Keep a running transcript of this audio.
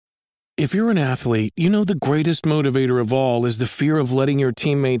If you're an athlete, you know the greatest motivator of all is the fear of letting your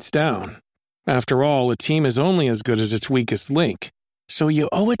teammates down. After all, a team is only as good as its weakest link. So you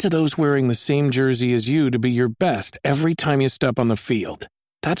owe it to those wearing the same jersey as you to be your best every time you step on the field.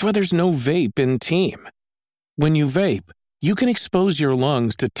 That's why there's no vape in team. When you vape, you can expose your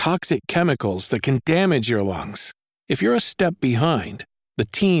lungs to toxic chemicals that can damage your lungs. If you're a step behind, the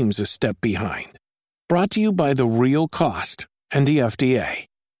team's a step behind. Brought to you by The Real Cost and the FDA.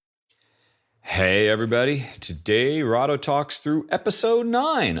 Hey everybody, today Rahdo talks through episode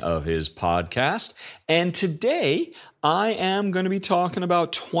 9 of his podcast, and today I am going to be talking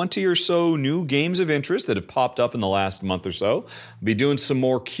about 20 or so new games of interest that have popped up in the last month or so. I'll be doing some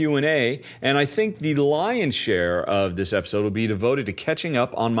more Q&A, and I think the lion's share of this episode will be devoted to catching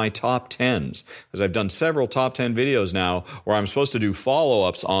up on my top 10s, because I've done several top 10 videos now where I'm supposed to do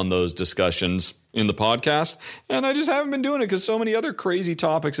follow-ups on those discussions in the podcast, and I just haven't been doing it because so many other crazy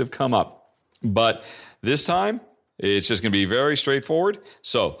topics have come up. But this time, it's just going to be very straightforward.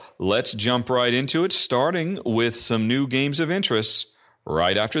 So let's jump right into it, starting with some new games of interest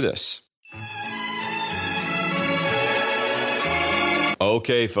right after this.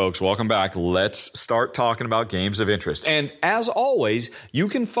 Okay, folks, welcome back. Let's start talking about games of interest. And as always, you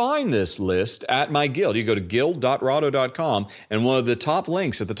can find this list at my guild. You go to guild.rahdo.com, and one of the top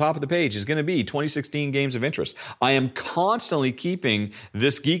links at the top of the page is going to be 2016 games of interest. I am constantly keeping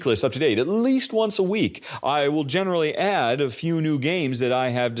this geek list up to date. At least once a week, I will generally add a few new games that I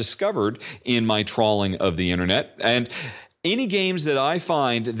have discovered in my trawling of the internet. And any games that I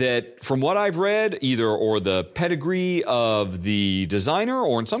find that, from what I've read, either or the pedigree of the designer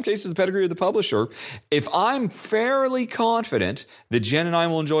or in some cases the pedigree of the publisher, if I'm fairly confident that Jen and I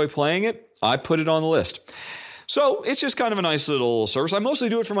will enjoy playing it, I put it on the list. So it's just kind of a nice little service. I mostly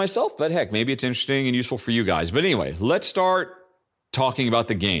do it for myself, but heck, maybe it's interesting and useful for you guys. But anyway, let's start talking about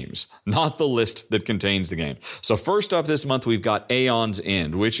the games, not the list that contains the game. So first up this month, we've got Aeon's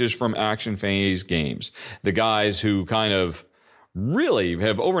End, which is from Action Phase Games. The guys who kind of really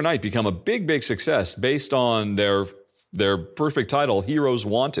have overnight become a big success based on their first big title, Heroes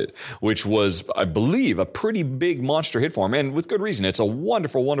Wanted, which was, I believe, a pretty big monster hit for them, and with good reason. It's a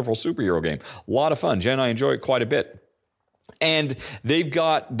wonderful superhero game. A lot of fun. Jen and I enjoy it quite a bit. And they've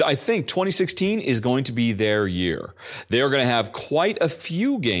got, I think 2016 is going to be their year. They are going to have quite a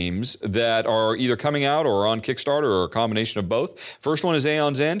few games that are either coming out or on Kickstarter or a combination of both. First one is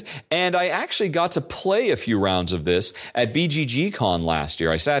Aeon's End. And I actually got to play a few rounds of this at BGG-Con last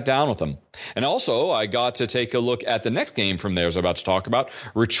year. I sat down with them. And also, I got to take a look at the next game from theirs I'm about to talk about,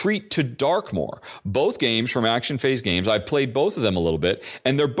 Retreat to Darkmoor. Both games from Action Phase Games. I've played both of them a little bit,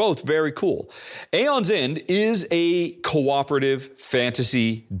 and they're both very cool. Aeon's End is a cooperative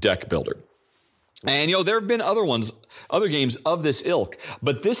fantasy deck builder. And, there have been other games of this ilk,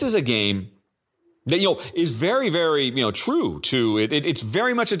 but this is a game that, is very, very, true to it. It's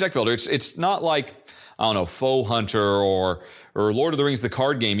very much a deck builder. It's not like, I don't know, Foe Hunter or Lord of the Rings, the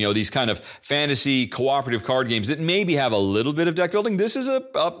card game, these kind of fantasy cooperative card games that maybe have a little bit of deck building. This is a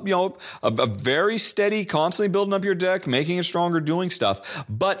very steady, constantly building up your deck, making it stronger, doing stuff.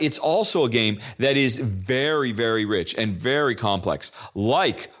 But it's also a game that is very, very rich and very complex,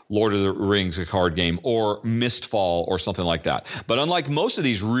 like Lord of the Rings, a card game, or Mistfall or something like that. But unlike most of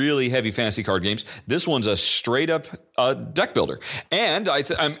these really heavy fantasy card games, this one's a straight up deck builder. And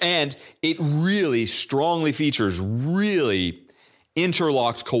and it really strongly features really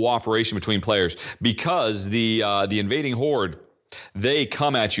interlocked cooperation between players, because the invading horde, they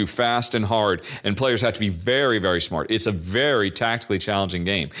come at you fast and hard, and players have to be very, very smart. It's a very tactically challenging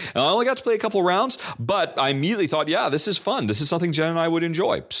game. And I only got to play a couple rounds, but I immediately thought, yeah, this is fun. This is something Jen and I would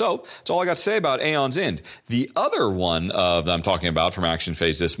enjoy. So that's all I got to say about Aeon's End. The other one that I'm talking about from Action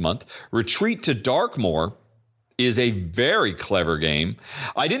Phase this month, Retreat to Darkmoor, is a very clever game.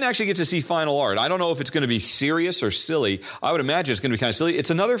 I didn't actually get to see final art. I don't know if it's going to be serious or silly. I would imagine it's going to be kind of silly.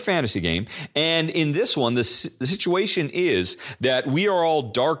 It's another fantasy game. And in this one, the situation is that we are all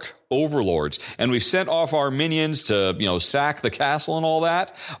dark overlords, and we've sent off our minions to, sack the castle and all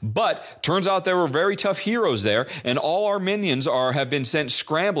that. But turns out there were very tough heroes there, and all our minions have been sent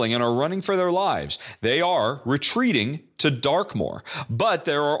scrambling and are running for their lives. They are retreating to Darkmoor. But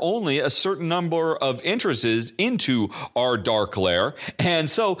there are only a certain number of entrances into our dark lair, and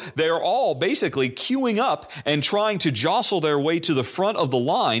so they're all basically queuing up and trying to jostle their way to the front of the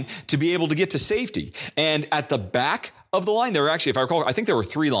line to be able to get to safety. And at the back of the line, there were actually, if I recall, I think there were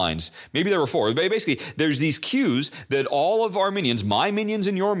 3 lines. Maybe there were 4. But basically, there's these queues that all of our minions, my minions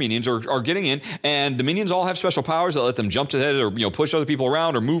and your minions, are getting in, and the minions all have special powers that let them jump to the head or push other people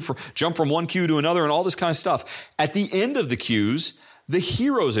around or jump from one queue to another and all this kind of stuff. At the end of the queues, the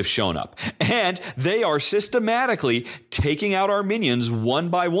heroes have shown up, and they are systematically taking out our minions one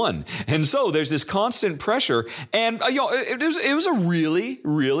by one. And so there's this constant pressure, and it was a really,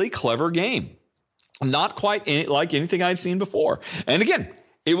 really clever game. Not quite like anything I'd seen before. And again,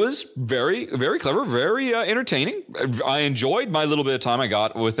 it was very, very clever, very entertaining. I enjoyed my little bit of time I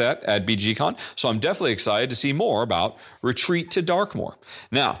got with that at BGCon, so I'm definitely excited to see more about Retreat to Darkmoor.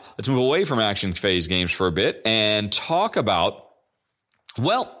 Now, let's move away from action phase games for a bit and talk about,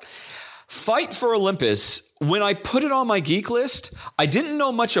 well, Fight for Olympus. When I put it on my geek list, I didn't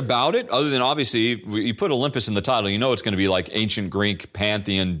know much about it, other than obviously you put Olympus in the title, you know it's going to be like ancient Greek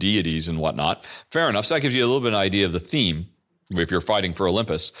pantheon deities and whatnot. Fair enough. So that gives you a little bit of an idea of the theme if you're fighting for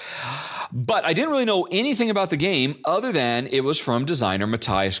Olympus. But I didn't really know anything about the game other than it was from designer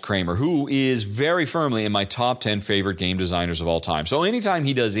Matthias Cramer, who is very firmly in my top 10 favorite game designers of all time. So anytime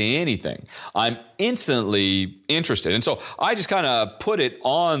he does anything, I'm instantly interested. And so I just kind of put it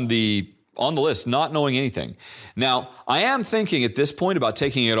on the list, not knowing anything. Now, I am thinking at this point about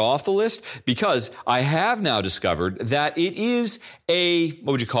taking it off the list because I have now discovered that it is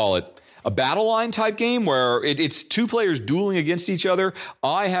what would you call it? A battle line type game where it's two players dueling against each other.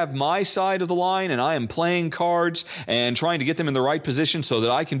 I have my side of the line and I am playing cards and trying to get them in the right position so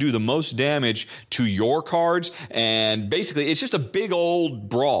that I can do the most damage to your cards. And basically, it's just a big old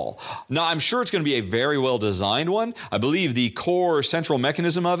brawl. Now, I'm sure it's going to be a very well designed one. I believe the core central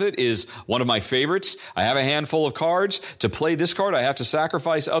mechanism of it is one of my favorites. I have a handful of cards. To play this card, I have to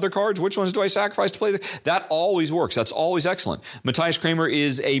sacrifice other cards. Which ones do I sacrifice to play? That always works. That's always excellent. Matthias Cramer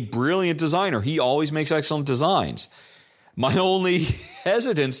is a brilliant designer. He always makes excellent designs. My only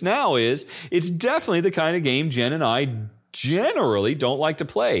hesitance now is it's definitely the kind of game Jen and I generally don't like to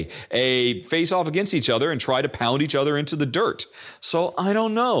play. A face off against each other and try to pound each other into the dirt. So I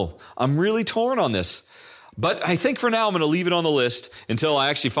don't know. I'm really torn on this. But I think for now I'm going to leave it on the list until I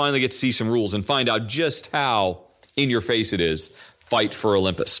actually finally get to see some rules and find out just how in your face it is. Fight for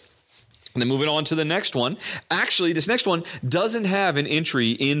Olympus. And then moving on to the next one. Actually, this next one doesn't have an entry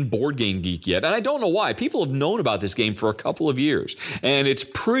in Board Game Geek yet. And I don't know why. People have known about this game for a couple of years. And it's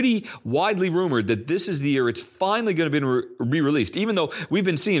pretty widely rumored that this is the year it's finally going to be released. Even though we've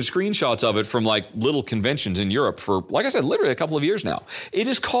been seeing screenshots of it from like little conventions in Europe for, like I said, literally a couple of years now. It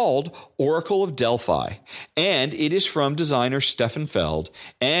is called Oracle of Delphi. And it is from designer Stefan Feld.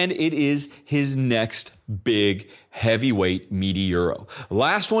 And it is his next big heavyweight meaty euro.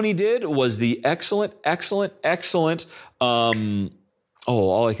 Last one he did was the excellent,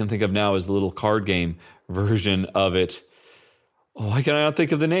 all I can think of now is the little card game version of it. Oh, I cannot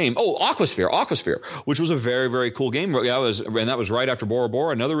think of the name. Oh, Aquasphere, which was a very, very cool game. That was right after Bora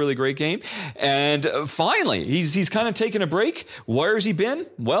Bora, another really great game. And finally, he's kind of taken a break. Where has he been?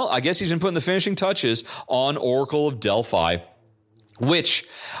 Well, I guess he's been putting the finishing touches on Oracle of Delphi, which,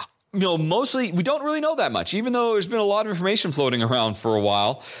 mostly we don't really know that much, even though there's been a lot of information floating around for a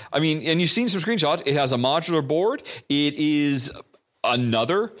while. I mean, and you've seen some screenshots. It has a modular board. It is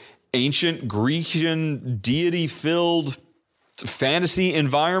another ancient Grecian deity-filled fantasy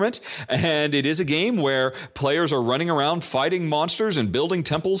environment, and it is a game where players are running around fighting monsters and building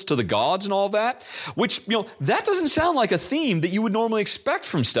temples to the gods and all that, which, that doesn't sound like a theme that you would normally expect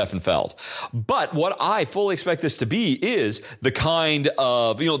from Stefan Feld. But what I fully expect this to be is the kind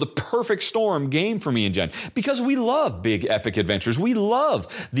of, the perfect storm game for me and Jen, because we love big epic adventures. We love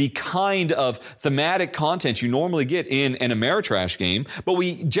the kind of thematic content you normally get in an Ameritrash game, but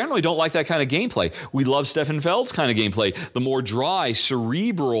we generally don't like that kind of gameplay. We love Stefan Feld's kind of gameplay, the more dry,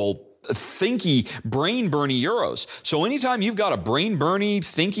 cerebral, thinky, brain-burny Euros. So anytime you've got a brain-burny,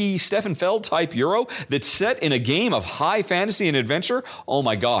 thinky, Stefan Feld type Euro that's set in a game of high fantasy and adventure, oh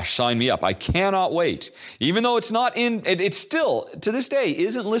my gosh, sign me up. I cannot wait. Even though it's still, to this day,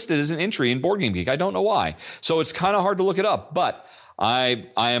 isn't listed as an entry in Board Game Geek. I don't know why. So it's kind of hard to look it up, but I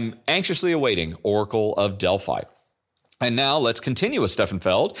am anxiously awaiting Oracle of Delphi. And now let's continue with Stefan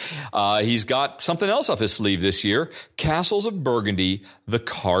Feld. He's got something else up his sleeve this year, Castles of Burgundy, the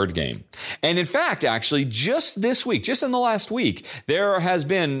card game. And in fact, actually, just this week, just in the last week, there has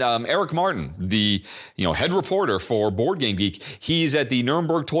been Eric Martin, the head reporter for Board Game Geek. He's at the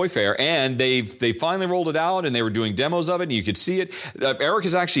Nuremberg Toy Fair, and they finally rolled it out, and they were doing demos of it, and you could see it. Eric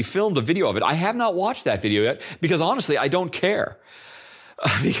has actually filmed a video of it. I have not watched that video yet because, honestly, I don't care.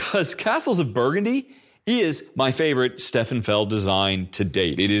 Because Castles of Burgundy is my favorite Stefan Feld design to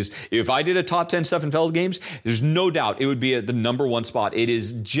date. It is, if I did a top 10 Stefan Feld games, there's no doubt it would be at the number one spot. It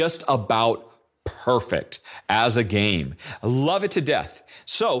is just about perfect as a game. I love it to death.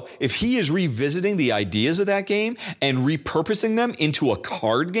 So if he is revisiting the ideas of that game and repurposing them into a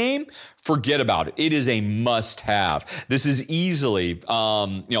card game, forget about it. It is a must-have. This is easily,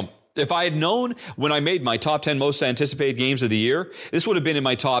 if I had known when I made my top 10 most anticipated games of the year, this would have been in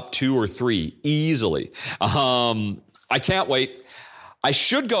my top 2 or 3 easily. I can't wait. I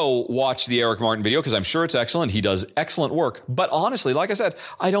should go watch the Eric Martin video because I'm sure it's excellent. He does excellent work. But honestly, like I said,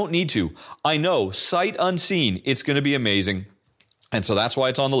 I don't need to. I know, sight unseen, it's going to be amazing. And so that's why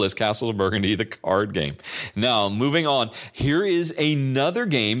it's on the list, Castles of Burgundy, the card game. Now, moving on, here is another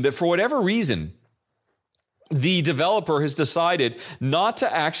game that for whatever reason, the developer has decided not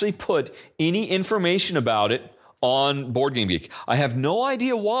to actually put any information about it on Board Game Geek. I have no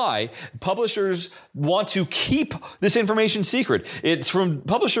idea why publishers want to keep this information secret. It's from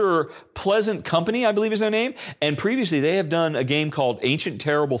publisher Pleasant Company, I believe is their name. And previously they have done a game called Ancient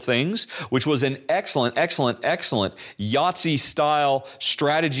Terrible Things, which was an excellent Yahtzee style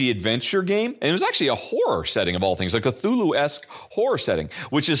strategy adventure game. And it was actually a horror setting of all things, like a Cthulhu-esque horror setting,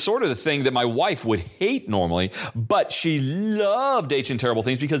 which is sort of the thing that my wife would hate normally, but she loved Ancient Terrible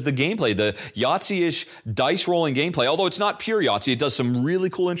Things because the gameplay, the Yahtzee-ish dice rolling gameplay, although it's not pure Yahtzee, it does some really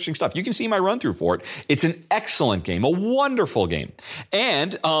cool, interesting stuff. You can see my run through for it. It's an excellent game, a wonderful game.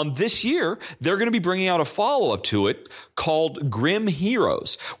 And this year, they're going to be bringing out a follow-up to it called Grim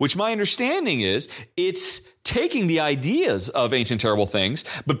Heroes, which my understanding is it's taking the ideas of Ancient Terrible Things,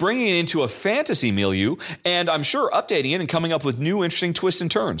 but bringing it into a fantasy milieu, and I'm sure updating it and coming up with new, interesting twists and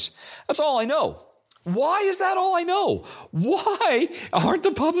turns. That's all I know. Why is that all I know? Why aren't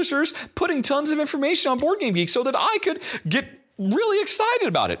the publishers putting tons of information on Board Game Geek so that I could get really excited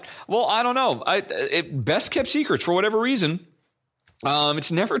about it? Well, I don't know. Best kept secrets for whatever reason.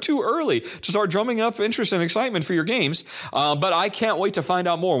 It's never too early to start drumming up interest and excitement for your games. But I can't wait to find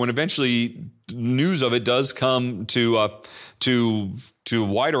out more when eventually news of it does come to a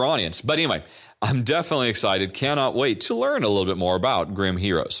wider audience. But anyway, I'm definitely excited. Cannot wait to learn a little bit more about Grim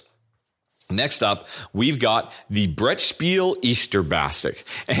Heroes. Next up, we've got the Brettspiel Easterbasket.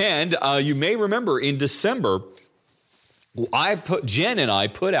 And you may remember in December, Jen and I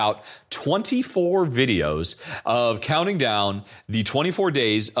put out 24 videos of counting down the 24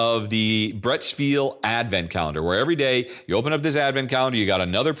 days of the Brettspiel Advent Calendar, where every day you open up this Advent Calendar, you got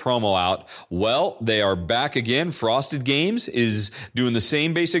another promo out. Well, they are back again. Frosted Games is doing the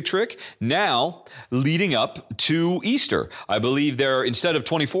same basic trick, now leading up to Easter. I believe instead of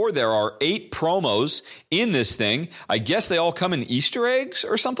 24, there are 8 promos in this thing. I guess they all come in Easter eggs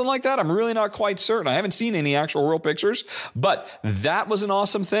or something like that. I'm really not quite certain. I haven't seen any actual real pictures. But that was an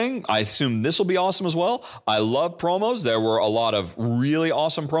awesome thing. I assume this will be awesome as well. I love promos. There were a lot of really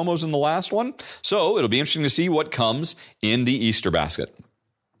awesome promos in the last one. So it'll be interesting to see what comes in the Easter basket.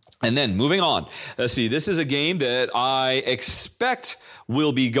 And then moving on, let's see, this is a game that I expect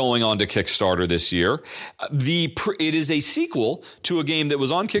will be going on to Kickstarter this year. It is a sequel to a game that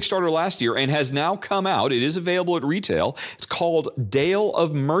was on Kickstarter last year and has now come out. It is available at retail. It's called Dale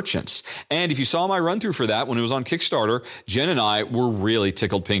of Merchants. And if you saw my run through for that when it was on Kickstarter, Jen and I were really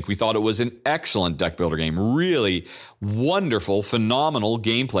tickled pink. We thought it was an excellent deck builder game. Really wonderful, phenomenal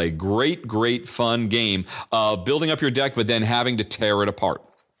gameplay. Great fun game. Building up your deck, but then having to tear it apart.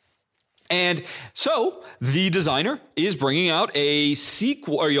 And so the designer is bringing out a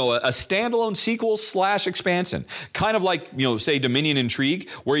sequel, or a standalone sequel / expansion, kind of like, say Dominion Intrigue,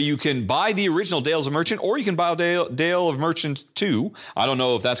 where you can buy the original Dales of Merchant, or you can buy Dale of Merchants 2. I don't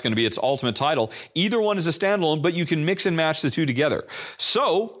know if that's going to be its ultimate title. Either one is a standalone, but you can mix and match the two together.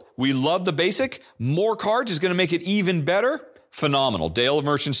 So we love the basic. More cards is going to make it even better. Phenomenal. Dale of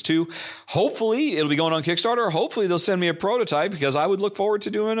Merchants 2. Hopefully, it'll be going on Kickstarter. Hopefully, they'll send me a prototype because I would look forward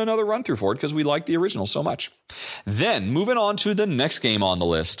to doing another run through for it because we like the original so much. Then, moving on to the next game on the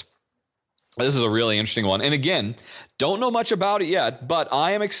list. This is a really interesting one. And again, don't know much about it yet, but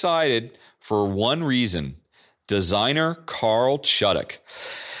I am excited for one reason. Designer Carl Chudyk.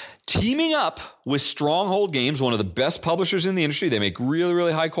 Teaming up with Stronghold Games, one of the best publishers in the industry. They make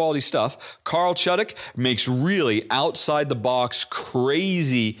really high quality stuff. Carl Chudyk makes really outside the box,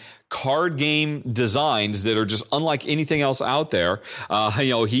 crazy card game designs that are just unlike anything else out there.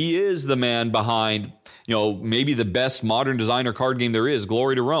 He is the man behind maybe the best modern designer card game there is,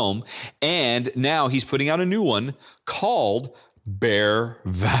 Glory to Rome. And now he's putting out a new one called Bear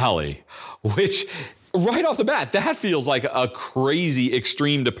Valley, which right off the bat, that feels like a crazy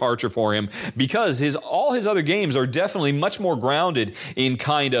extreme departure for him because all his other games are definitely much more grounded in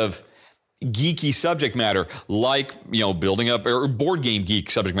kind of geeky subject matter, like, building up, or board game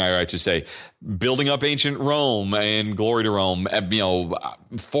geek subject matter, I should say, building up ancient Rome and Glory to Rome,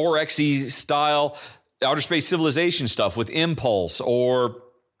 4Xe style outer space civilization stuff with Impulse, or,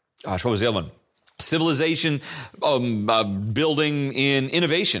 gosh, what was the other one? Civilization building in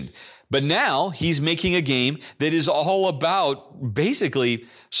Innovation. But now he's making a game that is all about basically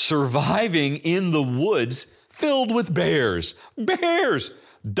surviving in the woods filled with bears. Bears!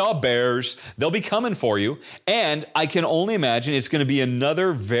 The bears. They'll be coming for you. And I can only imagine it's going to be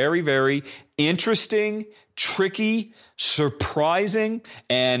another very, very interesting, tricky, surprising,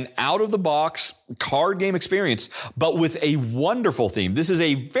 and out-of-the-box card game experience, but with a wonderful theme. This is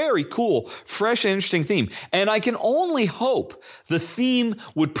a very cool, fresh, and interesting theme. And I can only hope the theme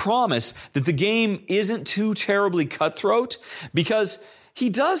would promise that the game isn't too terribly cutthroat, because he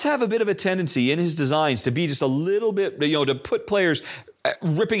does have a bit of a tendency in his designs to be just a little bit, to put players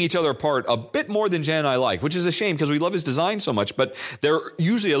ripping each other apart a bit more than Jen and I like, which is a shame because we love his design so much, but they're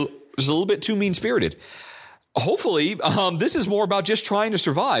usually just a little bit too mean-spirited. Hopefully, this is more about just trying to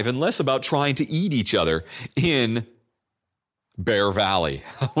survive and less about trying to eat each other in Bear Valley,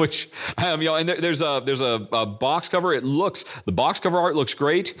 which, and there's a box cover. The box cover art looks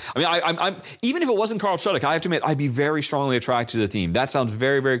great. I mean, I'm even if it wasn't Carl Strudek, I have to admit, I'd be very strongly attracted to the theme. That sounds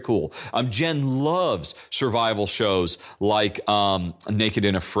very, very cool. Jen loves survival shows like Naked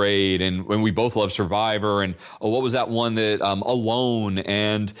and Afraid, and when we both love Survivor, and what was that one that Alone,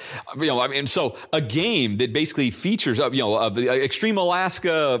 and so a game that basically features extreme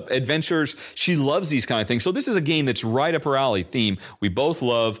Alaska adventures. She loves these kind of things. So this is a game that's right up her alley. Theme we both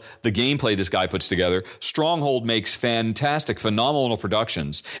love. The gameplay this guy puts together. Stronghold makes fantastic, phenomenal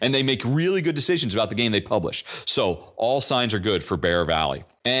productions, and they make really good decisions about the game they publish. So all signs are good for Bear Valley.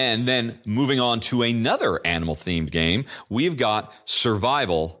 And then moving on to another animal-themed game, we've got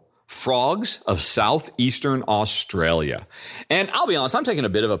Survival Frogs of Southeastern Australia. And I'll be honest, I'm taking a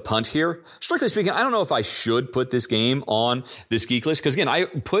bit of a punt here. Strictly speaking, I don't know if I should put this game on this geek list, because again, I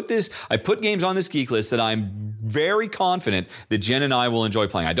put games on this geek list that I'm very confident that Jen and I will enjoy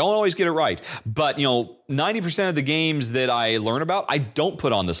playing. I don't always get it right, but 90% of the games that I learn about, I don't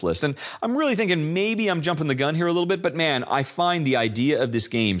put on this list. And I'm really thinking maybe I'm jumping the gun here a little bit, but man, I find the idea of this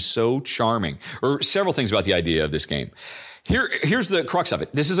game so charming, or several things about the idea of this game. Here's the crux of it.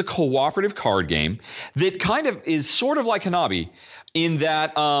 This is a cooperative card game that kind of is sort of like Hanabi in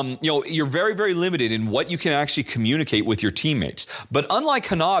that, you're very, very limited in what you can actually communicate with your teammates. But unlike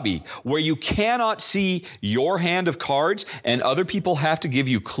Hanabi, where you cannot see your hand of cards and other people have to give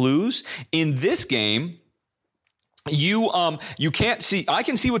you clues, in this game, you can't see. I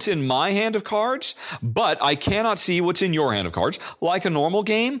can see what's in my hand of cards, but I cannot see what's in your hand of cards, like a normal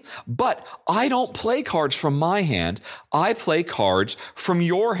game. But I don't play cards from my hand. I play cards from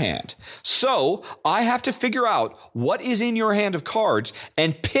your hand. So I have to figure out what is in your hand of cards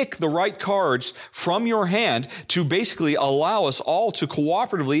and pick the right cards from your hand to basically allow us all to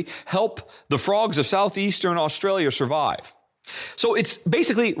cooperatively help the frogs of Southeastern Australia survive. So it's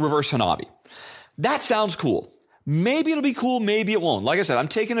basically reverse Hanabi. That sounds cool. Maybe it'll be cool, maybe it won't. Like I said, I'm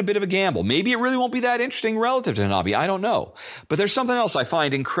taking a bit of a gamble. Maybe it really won't be that interesting relative to Hanabi. I don't know. But there's something else I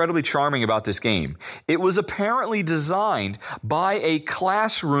find incredibly charming about this game. It was apparently designed by a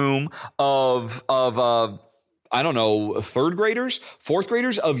classroom of third graders, fourth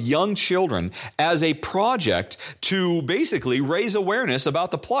graders, of young children as a project to basically raise awareness about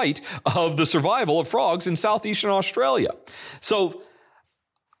the plight of the survival of frogs in Southeastern Australia. So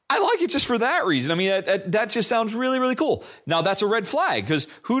I like it just for that reason. I mean, that just sounds really, really cool. Now, that's a red flag, because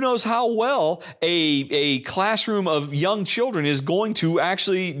who knows how well a classroom of young children is going to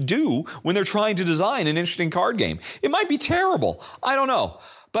actually do when they're trying to design an interesting card game. It might be terrible. I don't know.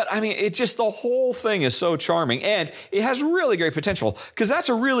 But I mean, the whole thing is so charming, and it has really great potential, because that's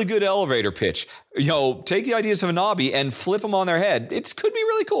a really good elevator pitch. Take the ideas of Hanabi and flip them on their head. It could be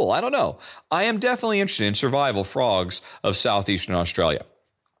really cool. I don't know. I am definitely interested in Survival Frogs of Southeastern Australia.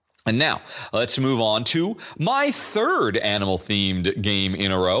 And now, let's move on to my third animal-themed game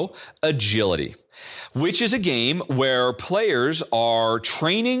in a row, Agility, which is a game where players are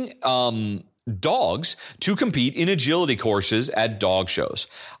training dogs to compete in agility courses at dog shows.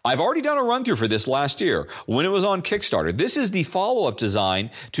 I've already done a run-through for this last year when it was on Kickstarter. This is the follow-up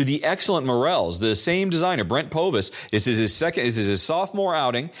design to the excellent Morels, the same designer, Brent Povis. This is his sophomore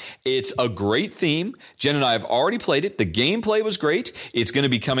outing. It's a great theme. Jen and I have already played it. The gameplay was great. It's going to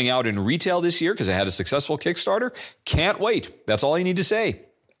be coming out in retail this year because it had a successful Kickstarter. Can't wait. That's all you need to say.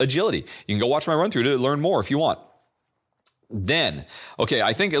 Agility. You can go watch my run-through to learn more if you want. Then, okay,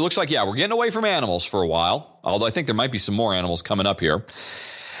 I think it looks like, we're getting away from animals for a while, although I think there might be some more animals coming up here.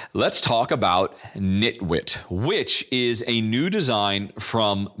 let's talk about Nitwit, which is a new design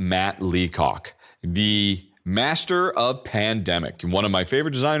from Matt Leacock, the master of Pandemic, one of my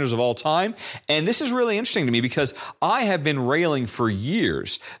favorite designers of all time. And this is really interesting to me because I have been railing for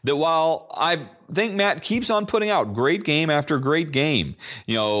years that while I think Matt keeps on putting out great game after great game,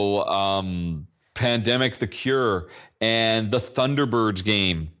 Pandemic: The Cure and the Thunderbirds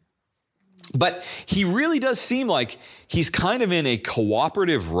game, but he really does seem like he's kind of in a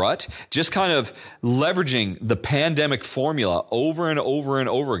cooperative rut, just kind of leveraging the Pandemic formula over and over and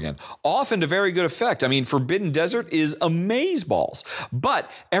over again, often to very good effect. I mean, Forbidden Desert is amazeballs, but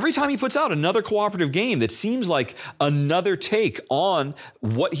every time he puts out another cooperative game that seems like another take on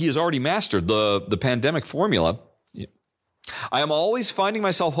what he has already mastered, the Pandemic formula, I am always finding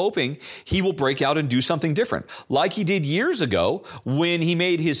myself hoping he will break out and do something different, like he did years ago when he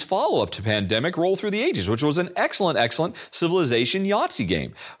made his follow-up to Pandemic, Roll Through the Ages, which was an excellent Civilization Yahtzee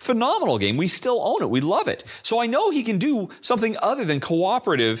game. Phenomenal game. We still own it. We love it. So I know he can do something other than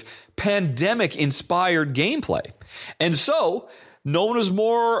cooperative, Pandemic-inspired gameplay. And so no one is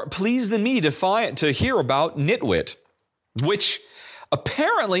more pleased than me to hear about Nitwit, which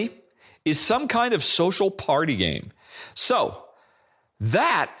apparently is some kind of social party game. So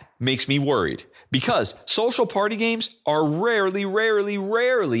that makes me worried because social party games are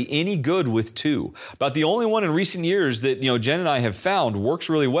rarely any good with two. About the only one in recent years that, Jen and I have found works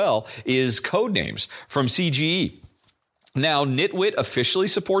really well is Codenames from CGE. Now, Nitwit officially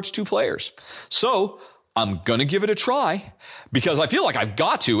supports 2 players. So I'm going to give it a try because I feel like I've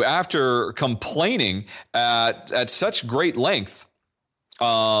got to after complaining at such great length,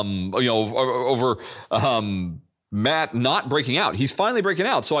 over Matt not breaking out. He's finally breaking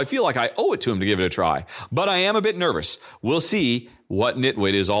out, so I feel like I owe it to him to give it a try. But I am a bit nervous. We'll see what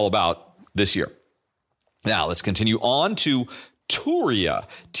Nitwit is all about this year. Now, let's continue on to Touria,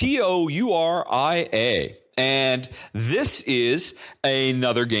 Touria. And this is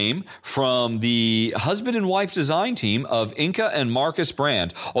another game from the husband and wife design team of Inka and Marcus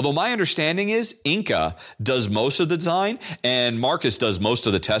Brand. Although my understanding is Inka does most of the design and Marcus does most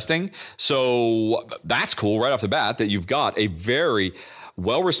of the testing. So that's cool right off the bat that you've got a very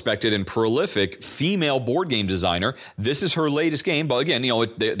well-respected and prolific female board game designer. This is her latest game, but again,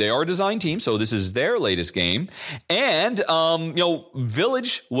 they are a design team, so this is their latest game. And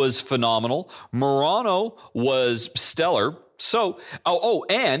Village was phenomenal. Murano was stellar. So,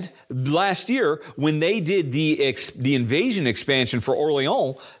 and last year when they did the Invasion expansion for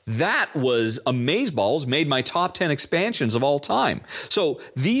Orléans, that was amazeballs, made my top 10 expansions of all time. So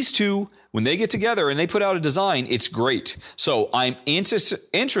these two, when they get together and they put out a design, it's great. So I'm interested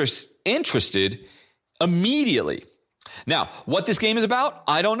immediately. Now, what this game is about,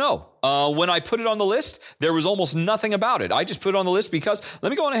 I don't know. When I put it on the list, there was almost nothing about it. I just put it on the list because let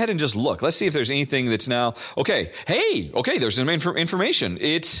me go on ahead and just look. Let's see if there's anything that's now, okay, there's some information.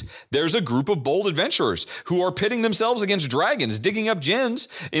 There's a group of bold adventurers who are pitting themselves against dragons, digging up gems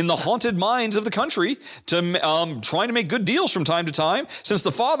in the haunted mines of the country to trying to make good deals from time to time, since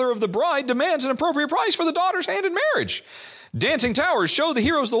the father of the bride demands an appropriate price for the daughter's hand in marriage. Dancing towers show the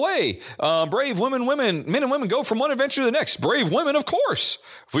heroes the way. Brave men and women go from one adventure to the next. Brave women, of course.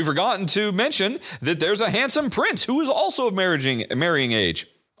 If we've forgotten to mention that there's a handsome prince who is also of marrying age.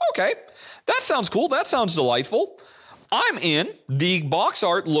 Okay, that sounds cool. That sounds delightful. I'm in. The box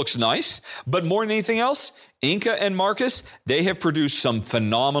art looks nice, but more than anything else, Inka and Marcus, they have produced some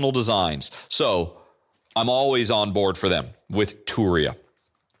phenomenal designs. So I'm always on board for them with Touria.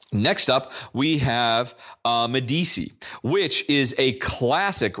 Next up, we have Medici, which is a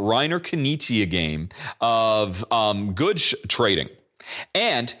classic Reiner Knizia game of goods trading.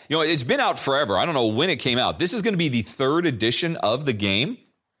 And, it's been out forever. I don't know when it came out. This is going to be the 3rd edition of the game.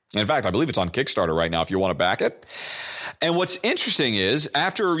 In fact, I believe it's on Kickstarter right now if you want to back it. And what's interesting is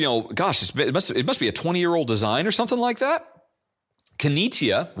after, it must be a 20-year-old design or something like that.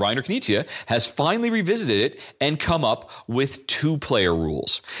 Reiner Knizia, has finally revisited it and come up with 2-player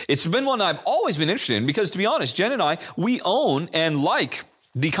rules. It's been one I've always been interested in because, to be honest, Jen and I, we own and like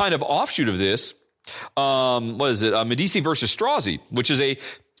the kind of offshoot of this, Medici versus Strozzi, which is a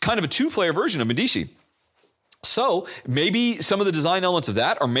kind of a 2-player version of Medici. So maybe some of the design elements of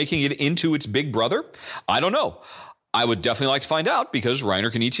that are making it into its big brother. I don't know. I would definitely like to find out because Reiner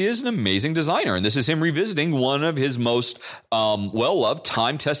Knizia is an amazing designer, and this is him revisiting one of his most well-loved,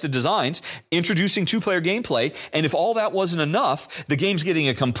 time-tested designs, introducing 2-player gameplay, and if all that wasn't enough, the game's getting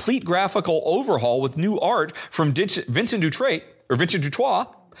a complete graphical overhaul with new art from Vincent Dutoit,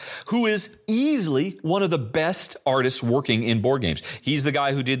 who is easily one of the best artists working in board games. He's the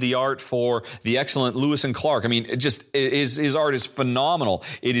guy who did the art for the excellent Lewis and Clark. I mean, his art is phenomenal.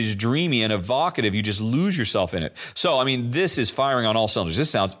 It is dreamy and evocative. You just lose yourself in it. So, I mean, this is firing on all cylinders. This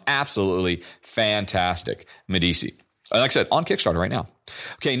sounds absolutely fantastic. Medici. Like I said, on Kickstarter right now.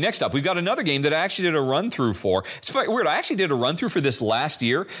 Okay, next up, we've got another game that I actually did a run-through for. It's weird. I actually did a run-through for this last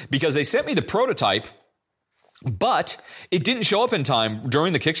year because they sent me the prototype, but it didn't show up in time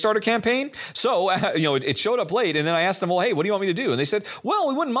during the Kickstarter campaign. So, it showed up late. And then I asked them, well, hey, what do you want me to do? And they said, well,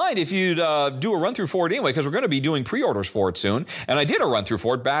 we wouldn't mind if you'd do a run through for it anyway, because we're going to be doing pre-orders for it soon. And I did a run through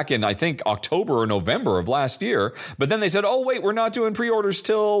for it back in, I think, October or November of last year. But then they said, oh, wait, we're not doing pre-orders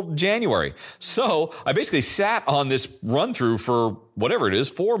till January. So I basically sat on this run through for whatever it is,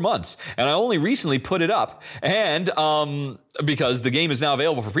 4 months. And I only recently put it up. And because the game is now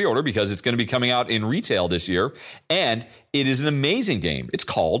available for pre-order because it's going to be coming out in retail this year. And it is an amazing game. It's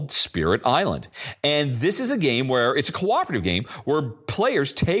called Spirit Island. And this is a game where it's a cooperative game where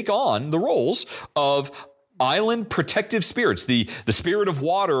players take on the roles of island protective spirits, the spirit of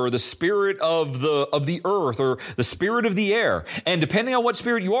water or the spirit of the earth or the spirit of the air. And depending on what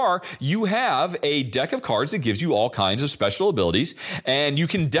spirit you are, you have a deck of cards that gives you all kinds of special abilities. And you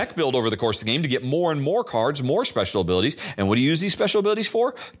can deck build over the course of the game to get more and more cards, more special abilities. And what do you use these special abilities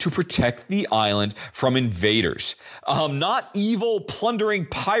for? To protect the island from invaders. Not evil, plundering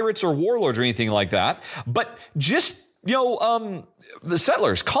pirates or warlords or anything like that, but just the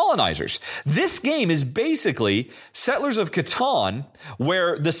settlers, colonizers. This game is basically Settlers of Catan,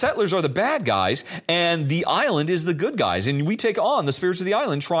 where the settlers are the bad guys and the island is the good guys. And we take on the spirits of the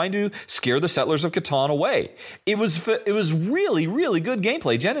island trying to scare the settlers of Catan away. It was really, really good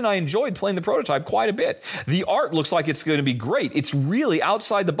gameplay. Jen and I enjoyed playing the prototype quite a bit. The art looks like it's going to be great. It's really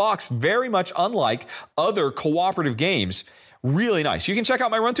outside the box, very much unlike other cooperative games. Really nice. You can check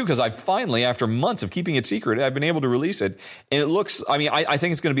out my run through because I finally, after months of keeping it secret, I've been able to release it. And it looks, I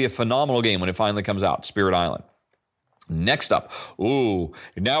think it's going to be a phenomenal game when it finally comes out, Spirit Island. Next up,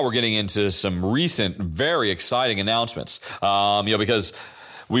 now we're getting into some recent, very exciting announcements. Because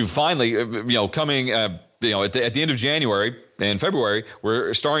we've finally, coming, at the end of January and February,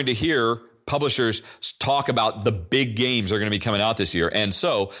 we're starting to hear publishers talk about the big games that are going to be coming out this year. And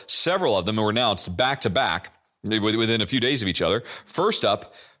so several of them were announced back to back within a few days of each other. First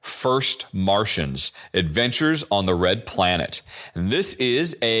up, First Martians, Adventures on the Red Planet. And this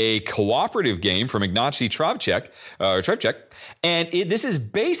is a cooperative game from Ignacy Trzewiczek, and this is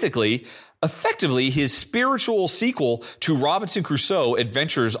basically effectively his spiritual sequel to Robinson Crusoe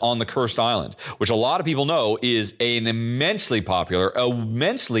Adventures on the Cursed Island, which a lot of people know is an immensely popular,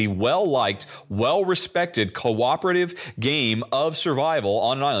 immensely well-liked, well-respected cooperative game of survival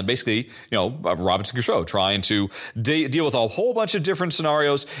on an island. Basically, Robinson Crusoe trying to deal with a whole bunch of different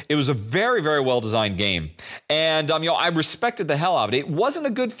scenarios. It was a very, very well-designed game. And, I respected the hell out of it. It wasn't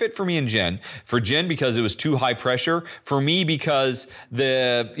a good fit for me and Jen. For Jen, because it was too high pressure. For me, because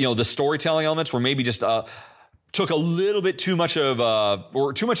the storytelling elements were maybe just took a little bit too much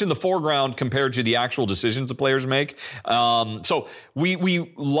or too much in the foreground compared to the actual decisions the players make. So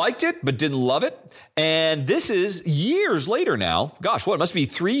we liked it, but didn't love it. And this is years later now. Gosh, it must be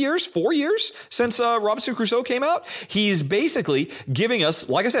 3 years, 4 years since Robinson Crusoe came out. He's basically giving us,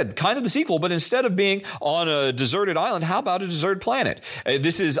 like I said, kind of the sequel, but instead of being on a deserted island, how about a deserted planet?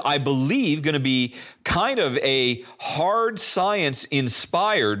 This is, I believe, going to be kind of a hard science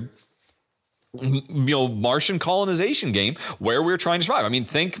inspired Martian colonization game where we're trying to survive.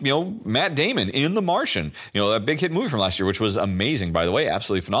 Think, Matt Damon in The Martian, that big hit movie from last year, which was amazing, by the way,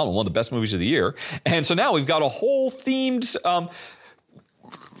 absolutely phenomenal, one of the best movies of the year. And so now we've got a whole themed,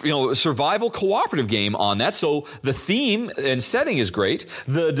 survival cooperative game on that. So the theme and setting is great.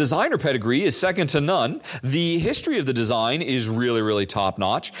 The designer pedigree is second to none. The history of the design is really, really top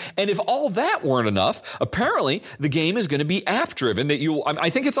notch. And if all that weren't enough, apparently the game is going to be app driven.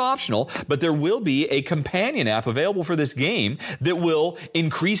 I think it's optional, but there will be a companion app available for this game that will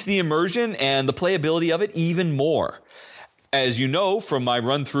increase the immersion and the playability of it even more. As you know from my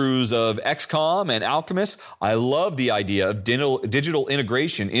run-throughs of XCOM and Alchemist, I love the idea of digital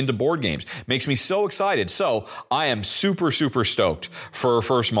integration into board games. Makes me so excited. So I am super, super stoked for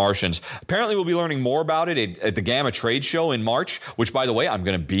First Martians. Apparently we'll be learning more about it at the Gamma Trade Show in March, which, by the way, I'm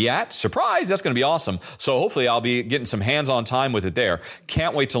going to be at. Surprise! That's going to be awesome. So hopefully I'll be getting some hands-on time with it there.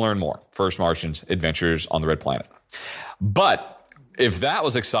 Can't wait to learn more. First Martians, Adventures on the Red Planet. But if that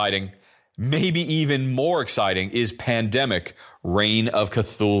was exciting, maybe even more exciting is Pandemic: Reign of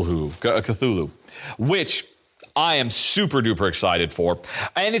Cthulhu, which I am super duper excited for.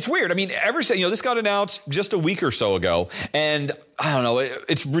 And it's weird. Ever since, this got announced just a week or so ago, and I don't know.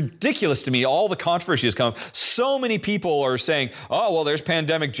 It's ridiculous to me. All the controversy has come. So many people are saying, oh, well, there's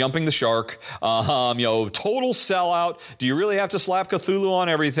Pandemic jumping the shark. Total sellout. Do you really have to slap Cthulhu on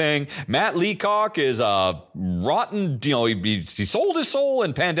everything? Matt Leacock is rotten. He sold his soul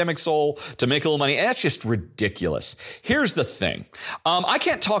and Pandemic soul to make a little money. And that's just ridiculous. Here's the thing. I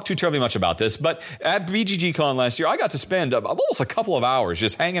can't talk too terribly much about this, but at BGGCon last year, I got to spend almost a couple of hours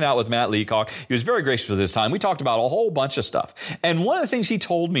just hanging out with Matt Leacock. He was very gracious with his time. We talked about a whole bunch of stuff. And one of the things he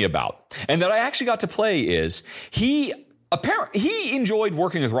told me about, and that I actually got to play, is he enjoyed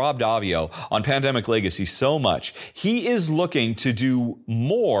working with Rob Daviau on Pandemic Legacy so much. He is looking to do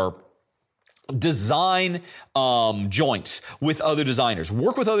more design joints with other designers,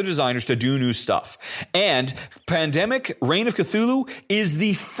 work with other designers to do new stuff. And Pandemic Reign of Cthulhu is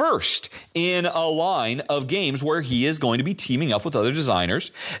the first in a line of games where he is going to be teaming up with other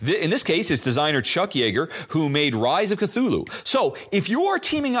designers. In this case, it's designer Chuck Yeager, who made Rise of Cthulhu. So if you are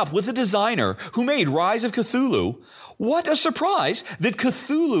teaming up with a designer who made Rise of Cthulhu, what a surprise that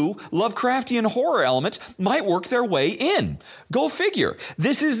Cthulhu Lovecraftian horror elements might work their way in. Go figure.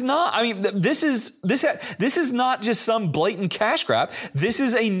 This is not, this is not just some blatant cash grab. This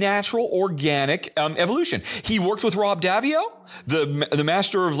is a natural, organic evolution. He worked with Rob Daviau, the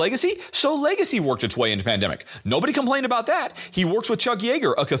master of Legacy, so Legacy worked its way into Pandemic. Nobody complained about that. He works with Chuck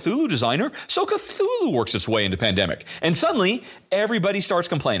Yeager, a Cthulhu designer, so Cthulhu works its way into Pandemic. And suddenly, everybody starts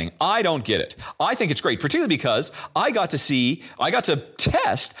complaining. I don't get it. I think it's great, particularly because I got to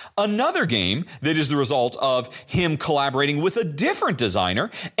test another game that is the result of him collaborating with a different designer,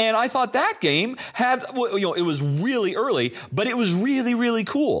 and I thought that game had, it was really early, but it was really, really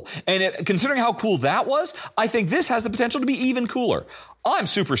cool. And considering how cool that was, I think this has the potential to be even cooler. I'm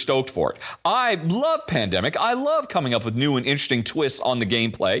super stoked for it. I love Pandemic. I love coming up with new and interesting twists on the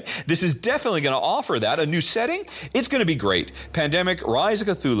gameplay. This is definitely going to offer that. A new setting, it's going to be great. Pandemic, Rise of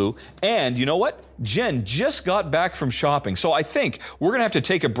Cthulhu, and you know what? Jen just got back from shopping, so I think we're going to have to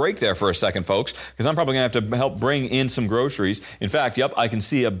take a break there for a second, folks, because I'm probably going to have to help bring in some groceries. In fact, yep, I can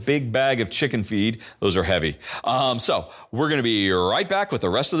see a big bag of chicken feed. Those are heavy. So we're going to be right back with the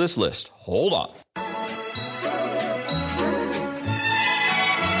rest of this list. Hold on.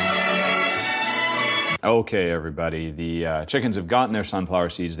 Okay, everybody, the chickens have gotten their sunflower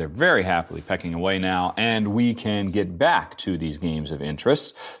seeds. They're very happily pecking away now, and we can get back to these games of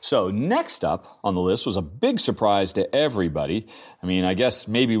interest. So next up on the list was a big surprise to everybody. I mean, I guess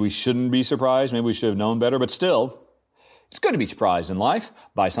maybe we shouldn't be surprised. Maybe we should have known better, but still, it's good to be surprised in life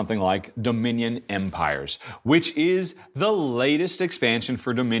by something like Dominion Empires, which is the latest expansion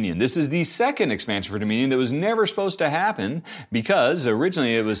for Dominion. This is the second expansion for Dominion that was never supposed to happen because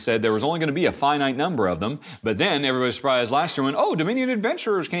originally it was said there was only going to be a finite number of them, but then everybody was surprised last year when, Dominion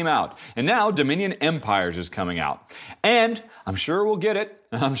Adventurers came out, and now Dominion Empires is coming out. And I'm sure we'll get it.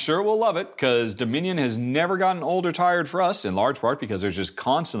 I'm sure we'll love it because Dominion has never gotten old or tired for us, in large part because there's just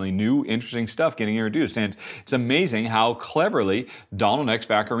constantly new, interesting stuff getting introduced. And it's amazing how cleverly Donald X.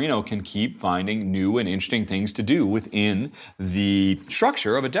 Vaccarino can keep finding new and interesting things to do within the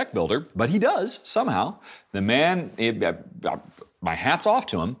structure of a deck builder. But he does, somehow. The man, my hat's off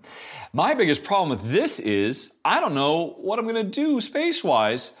to him. My biggest problem with this is I don't know what I'm going to do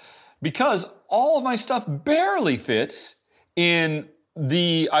space-wise because all of my stuff barely fits in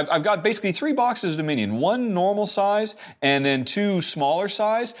I've got basically 3 boxes of Dominion, 1 normal size and then 2 smaller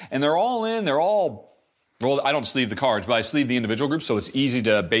size, and they're all well, I don't sleeve the cards, but I sleeve the individual groups, so it's easy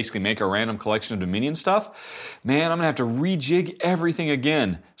to basically make a random collection of Dominion stuff. Man, I'm going to have to rejig everything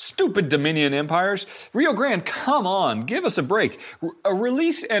again. Stupid Dominion Empires. Rio Grande, come on, give us a break.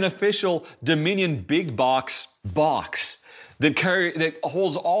 Release an official Dominion big box that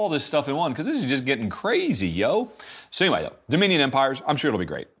holds all this stuff in one, because this is just getting crazy, yo. So anyway, though, Dominion Empires, I'm sure it'll be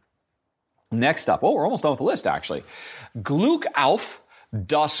great. Next up, we're almost done with the list, actually. Gluck auf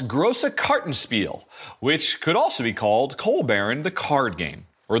das große Kartenspiel, which could also be called Coal Baron, the card game.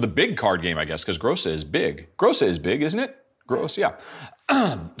 Or the big card game, I guess, because Grosse is big. Grosse is big, isn't it? Gross, yeah.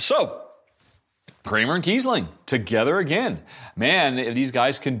 So, Kramer and Kiesling, together again. Man, these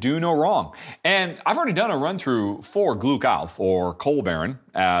guys can do no wrong. And I've already done a run-through for Gluck auf, or Coal Baron,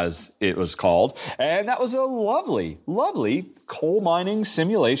 as it was called. And that was a lovely, lovely coal mining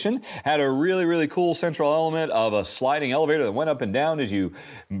simulation. Had a really, really cool central element of a sliding elevator that went up and down as you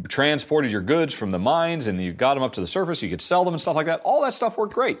transported your goods from the mines and you got them up to the surface. You could sell them and stuff like that. All that stuff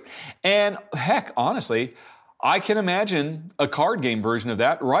worked great. And heck, honestly, I can imagine a card game version of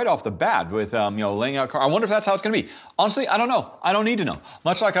that right off the bat with, laying out cards. I wonder if that's how it's going to be. Honestly, I don't know. I don't need to know.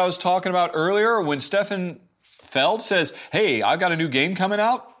 Much like I was talking about earlier when Stefan Feld says, hey, I've got a new game coming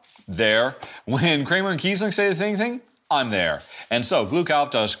out. There. When Kramer and Kiesling say the same thing, I'm there. And so, Glück auf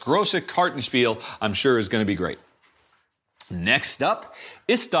das große Kartenspiel, I'm sure is going to be great. Next up,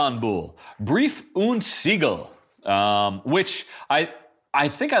 Istanbul, Brief und Siegel, which I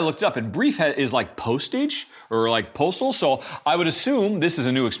think I looked up, and Brief is like postage or like postal, so I would assume this is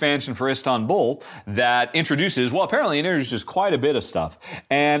a new expansion for Istanbul that apparently it introduces quite a bit of stuff.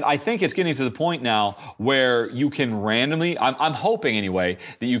 And I think it's getting to the point now where you can randomly, I'm hoping anyway,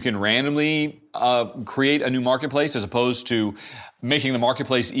 that you can randomly create a new marketplace as opposed to making the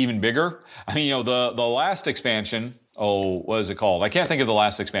marketplace even bigger. I mean, the last expansion, what is it called? I can't think of the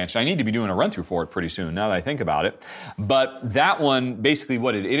last expansion. I need to be doing a run-through for it pretty soon, now that I think about it. But that one, basically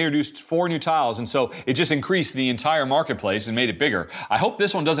it introduced 4 new tiles, and so it just increased the entire marketplace and made it bigger. I hope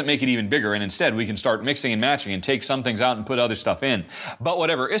this one doesn't make it even bigger, and instead we can start mixing and matching and take some things out and put other stuff in. But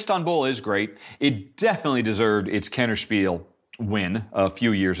whatever, Istanbul is great. It definitely deserved its Kennerspiel win a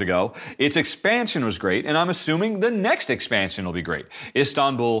few years ago. Its expansion was great, and I'm assuming the next expansion will be great.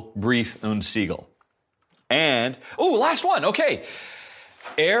 Istanbul, Brief und Siegel. And, last one, okay.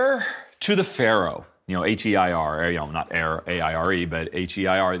 Heir to the Pharaoh. H-E-I-R, not heir, A-I-R-E, but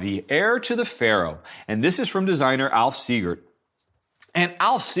H-E-I-R. The Heir to the Pharaoh. And this is from designer Alf Siegert. And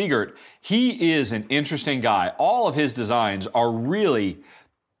Alf Siegert, he is an interesting guy. All of his designs are really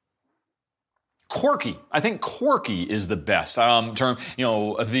quirky. I think quirky is the best term.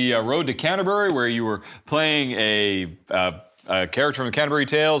 The Road to Canterbury, where you were playing a character from the Canterbury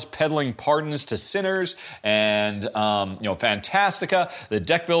Tales, peddling pardons to sinners, and Fantastica, the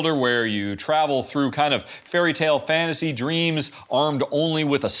deck builder where you travel through kind of fairy tale fantasy dreams, armed only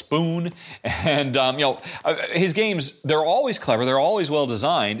with a spoon. And his games, they're always clever, they're always well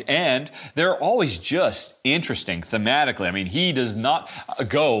designed, and they're always just interesting thematically. I mean, he does not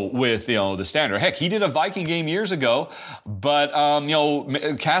go with the standard. Heck, he did a Viking game years ago, but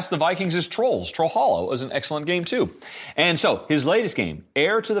cast the Vikings as trolls. Troll Hollow was an excellent game too. And so his latest game,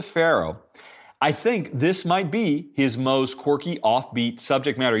 Heir to the Pharaoh, I think this might be his most quirky, offbeat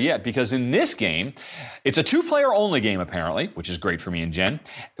subject matter yet, because in this game, it's a 2-player only game apparently, which is great for me and Jen.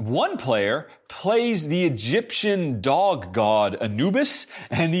 One player plays the Egyptian dog god Anubis,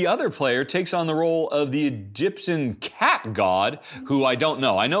 and the other player takes on the role of the Egyptian cat god, who I don't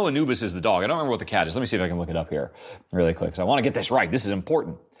know. I know Anubis is the dog. I don't remember what the cat is. Let me see if I can look it up here really quick, because I want to get this right. This is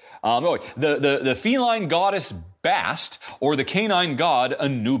important. The feline goddess Bast, or the canine god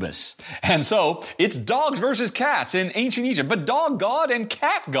Anubis. And so it's dogs versus cats in ancient Egypt, but dog god and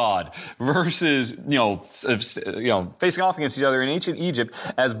cat god versus, facing off against each other in ancient Egypt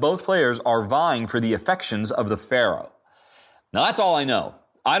as both players are vying for the affections of the pharaoh. Now that's all I know.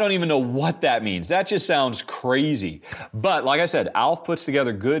 I don't even know what that means. That just sounds crazy. But like I said, Alf puts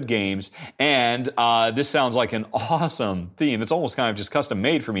together good games, and this sounds like an awesome theme. It's almost kind of just custom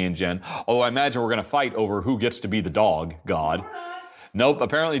made for me and Jen, although I imagine we're going to fight over who gets to be the dog god. Nope,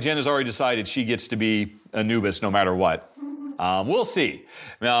 apparently Jen has already decided she gets to be Anubis no matter what. We'll see.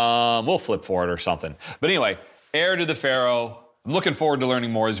 We'll flip for it or something. But anyway, Heir to the Pharaoh. I'm looking forward to learning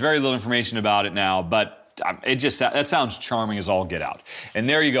more. There's very little information about it now, but that sounds charming as all get out. And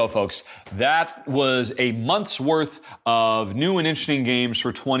there you go, folks. That was a month's worth of new and interesting games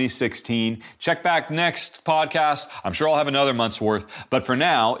for 2016. Check back next podcast. I'm sure I'll have another month's worth. But for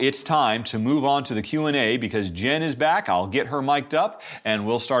now, it's time to move on to the Q&A because Jen is back. I'll get her mic'd up, and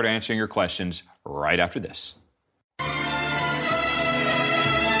we'll start answering your questions right after this.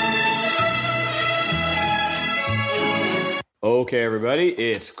 Okay, everybody,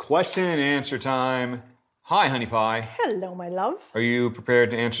 it's question and answer time. Hi, Honey Pie. Hello, my love. Are you prepared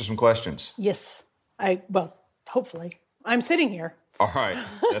to answer some questions? Yes. Hopefully. I'm sitting here. All right.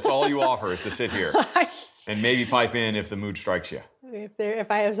 That's all you offer is to sit here. And maybe pipe in if the mood strikes you. If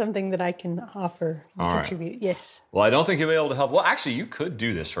I have something that I can offer and contribute, right. Yes. Well, I don't think you'll be able to help. Well, actually, you could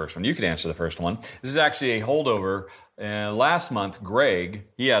do this first one. You could answer the first one. This is actually a holdover. Last month, Greg,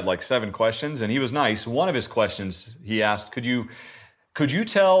 he had like 7 questions, and he was nice. One of his questions, he asked, could you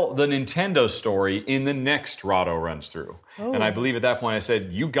tell the Nintendo story in the next Rahdo runs through? Oh. And I believe at that point I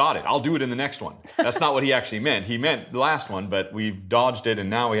said, you got it. I'll do it in the next one. That's not what he actually meant. He meant the last one, but we've dodged it, and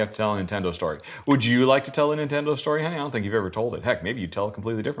now we have to tell a Nintendo story. Would you like to tell a Nintendo story, honey? I don't think you've ever told it. Heck, maybe you tell it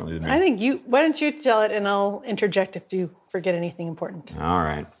completely differently than me. Why don't you tell it, and I'll interject if you forget anything important. All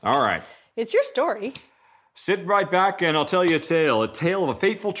right. It's your story. Sit right back, and I'll tell you a tale of a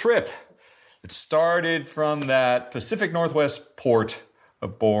fateful trip. It started from that Pacific Northwest port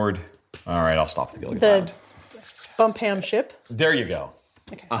aboard. All right, I'll stop the Gilligan Island. Bumpham ship. There you go.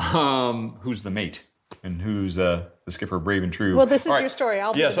 Okay. Who's the mate? And who's the skipper, brave and true? Well, this is your story.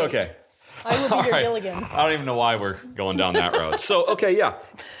 I'll be Yes, okay. I will be your Gilligan. I don't even know why we're going down that road. So, okay, yeah.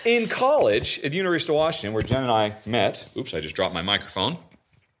 In college at the University of Washington, where Jen and I met, oops, I just dropped my microphone.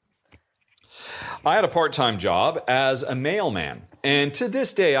 I had a part-time job as a mailman. And to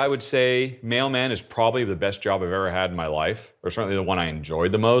this day, I would say mailman is probably the best job I've ever had in my life, or certainly the one I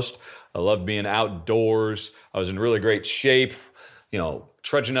enjoyed the most. I loved being outdoors. I was in really great shape,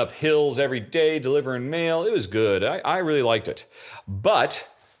 trudging up hills every day, delivering mail. It was good. I really liked it. But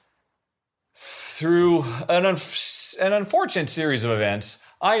through an unfortunate series of events,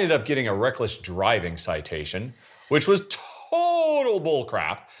 I ended up getting a reckless driving citation, which was total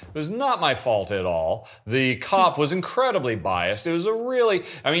bullcrap. It was not my fault at all. The cop was incredibly biased. It was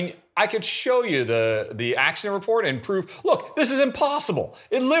I could show you the accident report and prove, look, this is impossible.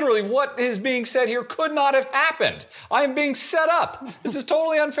 It literally, what is being said here could not have happened. I am being set up. This is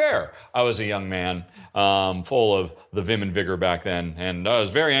totally unfair. I was a young man, full of the vim and vigor back then, and I was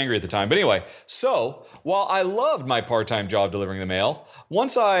very angry at the time. But anyway, so while I loved my part-time job delivering the mail,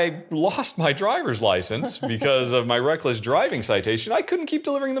 once I lost my driver's license because of my reckless driving citation, I couldn't keep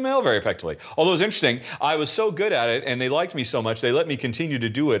delivering the mail very effectively. Although it's interesting, I was so good at it and they liked me so much, they let me continue to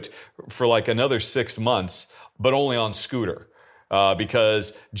do it for like another 6 months, but only on scooter.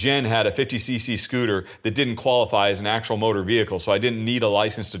 Because Jen had a 50cc scooter that didn't qualify as an actual motor vehicle, so I didn't need a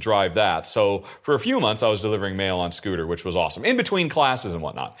license to drive that. So for a few months, I was delivering mail on scooter, which was awesome, in between classes and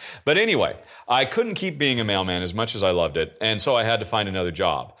whatnot. But anyway, I couldn't keep being a mailman as much as I loved it, and so I had to find another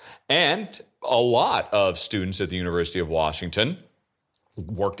job. And a lot of students at the University of Washington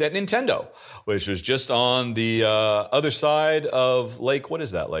worked at Nintendo, which was just on the other side of Lake, what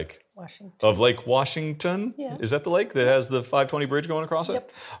is that lake? Washington. Of Lake Washington? Yeah. Is that the lake that has the 520 bridge going across it?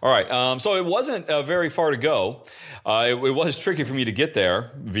 Yep. All right. So it wasn't very far to go. It was tricky for me to get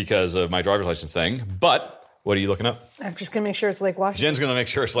there because of my driver's license thing. But what are you looking up? I'm just going to make sure it's Lake Washington. Jen's going to make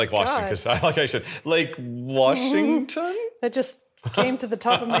sure it's Lake Washington because, like I said, Lake Washington? That just came to the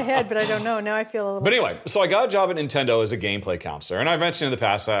top of my head, but I don't know. Now I feel a little... But anyway, so I got a job at Nintendo as a gameplay counselor. And I mentioned in the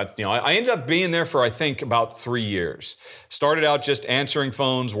past that, I ended up being there for, I think, about 3 years. Started out just answering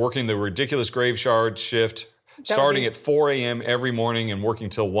phones, working the ridiculous graveyard shift, starting at 4 a.m. every morning and working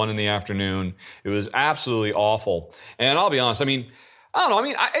till 1 in the afternoon. It was absolutely awful. And I'll be honest,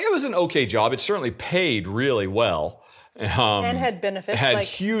 it was an okay job. It certainly paid really well. And had benefits. Had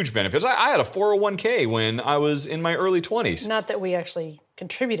huge benefits. I had a 401k when I was in my early 20s. Not that we actually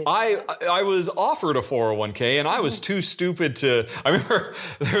contributed. I was offered a 401k and I was too stupid to... I remember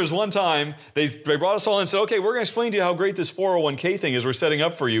there was one time they brought us all in and said, okay, we're going to explain to you how great this 401k thing is we're setting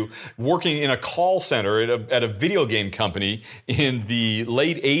up for you, working in a call center at a video game company in the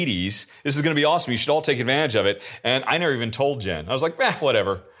late 80s. This is going to be awesome. You should all take advantage of it. And I never even told Jen. I was like,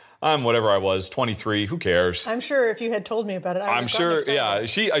 whatever. I'm whatever I was, 23. Who cares? I'm sure if you had told me about it, I'm sure. Yeah,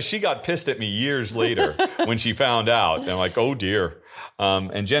 she got pissed at me years later when she found out. And I'm like, oh dear.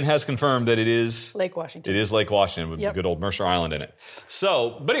 And Jen has confirmed that it is Lake Washington. It is Lake Washington with good old Mercer Island in it.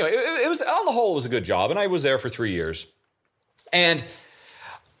 So, but anyway, it was on the whole, it was a good job, and I was there for 3 years. And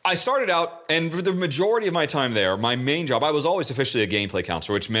I started out, and for the majority of my time there, my main job, I was always officially a gameplay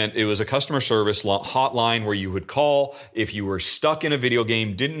counselor, which meant it was a customer service hotline where you would call if you were stuck in a video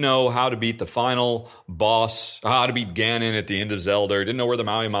game, didn't know how to beat the final boss, how to beat Ganon at the end of Zelda, didn't know where the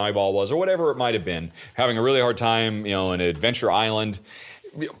Maui ball was, or whatever it might have been, having a really hard time, in Adventure Island,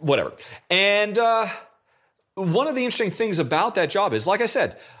 whatever. And one of the interesting things about that job is, like I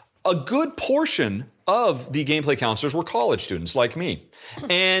said, a good portion of the gameplay counselors were college students like me.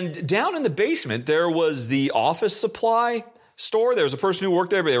 And down in the basement, there was the office supply store. There was a person who worked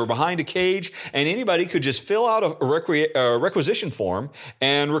there, but they were behind a cage, and anybody could just fill out a requisition form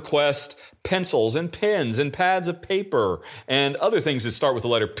and request pencils and pens and pads of paper and other things that start with the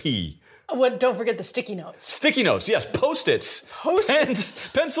letter P. Don't forget the sticky notes. Sticky notes, yes, Post-its. Pens,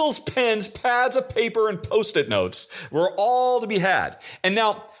 pencils, pens, pads of paper, and Post-it notes were all to be had. And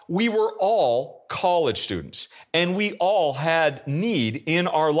now, we were all college students, and we all had need in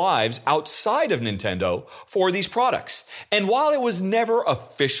our lives outside of Nintendo for these products. And while it was never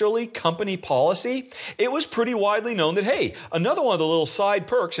officially company policy, it was pretty widely known that, hey, another one of the little side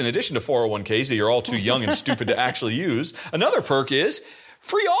perks, in addition to 401ks that you're all too young and stupid to actually use, another perk is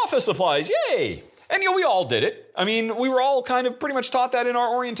free office supplies. Yay! And we all did it. We were all kind of pretty much taught that in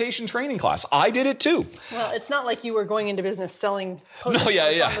our orientation training class. I did it too. Well, it's not like you were going into business selling Post-it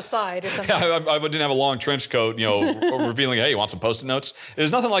notes on the side or something. Yeah, I didn't have a long trench coat, revealing, hey, you want some Post-it notes? It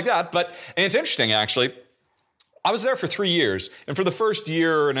was nothing like that. And it's interesting, actually. I was there for 3 years. And for the first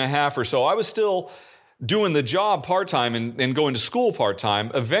year and a half or so, I was still doing the job part-time and going to school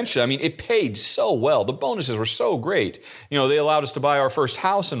part-time, eventually, I mean, it paid so well. The bonuses were so great. You know, they allowed us to buy our first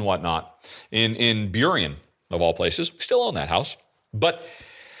house and whatnot in Burien, of all places. We still own that house. But,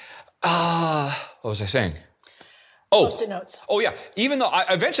 what was I saying? Post-it notes. Oh, yeah. Even though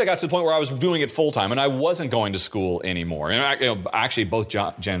I eventually got to the point where I was doing it full-time and I wasn't going to school anymore. And actually, both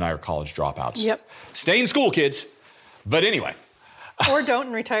Jen and I are college dropouts. Yep. Stay in school, kids. But anyway. Or don't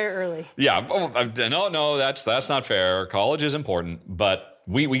and retire early. Yeah. No, that's not fair. College is important, but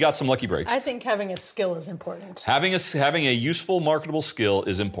we got some lucky breaks. I think having a skill is important. Having a useful, marketable skill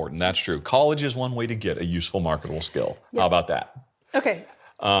is important. That's true. College is one way to get a useful, marketable skill. Yep. How about that? Okay.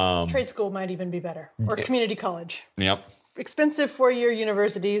 Trade school might even be better. Or community college. Yep. Expensive 4-year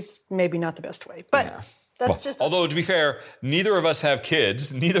universities, maybe not the best way. But that's just... Although, to be fair, neither of us have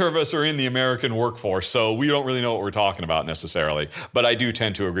kids. Neither of us are in the American workforce, so we don't really know what we're talking about necessarily. But I do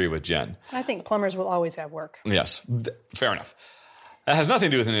tend to agree with Jen. I think plumbers will always have work. Yes. Fair enough. That has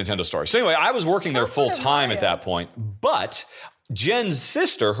nothing to do with the Nintendo story. So anyway, I was working there full-time at that point. But... Jen's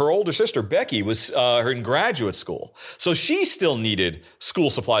sister, her older sister, Becky, was in graduate school. So she still needed school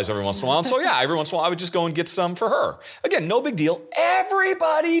supplies every once in a while. And so, yeah, every once in a while, I would just go and get some for her. Again, no big deal.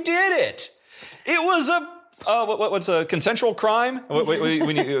 Everybody did it. It was what's a consensual crime?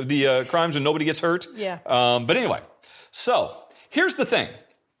 When the crimes when nobody gets hurt? Yeah. But anyway, so here's the thing.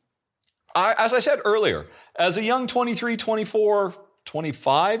 As I said earlier, as a young 23, 24,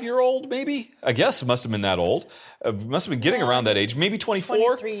 25-year-old, maybe? I guess it must have been that old. Must have been getting around that age. Maybe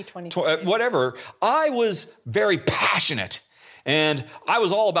 24? 23. Whatever. I was very passionate. And I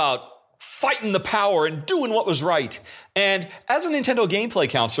was all about fighting the power and doing what was right. And as a Nintendo gameplay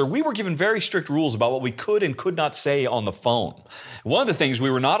counselor, we were given very strict rules about what we could and could not say on the phone. One of the things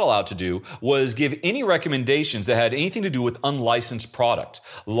we were not allowed to do was give any recommendations that had anything to do with unlicensed product,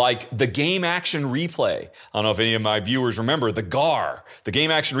 like the Game Action Replay. I don't know if any of my viewers remember the GAR, the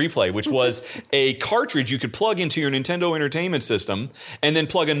Game Action Replay, which was a cartridge you could plug into your Nintendo Entertainment System and then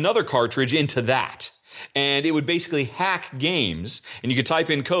plug another cartridge into that. And it would basically hack games, and you could type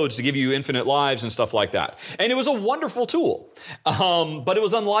in codes to give you infinite lives and stuff like that. And it was a wonderful tool, but it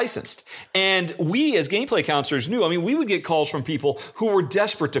was unlicensed. And we, as gameplay counselors, knew, I mean, we would get calls from people who were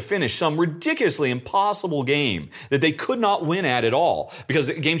desperate to finish some ridiculously impossible game that they could not win at all,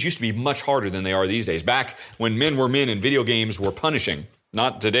 because games used to be much harder than they are these days. Back when men were men and video games were punishing.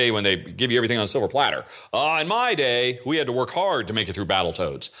 Not today when they give you everything on a silver platter. In my day, we had to work hard to make it through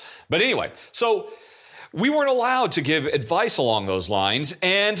Battletoads. But anyway, so... we weren't allowed to give advice along those lines,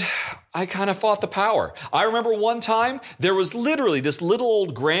 and I kind of fought the power. I remember one time, there was literally this little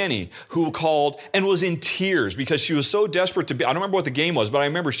old granny who called and was in tears because she was so desperate to be, I don't remember what the game was, but I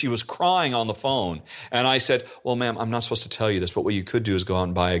remember she was crying on the phone. And I said, well, ma'am, I'm not supposed to tell you this, but what you could do is go out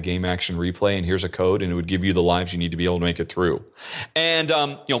and buy a Game Action Replay, and here's a code, and it would give you the lives you need to be able to make it through. And,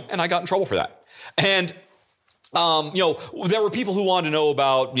 and I got in trouble for that. And... there were people who wanted to know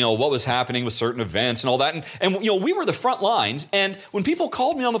about, what was happening with certain events and all that. And we were the front lines. And when people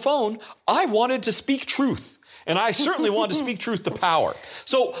called me on the phone, I wanted to speak truth. And I certainly wanted to speak truth to power.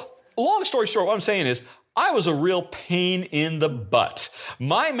 So long story short, what I'm saying is, I was a real pain in the butt.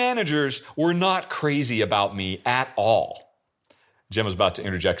 My managers were not crazy about me at all. Jen was about to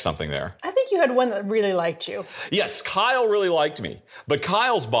interject something there. I think you had one that really liked you. Yes, Kyle really liked me. But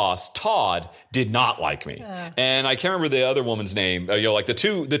Kyle's boss, Todd, did not like me. And I can't remember the other woman's name. Like the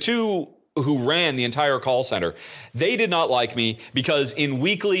two who ran the entire call center, they did not like me because in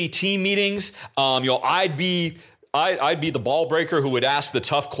weekly team meetings, I'd be the ball breaker who would ask the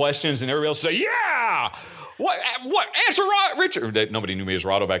tough questions and everybody else would say, yeah! What? Answer Richard. Nobody knew me as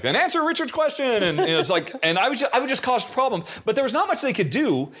Rado back then. Answer Richard's question. And it's like, and I would just cause problems. But there was not much they could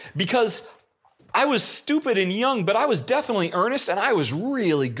do because I was stupid and young, but I was definitely earnest and I was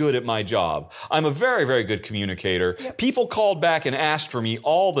really good at my job. I'm a very, very good communicator. Yep. People called back and asked for me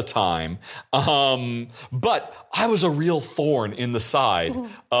all the time. But I was a real thorn in the side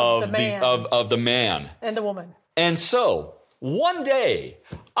of the man. And the woman. And so one day,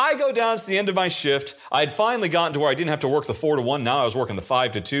 I go down to the end of my shift. I had finally gotten to where I didn't have to work the 4 to 1. Now I was working the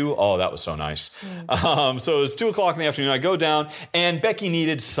 5 to 2. Oh, that was so nice. So it was 2 o'clock in the afternoon. I go down, and Becky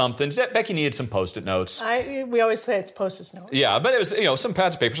needed something. Becky needed some Post-it notes. We always say it's Post-it notes. Yeah, but it was some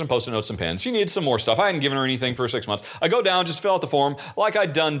pads of paper, some Post-it notes, some pens. She needed some more stuff. I hadn't given her anything for 6 months. I go down, just fill out the form, like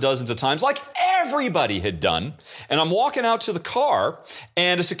I'd done dozens of times, like everybody had done. And I'm walking out to the car,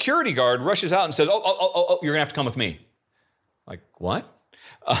 and a security guard rushes out and says, oh, you're going to have to come with me. Like, what?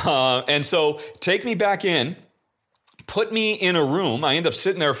 And so take me back in, put me in a room. I end up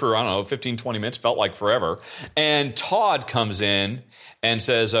sitting there for, 15, 20 minutes, felt like forever. And Todd comes in and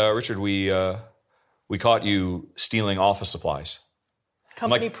says, Richard, we we caught you stealing office supplies.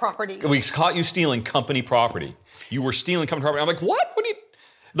 Company property. We caught you stealing company property. You were stealing company property. I'm like, what? What do you...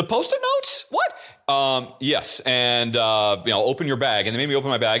 The Post-it notes? What? Yes. And, open your bag. And they made me open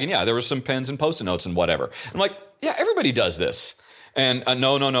my bag. And yeah, there were some pens and Post-it notes and whatever. I'm like, yeah, everybody does this. And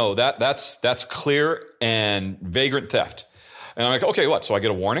no. That's clear and vagrant theft. And I'm like, okay, what? So I get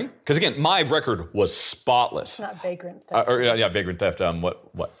a warning? Because again, my record was spotless. It's not vagrant theft. Vagrant theft.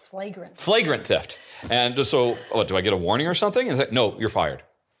 What? Flagrant. Flagrant theft. And so, do I get a warning or something? And like, no, you're fired.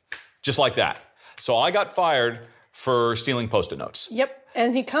 Just like that. So I got fired for stealing Post-it notes. Yep.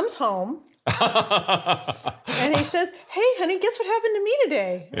 And he comes home and he says, hey, honey, guess what happened to me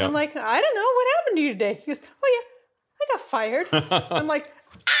today? And I'm like, I don't know. What happened to you today? He goes, oh, yeah, I got fired. I'm like,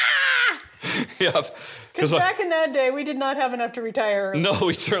 ah! Yeah. Because back in that day, we did not have enough to retire early. No,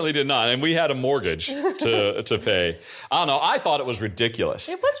 we certainly did not. And we had a mortgage to pay. I don't know. I thought it was ridiculous.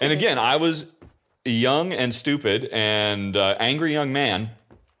 It was ridiculous. And again, I was young and stupid and angry young man.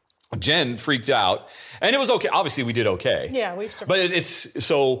 Jen freaked out, and it was okay. Obviously, we did okay. Yeah, we've survived. But it's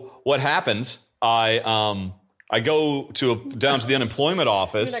so. What happens? I go down to the unemployment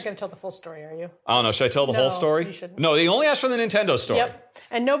office. You're not going to tell the full story, are you? I don't know. Should I tell the whole story? You shouldn't. No, they only asked for the Nintendo story. Yep.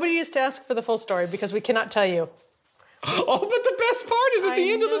 And nobody used to ask for the full story because we cannot tell you. Oh, but the best part is at the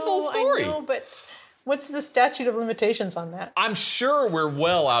end of the full story. I know, but what's the statute of limitations on that? I'm sure we're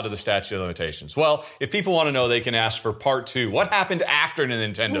well out of the statute of limitations. Well, if people want to know, they can ask for part 2. What happened after the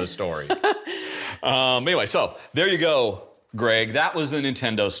Nintendo story? Anyway, so there you go, Greg. That was the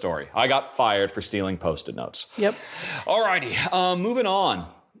Nintendo story. I got fired for stealing Post-it notes. Yep. All righty, moving on.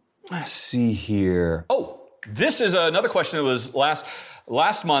 Let's see here. Oh, this is another question that was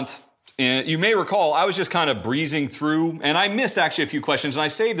last month. You may recall, I was just kind of breezing through, and I missed actually a few questions, and I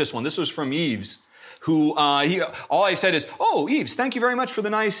saved this one. This was from Eves, who all I said is, oh, Eves, thank you very much for the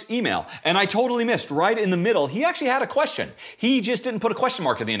nice email. And I totally missed right in the middle. He actually had a question. He just didn't put a question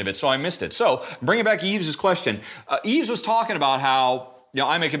mark at the end of it, so I missed it. So bringing back Eves' question, Eves was talking about how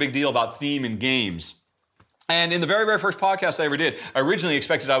I make a big deal about theme in games. And in the very, very first podcast I ever did, I originally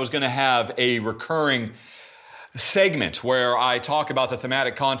expected I was going to have a recurring segment where I talk about the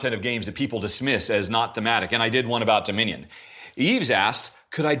thematic content of games that people dismiss as not thematic, and I did one about Dominion. Eves asked,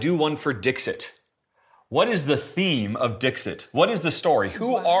 could I do one for Dixit? What is the theme of Dixit? What is the story?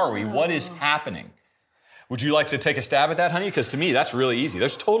 Who are we? What is happening? Would you like to take a stab at that, honey? Because to me, that's really easy.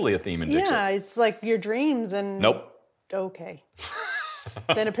 There's totally a theme in Dixit. Yeah, it's like your dreams and... Nope. Okay.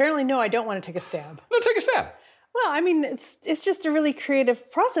 Then apparently, no, I don't want to take a stab. No, take a stab. Well, I mean, it's just a really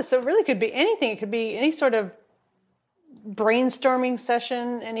creative process. So it really could be anything. It could be any sort of brainstorming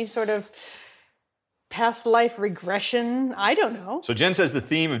session, any sort of past life regression. I don't know. So Jen says the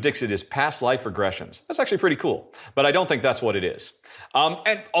theme of Dixit is past life regressions. That's actually pretty cool, but I don't think that's what it is.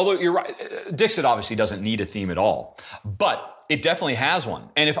 And although you're right, Dixit obviously doesn't need a theme at all, but it definitely has one.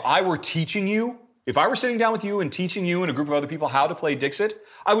 And if I were sitting down with you and teaching you and a group of other people how to play Dixit,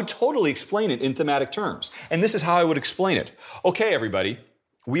 I would totally explain it in thematic terms. And this is how I would explain it. Okay, everybody,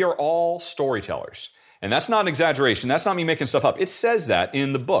 we are all storytellers. And that's not an exaggeration. That's not me making stuff up. It says that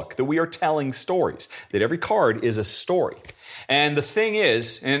in the book, that we are telling stories, that every card is a story. And the thing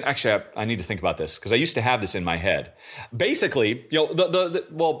is, and actually I need to think about this because I used to have this in my head. Basically,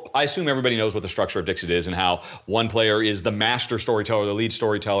 I assume everybody knows what the structure of Dixit is and how one player is the master storyteller, the lead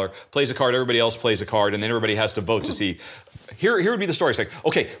storyteller, plays a card, everybody else plays a card, and then everybody has to vote to see. Here would be the story. It's like,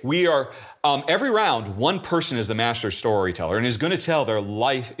 okay, we are, every round, one person is the master storyteller and is going to tell their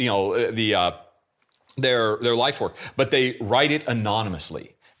life, their life work, but they write it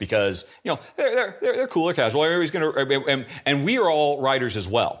anonymously because they're cool or casual. Everybody's going to, and we are all writers as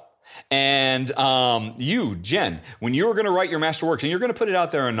well. And you, Jen, when you're going to write your masterworks and you're going to put it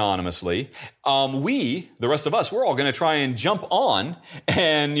out there anonymously, the rest of us, we're all going to try and jump on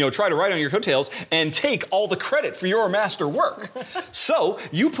and try to write on your coattails and take all the credit for your masterwork. So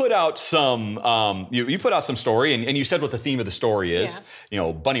you put out some you put out some story and you said what the theme of the story is.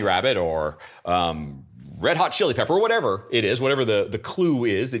 Yeah. Bunny Rabbit or Red Hot Chili Pepper, or whatever it is, whatever the clue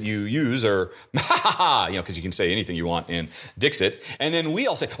is that you use, or because you can say anything you want in Dixit. And then we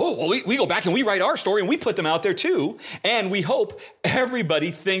all say, we go back and we write our story and we put them out there too. And we hope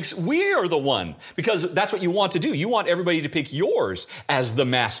everybody thinks we are the one, because that's what you want to do. You want everybody to pick yours as the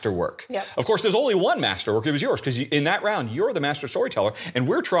masterwork. Yep. Of course, there's only one masterwork. It was yours, because in that round, you're the master storyteller, and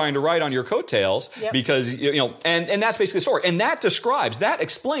we're trying to write on your coattails. Yep. Because, and that's basically the story. And that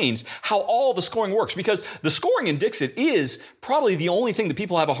explains how all the scoring works, because the scoring in Dixit is probably the only thing that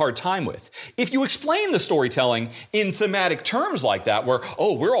people have a hard time with. If you explain the storytelling in thematic terms like that, where,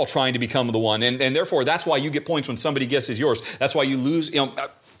 we're all trying to become the one, and therefore that's why you get points when somebody guesses yours. That's why you lose,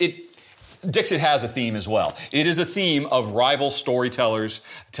 Dixit has a theme as well. It is a theme of rival storytellers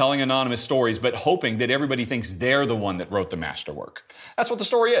telling anonymous stories, but hoping that everybody thinks they're the one that wrote the masterwork. That's what the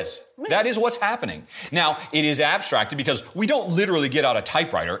story is. That is what's happening. Now, it is abstracted because we don't literally get out a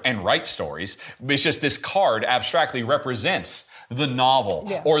typewriter and write stories. It's just this card abstractly represents the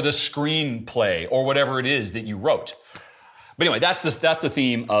novel or the screenplay or whatever it is that you wrote. But anyway, that's the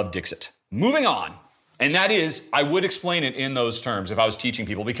theme of Dixit. Moving on. And that is, I would explain it in those terms if I was teaching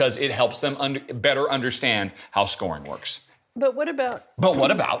people because it helps them better understand how scoring works. But what about?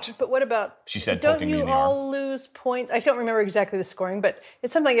 She said, don't poking me you in the arm. all lose points? I don't remember exactly the scoring, but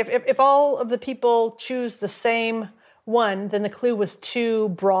it's something like if all of the people choose the same one, then the clue was too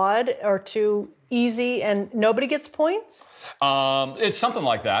broad or too easy and nobody gets points? It's something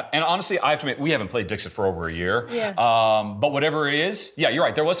like that. And honestly, I have to admit, we haven't played Dixit for over a year. Yeah. But whatever it is, yeah, you're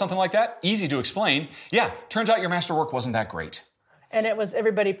right. There was something like that. Easy to explain. Yeah, turns out your masterwork wasn't that great. And it was,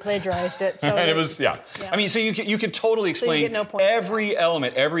 everybody plagiarized it. So and it was, yeah. I mean, so you could totally explain every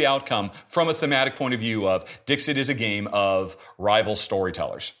element, every outcome from a thematic point of view of Dixit is a game of rival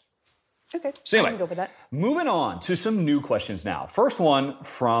storytellers. Okay, so anyway, I can go with that. Moving on to some new questions now. First one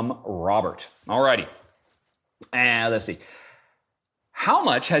from Robert. Alrighty. And let's see. How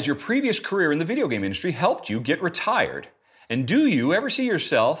much has your previous career in the video game industry helped you get retired? And do you ever see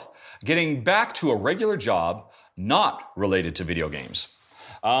yourself getting back to a regular job not related to video games?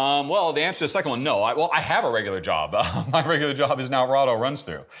 Well, the answer to the second one, no. I have a regular job. My regular job is now Rahdo Runs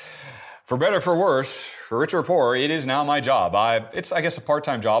Through. For better, for worse, for richer or poor, it is now my job. It's, I guess, a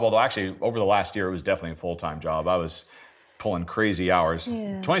part-time job, although actually over the last year it was definitely a full-time job. I was pulling crazy hours.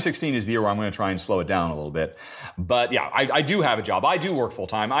 Yeah. 2016 is the year where I'm going to try and slow it down a little bit. But yeah, I do have a job. I do work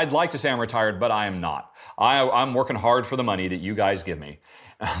full-time. I'd like to say I'm retired, but I am not. I'm working hard for the money that you guys give me.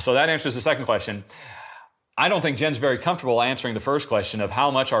 So that answers the second question. I don't think Jen's very comfortable answering the first question of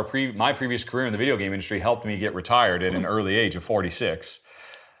how much my previous career in the video game industry helped me get retired at an early age of 46.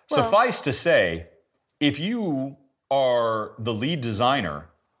 Well, suffice to say, if you are the lead designer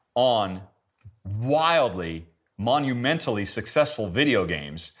on wildly, monumentally successful video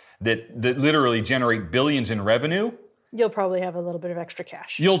games that literally generate billions in revenue, you'll probably have a little bit of extra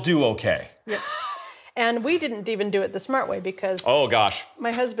cash. You'll do okay. Yep. And we didn't even do it the smart way because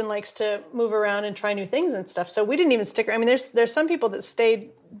my husband likes to move around and try new things and stuff. So we didn't even stick around. I mean, there's some people that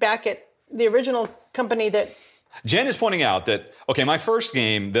stayed back at the original company that... Jen is pointing out that, okay, my first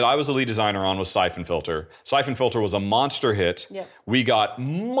game that I was the lead designer on was Siphon Filter. Siphon Filter was a monster hit. Yep. We got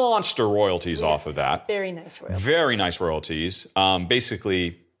monster royalties off of that. Very nice royalties. Very nice royalties.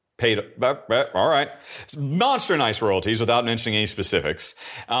 Basically paid, all right, monster nice royalties without mentioning any specifics.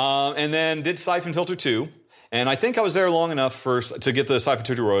 And then did Siphon Filter 2. And I think I was there long enough to get the Siphon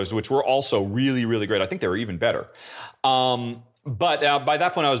Filter royalties, which were also really, really great. I think they were even better. But by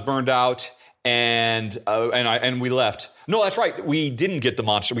that point, I was burned out. And we left. No, that's right. We didn't get the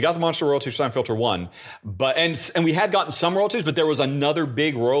monster. We got the monster royalties for Siphon Filter 1, and we had gotten some royalties, but there was another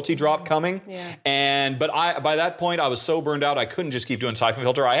big royalty drop coming. Yeah. But by that point I was so burned out I couldn't just keep doing Siphon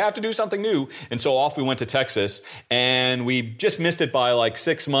Filter. I have to do something new. And so off we went to Texas, and we just missed it by like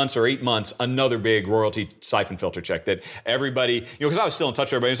 6 months or 8 months. Another big royalty Siphon Filter check that everybody, because I was still in touch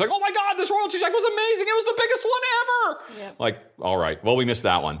with everybody. It's like, oh my God, this royalty check was amazing. It was the biggest one ever. Yep. Like, all right, well, we missed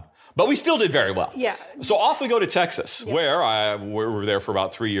that one. But we still did very well. Yeah. So off we go to Texas, where we were there for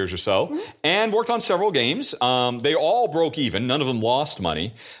about 3 years or so, and worked on several games. They all broke even. None of them lost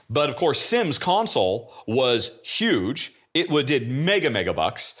money. But of course, Sims console was huge. It did mega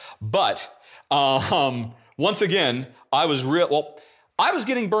bucks. But once again, I was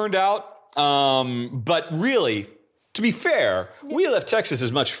getting burned out. But really, to be fair, we left Texas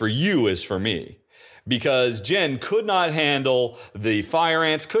as much for you as for me. Because Jen could not handle the fire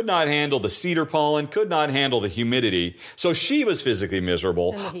ants, could not handle the cedar pollen, could not handle the humidity. So she was physically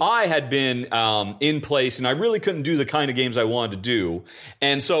miserable. I had been in place, and I really couldn't do the kind of games I wanted to do.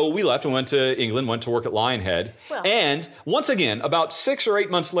 And so we left and went to England, went to work at Lionhead. Well, and once again, about 6 or 8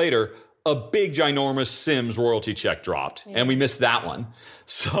 months later, a big, ginormous Sims royalty check dropped. And we missed that one.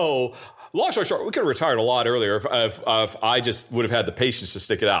 So long story short, we could have retired a lot earlier if I just would have had the patience to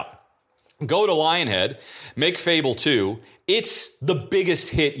stick it out. Go to Lionhead, make Fable 2. It's the biggest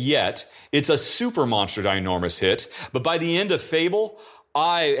hit yet. It's a super monster ginormous hit. But by the end of Fable,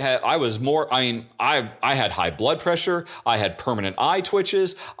 I had high blood pressure. I had permanent eye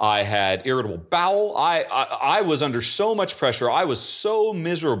twitches. I had irritable bowel. I was under so much pressure. I was so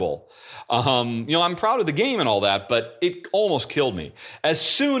miserable. I'm proud of the game and all that, but it almost killed me. As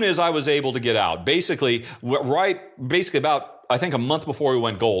soon as I was able to get out, basically about I think a month before we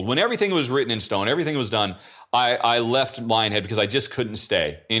went gold, when everything was written in stone, everything was done, I left Lionhead because I just couldn't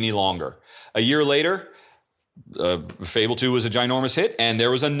stay any longer. A year later, Fable 2 was a ginormous hit, and there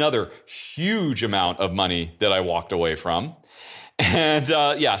was another huge amount of money that I walked away from. And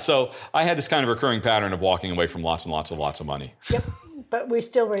so I had this kind of recurring pattern of walking away from lots and lots of money. Yep. But we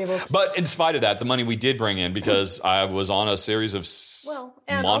still were able to. But in spite of that, the money we did bring in, because I was on a series of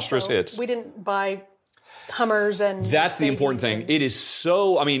monstrous hits. We didn't buy Hummers and. That's the important thing. It is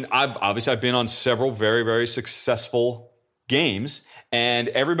so. I mean, I've been on several very, very successful games, and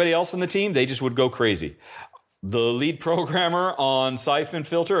everybody else on the team, they just would go crazy. The lead programmer on Siphon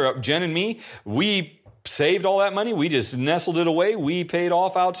Filter, Jen and me, we saved all that money. We just nestled it away. We paid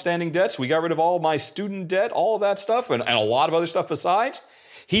off outstanding debts. We got rid of all my student debt, all of that stuff, and a lot of other stuff besides.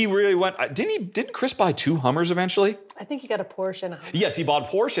 He really went. Didn't Chris buy 2 Hummers eventually? I think he got a Porsche and a Hummer. Yes, he bought a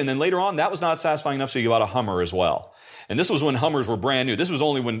Porsche, and then later on, that was not satisfying enough, so he bought a Hummer as well. And this was when Hummers were brand new. This was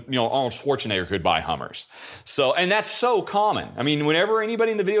only when Arnold Schwarzenegger could buy Hummers. So, and that's so common. I mean, whenever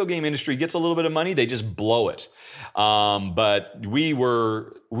anybody in the video game industry gets a little bit of money, they just blow it. But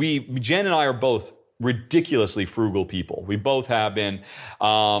Jen and I are both ridiculously frugal people. We both have been.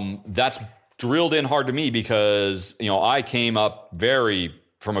 That's drilled in hard to me because I came up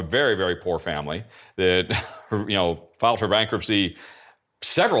from a very, very poor family that filed for bankruptcy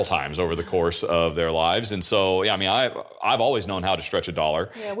several times over the course of their lives. And so, yeah, I mean, I've always known how to stretch a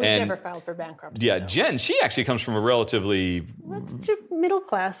dollar. Yeah, we've never filed for bankruptcy. Yeah, though. Jen, she actually comes from a relatively... middle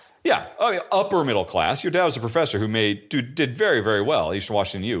class. Yeah, upper middle class. Your dad was a professor who did very, very well at Eastern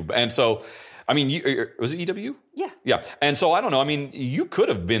Washington U. And so, I mean, was it EW? Yeah. Yeah. And so, I don't know. I mean, you could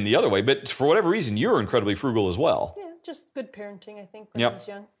have been the other way, but for whatever reason, you're incredibly frugal as well. Yeah, just good parenting, I think, when I was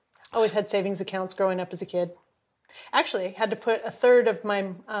young. Always had savings accounts growing up as a kid. Actually, had to put a third of my,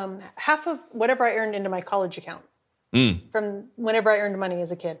 half of whatever I earned into my college account from whenever I earned money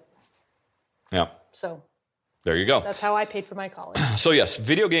as a kid. Yeah. So there you go. That's how I paid for my college. So yes,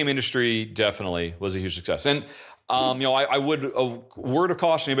 video game industry definitely was a huge success. And, I would, a word of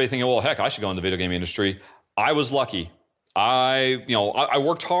caution, anybody thinking, well, heck, I should go in the video game industry. I was lucky. I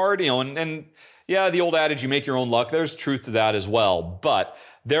worked hard, and yeah, the old adage, you make your own luck. There's truth to that as well. But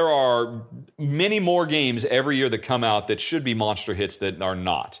there are many more games every year that come out that should be monster hits that are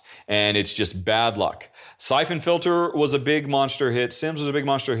not. And it's just bad luck. Siphon Filter was a big monster hit. Sims was a big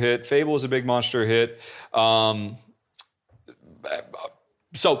monster hit. Fable was a big monster hit.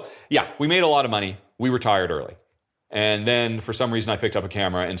 So, yeah, we made a lot of money. We retired early. And then, for some reason, I picked up a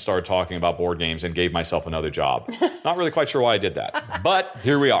camera and started talking about board games and gave myself another job. Not really quite sure why I did that. But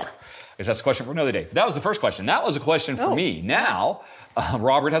here we are. I guess that's a question for another day. That was the first question. That was a question for me. Now,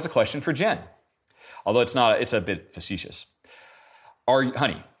 Robert has a question for Jen. Although it's a bit facetious.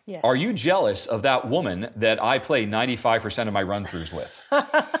 Honey, yes. Are you jealous of that woman that I play 95% of my run-throughs with?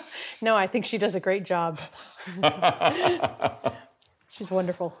 No, I think she does a great job. She's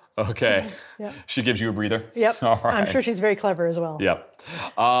wonderful. Okay. Yep. She gives you a breather? Yep. All right. I'm sure she's very clever as well. Yep.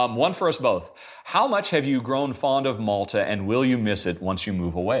 One for us both. How much have you grown fond of Malta, and will you miss it once you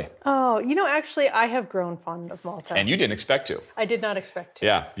move away? Oh, actually, I have grown fond of Malta. And you didn't expect to. I did not expect to.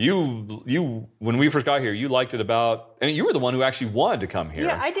 Yeah. You when we first got here, you liked it you were the one who actually wanted to come here.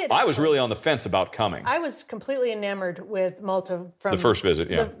 Yeah, I did. I was really on the fence about coming. I was completely enamored with Malta from... The first visit,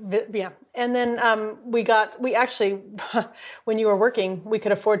 yeah. Yeah. And then we actually, when you were working, we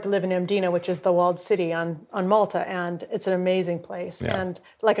could afford to live in Mdina, which is the walled city on Malta, and it's an amazing place, and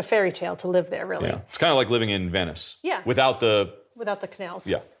like a fairy tale to live there, really. Yeah. It's kind of like living in Venice. Yeah. Without the canals.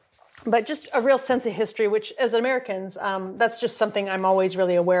 Yeah. But just a real sense of history, which as Americans, that's just something I'm always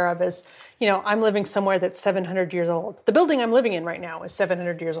really aware of is, I'm living somewhere that's 700 years old. The building I'm living in right now is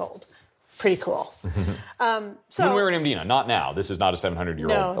 700 years old. Pretty cool. So when we were in Mdina, not now. This is not a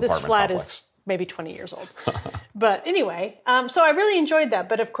 700-year-old apartment this flat complex. Is maybe 20 years old. But anyway, so I really enjoyed that.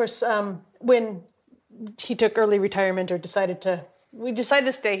 But of course, when he took early retirement or we decided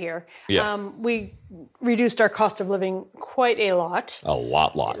to stay here. Yeah. We reduced our cost of living quite a lot. A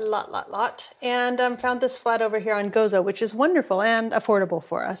lot. And found this flat over here on Gozo, which is wonderful and affordable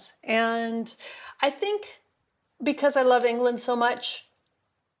for us. And I think because I love England so much,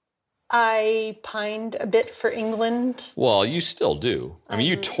 I pined a bit for England. Well, you still do. I mean,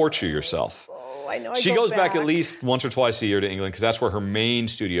 you torture yourself. Oh, I know. She goes back at least once or twice a year to England because that's where her main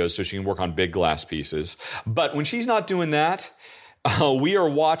studio is, so she can work on big glass pieces. But when she's not doing that, we are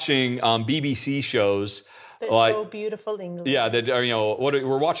watching BBC shows. That show beautiful England. Yeah,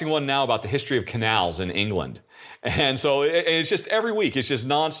 we're watching one now about the history of canals in England. And so it's just every week, it's just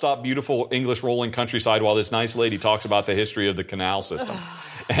nonstop beautiful English rolling countryside while this nice lady talks about the history of the canal system.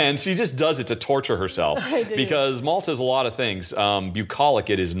 And she just does it to torture herself. Because Malta is a lot of things. Bucolic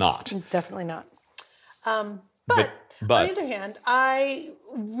it is not. Definitely not. But on the other hand, I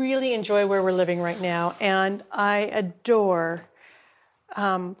really enjoy where we're living right now. And I adore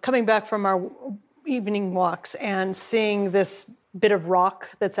coming back from our evening walks and seeing this bit of rock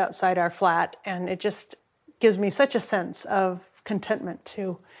that's outside our flat. And it just gives me such a sense of contentment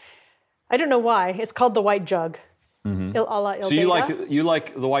too. I don't know why. It's called the White Jug. Mm-hmm. So you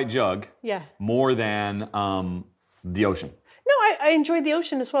like the White Jug more than the ocean? No, I enjoy the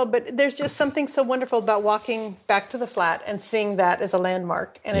ocean as well, but there's just something so wonderful about walking back to the flat and seeing that as a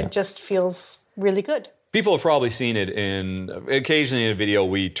landmark, and it just feels really good. People have probably seen it occasionally in a video,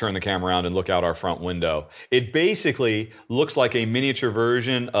 we turn the camera around and look out our front window. It basically looks like a miniature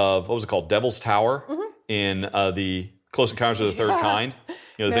version of, what was it called, Devil's Tower in the Close Encounters of the Third Kind.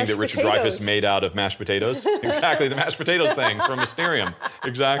 You know, the thing that Richard Dreyfuss made out of mashed potatoes. Exactly, the mashed potatoes thing from Mysterium.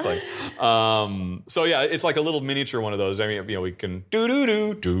 Exactly. So yeah, it's like a little miniature one of those. I mean, you know, we can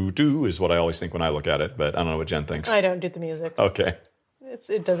do is what I always think when I look at it, but I don't know what Jen thinks. I don't do the music. Okay.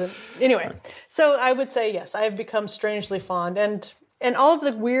 It doesn't. Anyway, so I would say yes, I have become strangely fond, and all of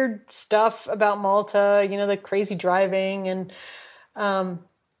the weird stuff about Malta, you know, the crazy driving, and I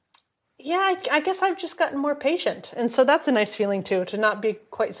guess I've just gotten more patient, and so that's a nice feeling too, to not be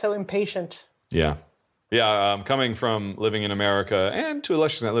quite so impatient. Yeah. Coming from living in America and to a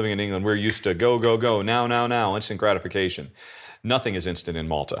lesser extent living in England, we're used to go, now, instant gratification. Nothing is instant in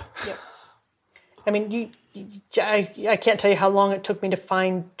Malta. Yep. I mean, I can't tell you how long it took me to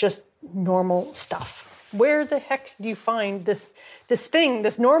find just normal stuff. Where the heck do you find this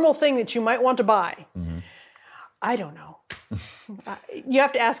normal thing that you might want to buy? Mm-hmm. I don't know. You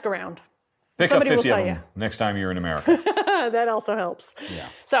have to ask around. Somebody up 50 will tell you next time you're in America. That also helps. Yeah.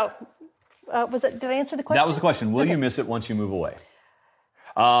 So, did I answer the question? That was the question. Will you miss it once you move away?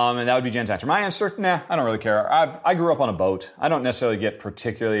 And that would be Jen's answer. My answer, I don't really care. I grew up on a boat. I don't necessarily get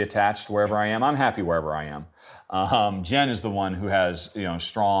particularly attached wherever I am. I'm happy wherever I am. Jen is the one who has,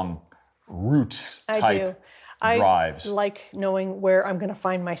 strong roots type drives. I like knowing where I'm going to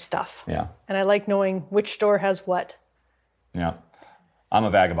find my stuff. Yeah. And I like knowing which store has what. Yeah. I'm a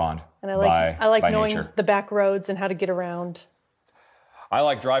vagabond. And I like knowing nature. The back roads and how to get around. I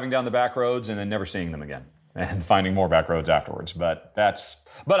like driving down the back roads and then never seeing them again. And finding more back roads afterwards. But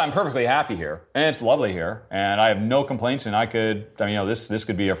I'm perfectly happy here. And it's lovely here. And I have no complaints. And this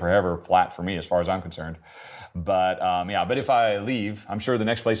could be a forever flat for me as far as I'm concerned. But but if I leave, I'm sure the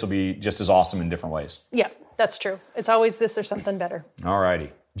next place will be just as awesome in different ways. Yeah, that's true. It's always this or something better. All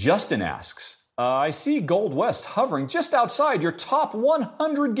righty. Justin asks, I see Gold West hovering just outside your top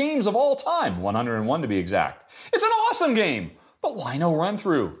 100 games of all time. 101 to be exact. It's an awesome game. But why no run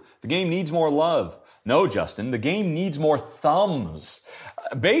through? The game needs more love. No, Justin, the game needs more thumbs.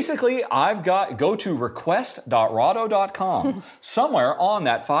 Basically, go to request.rahdo.com. Somewhere on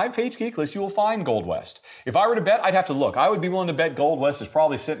that 5-page geek list, you will find Gold West. If I were to bet, I'd have to look. I would be willing to bet Gold West is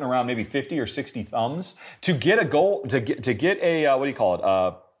probably sitting around maybe 50 or 60 thumbs. To get a goal, to get a,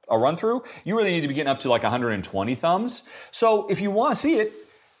 a run through, you really need to be getting up to like 120 thumbs. So if you want to see it,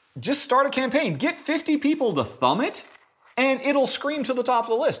 just start a campaign. Get 50 people to thumb it. And it'll scream to the top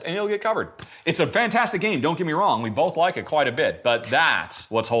of the list, and it'll get covered. It's a fantastic game, don't get me wrong. We both like it quite a bit, but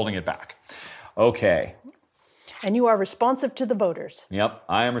that's what's holding it back. Okay. And you are responsive to the voters. Yep,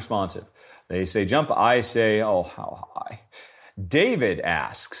 I am responsive. They say jump, I say, oh, how high. David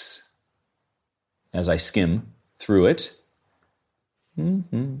asks, as I skim through it.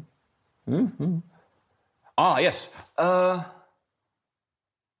 Ah, yes.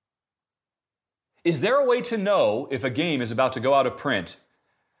 Is there a way to know if a game is about to go out of print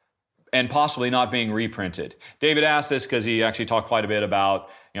and possibly not being reprinted? David asked this because he actually talked quite a bit about,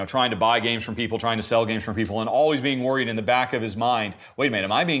 trying to buy games from people, trying to sell games from people, and always being worried in the back of his mind, wait a minute,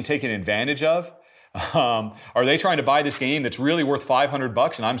 am I being taken advantage of? Are they trying to buy this game that's really worth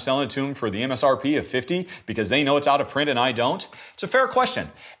 $500 and I'm selling it to them for the MSRP of $50 because they know it's out of print and I don't? It's a fair question.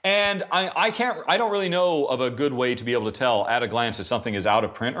 And I don't really know of a good way to be able to tell at a glance if something is out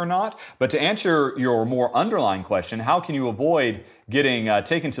of print or not. But to answer your more underlying question, how can you avoid getting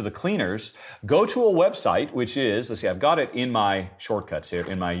taken to the cleaners? Go to a website, which is, let's see, I've got it in my shortcuts here,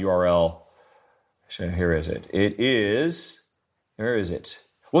 in my URL. Here is it. Where is it?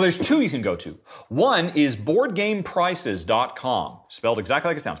 Well, there's two you can go to. One is BoardGamePrices.com, spelled exactly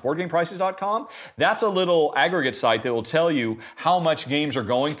like it sounds, BoardGamePrices.com. That's a little aggregate site that will tell you how much games are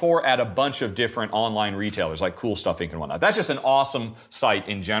going for at a bunch of different online retailers, like Cool Stuff Inc. and whatnot. That's just an awesome site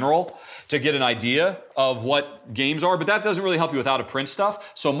in general to get an idea of what games are, but that doesn't really help you with out-of-print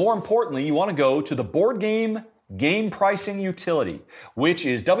stuff. So more importantly, you want to go to the Board Game game pricing utility, which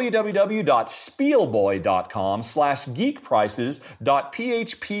is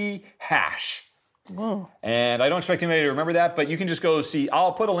www.spielboy.com/geekprices.php-hash. Whoa. And I don't expect anybody to remember that, but you can just go see.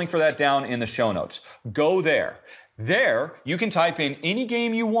 I'll put a link for that down in the show notes. Go there. There, you can type in any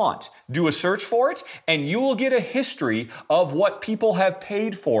game you want, do a search for it, and you will get a history of what people have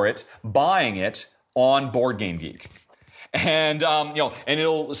paid for it, buying it on Board Game Geek. And and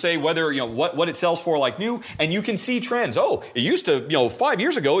it'll say whether what it sells for like new, and you can see trends. Oh, it used to 5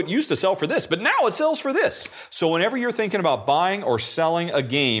 years ago it used to sell for this, but now it sells for this. So whenever you're thinking about buying or selling a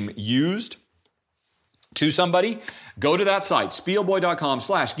game used to somebody, go to that site,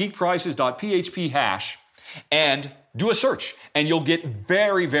 spielboy.com/geekprices.php-hash, and do a search, and you'll get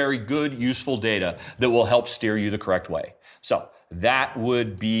very, very good, useful data that will help steer you the correct way. So that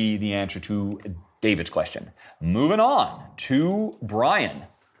would be the answer to David's question. Moving on to Brian.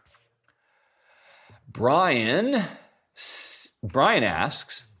 Brian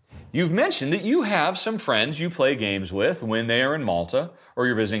asks, you've mentioned that you have some friends you play games with when they are in Malta, or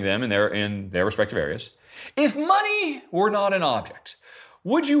you're visiting them in their respective areas. If money were not an object,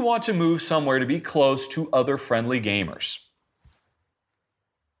 would you want to move somewhere to be close to other friendly gamers?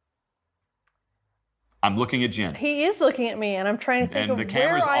 I'm looking at Jen. He is looking at me, and I'm trying to think of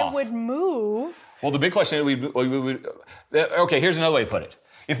where I would move. Well, the big question we would. Okay, here's another way to put it.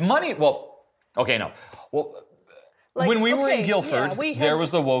 If money, when we were in Guildford, there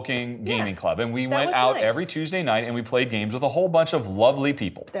was the Woking Gaming Club, and we went out every Tuesday night, and we played games with a whole bunch of lovely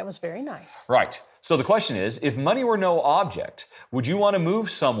people. That was very nice. Right. So the question is, if money were no object, would you want to move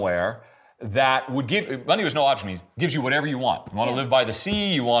somewhere that would give, money was no object, I mean, gives you whatever you want. You want to live by the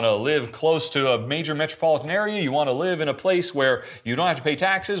sea, you want to live close to a major metropolitan area, you want to live in a place where you don't have to pay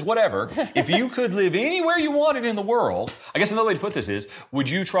taxes, whatever. If you could live anywhere you wanted in the world, I guess another way to put this is, would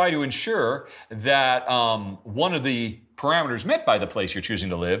you try to ensure that one of the parameters met by the place you're choosing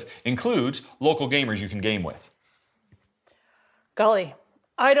to live includes local gamers you can game with? Golly,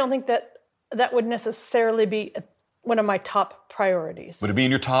 I don't think that would necessarily be one of my top priorities. Would it be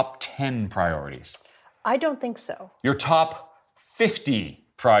in your top 10 priorities? I don't think so. Your top 50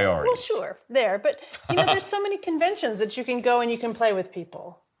 priorities? Well, sure, there. But, there's so many conventions that you can go and you can play with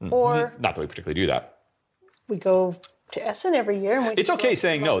people. Or... Not that we particularly do that. We go to Essen every year. And it's okay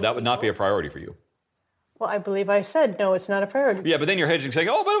saying no. That would not be a priority for you. Well, I believe I said, no, it's not a priority. Yeah, but then your head's saying,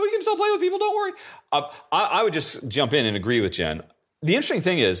 oh, but we can still play with people, don't worry. I would just jump in and agree with Jen. The interesting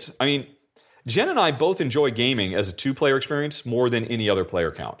thing is, Jen and I both enjoy gaming as a two-player experience more than any other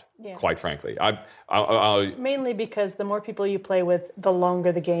player count, quite frankly. Mainly because the more people you play with, the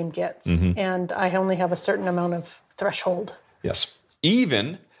longer the game gets. Mm-hmm. And I only have a certain amount of threshold. Yes.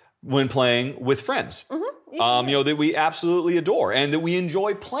 Even when playing with friends, that we absolutely adore and that we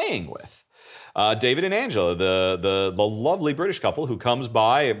enjoy playing with. David and Angela, the lovely British couple who comes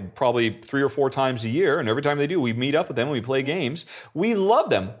by probably 3 or 4 times a year, and every time they do, we meet up with them and we play games. We love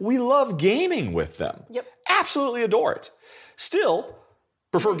them. We love gaming with them. Yep. Absolutely adore it. Still,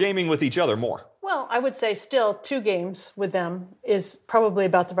 prefer gaming with each other more. Well, I would say still 2 games with them is probably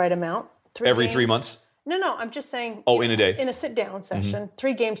about the right amount. 3 Every games. 3 months? No, I'm just saying. Oh, in a day? In a sit-down session.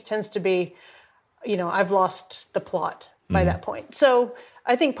 3 games tends to be, I've lost the plot by that point. So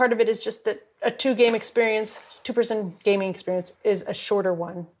I think part of it is just that a 2-game experience, 2-person gaming experience is a shorter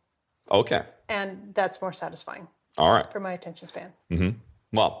one. Okay. And that's more satisfying. All right. For my attention span. Mm-hmm.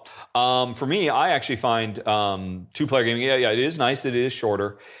 Well, for me, I actually find 2-player gaming, it is nice that it is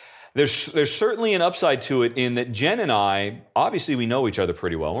shorter. There's certainly an upside to it in that Jen and I, obviously we know each other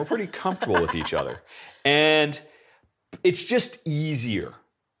pretty well. We're pretty comfortable with each other. And it's just easier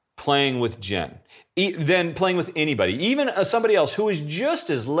playing with Jen than playing with anybody. Even somebody else who is just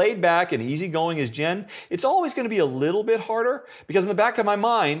as laid back and easygoing as Jen, it's always going to be a little bit harder because in the back of my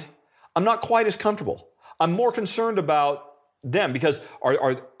mind, I'm not quite as comfortable. I'm more concerned about them because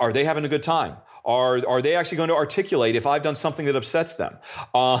are they having a good time? Are they actually going to articulate if I've done something that upsets them?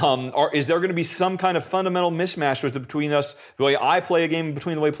 Or is there going to be some kind of fundamental mismatch between us, the way I play a game,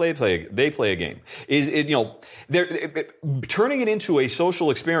 between the way they play a game? Is it, turning it into a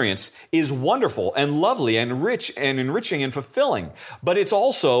social experience is wonderful and lovely and rich and enriching and fulfilling, but it's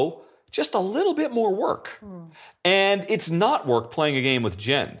also just a little bit more work. And it's not work playing a game with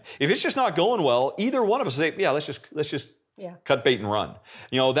Jen. If it's just not going well, either one of us say, let's just Yeah. Cut bait and run.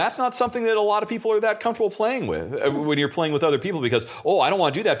 That's not something that a lot of people are that comfortable playing with when you're playing with other people because, I don't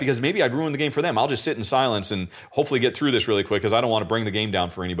want to do that because maybe I'd ruin the game for them. I'll just sit in silence and hopefully get through this really quick because I don't want to bring the game down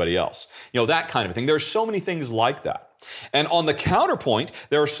for anybody else. That kind of thing. There's so many things like that. And on the counterpoint,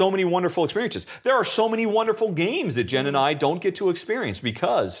 there are so many wonderful experiences. There are so many wonderful games that Jen and I don't get to experience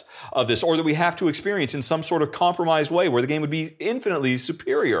because of this, or that we have to experience in some sort of compromised way where the game would be infinitely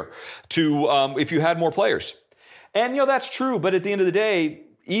superior to if you had more players. And, that's true, but at the end of the day,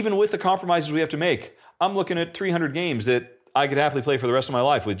 even with the compromises we have to make, I'm looking at 300 games that I could happily play for the rest of my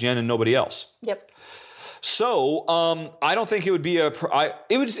life with Jen and nobody else. Yep. So I don't think it would be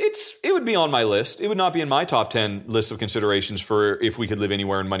it would be on my list. It would not be in my top 10 list of considerations for if we could live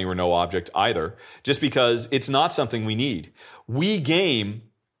anywhere and money were no object either, just because it's not something we need. We game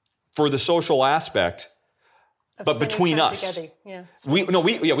for the social aspect, but between us. Yeah. We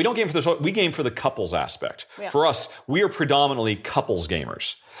don't game for we game for the couples aspect. Yeah. For us, we are predominantly couples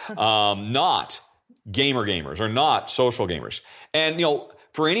gamers, not gamer gamers or not social gamers. And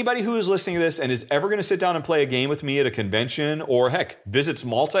for anybody who is listening to this and is ever going to sit down and play a game with me at a convention or heck, visits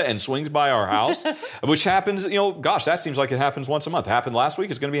Malta and swings by our house, which happens, that seems like it happens once a month. It happened last week.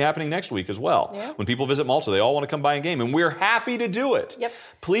 It's going to be happening next week as well. Yeah. When people visit Malta, they all want to come by and game and we're happy to do it. Yep.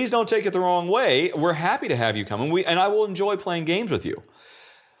 Please don't take it the wrong way. We're happy to have you come and I will enjoy playing games with you.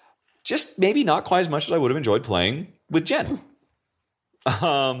 Just maybe not quite as much as I would have enjoyed playing with Jen.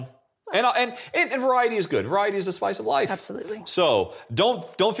 And variety is good. Variety is the spice of life. Absolutely. So don't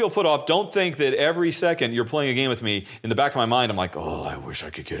feel put off. Don't think that every second you're playing a game with me, in the back of my mind, I'm like, I wish I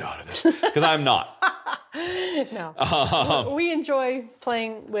could get out of this. Because I'm not. No. We enjoy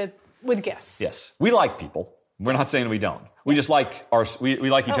playing with guests. Yes. We like people. We're not saying we don't. We just like we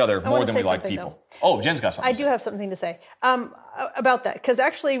like each other more than we like people. Oh, Jen's got something. I do have something to say about that. Because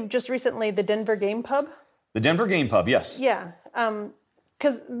actually, just recently, the Denver Game Pub. The Denver Game Pub, yes. Yeah.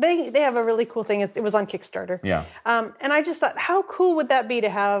 Because they have a really cool thing. It was on Kickstarter. Yeah. And I just thought, how cool would that be to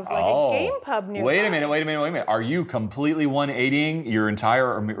have a game pub nearby? Wait a minute. Are you completely 180ing your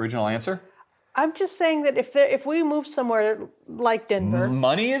entire original answer? I'm just saying that if we move somewhere like Denver...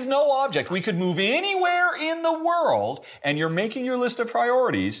 Money is no object. We could move anywhere in the world, and you're making your list of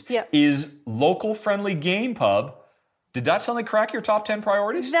priorities. Yep. Is local-friendly game pub. Did that suddenly crack your top 10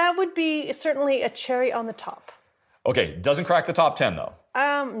 priorities? That would be certainly a cherry on the top. Okay, doesn't crack the top 10, though.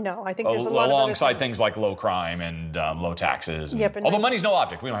 No, I think there's a lot of alongside other things like low crime and low taxes. Yep, although money's no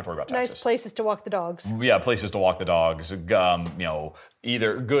object, we don't have to worry about taxes. Nice places to walk the dogs. Yeah, places to walk the dogs.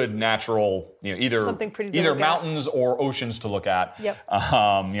 Either good natural, either something pretty to either look mountains at. Or oceans to look at. Yep.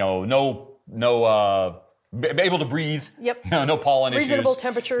 Able to breathe. Yep. No pollen issues. Reasonable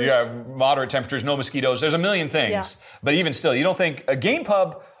temperatures. Yeah, moderate temperatures, no mosquitoes. There's a million things. Yeah. But even still, you don't think a game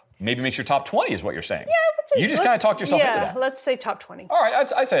pub maybe makes your top 20 is what you're saying. Yeah, I would say, you just kind of talked yourself into that. Yeah, let's say top 20. All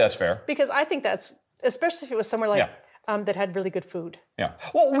right, I'd say that's fair. Because I think that's, especially if it was somewhere like that had really good food. Yeah.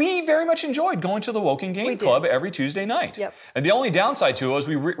 Well, we very much enjoyed going to the Woken Game Club every Tuesday night. Yep. And the only downside to it was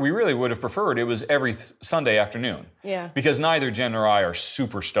we really would have preferred it was every Sunday afternoon. Yeah. Because neither Jen nor I are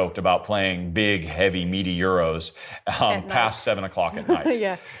super stoked about playing big, heavy, meaty Euros past 7 o'clock at night.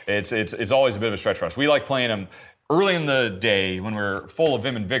 Yeah. It's always a bit of a stretch for us. We like playing them early in the day when we're full of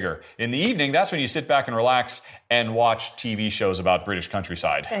vim and vigor. In the evening, that's when you sit back and relax and watch TV shows about British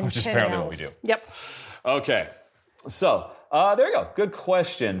countryside, which is apparently what we do. Yep. Okay. So, there you go. Good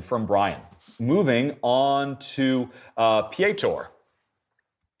question from Brian. Moving on to Pietor.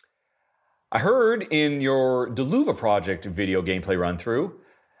 I heard in your Deluva Project video gameplay run-through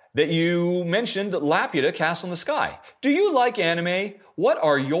that you mentioned Laputa Castle in the Sky. Do you like anime? What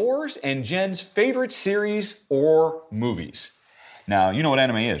are yours and Jen's favorite series or movies? Now, you know what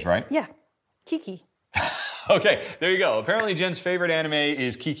anime is, right? Yeah. Kiki. Okay, there you go. Apparently Jen's favorite anime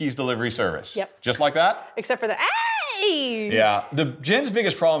is Kiki's Delivery Service. Yep. Just like that? Except for the Yeah. Jen's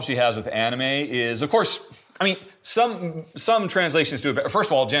biggest problem she has with anime is, of course, some translations do it. First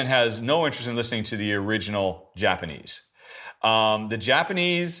of all, Jen has no interest in listening to the original Japanese. The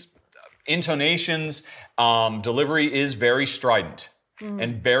Japanese intonations, delivery is very strident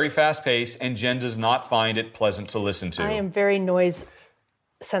and very fast-paced, and Jen does not find it pleasant to listen to. I am very noise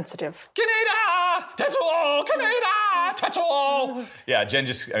sensitive. Kaneda! Tetsuo! Kaneda! Tetsuo! Yeah, Jen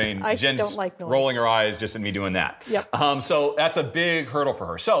Jen's don't like noise. Rolling her eyes just at me doing that. Yep. So that's a big hurdle for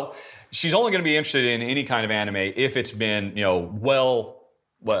her. So she's only going to be interested in any kind of anime if it's been, not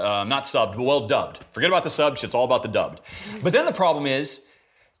subbed, but well dubbed. Forget about the subbed, it's all about the dubbed. But then the problem is,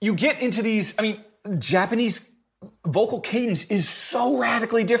 you get into these, Japanese vocal cadence is so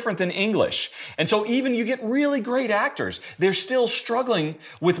radically different than English. And so even you get really great actors, they're still struggling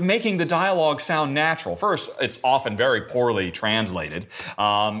with making the dialogue sound natural. First, it's often very poorly translated.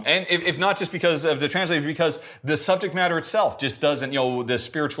 And if not just because of the translation, because the subject matter itself just doesn't, the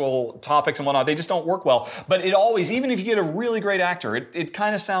spiritual topics and whatnot, they just don't work well. But it always, even if you get a really great actor, it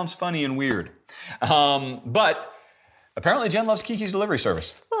kind of sounds funny and weird. But apparently Jen loves Kiki's Delivery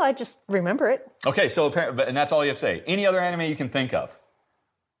Service. Well, I just remember it. Okay, so and that's all you have to say. Any other anime you can think of?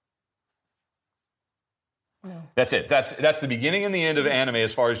 No. That's it. That's the beginning and the end of anime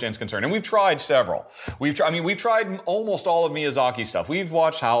as far as Jen's concerned. And we've tried several. We've tried almost all of Miyazaki stuff. We've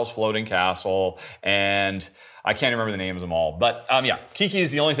watched Howl's Floating Castle, and I can't remember the names of them all. But Kiki is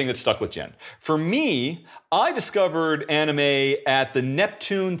the only thing that stuck with Jen. For me, I discovered anime at the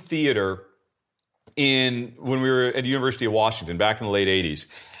Neptune Theater when we were at the University of Washington back in the late 80s.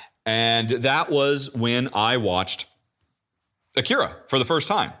 And that was when I watched Akira for the first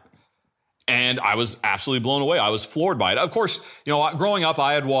time. And I was absolutely blown away. I was floored by it. Of course, growing up,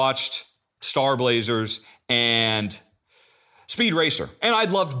 I had watched Star Blazers and Speed Racer. And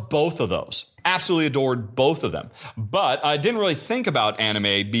I'd loved both of those. Absolutely adored both of them. But I didn't really think about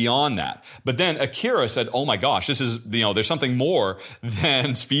anime beyond that. But then Akira said, oh my gosh, this is, there's something more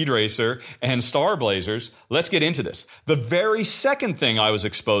than Speed Racer and Star Blazers. Let's get into this. The very second thing I was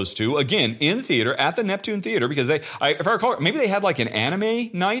exposed to, again, in theater, at the Neptune Theater, because if I recall, maybe they had like an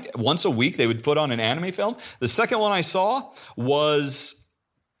anime night once a week. They would put on an anime film. The second one I saw was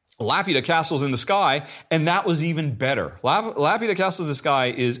Laputa Castles in the Sky, and that was even better. Laputa Castles in the Sky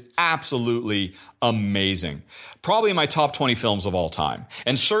is absolutely amazing. Probably in my top 20 films of all time,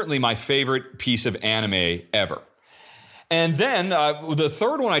 and certainly my favorite piece of anime ever. And then the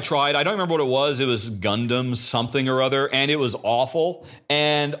third one I tried, I don't remember what it was. It was Gundam something or other, and it was awful.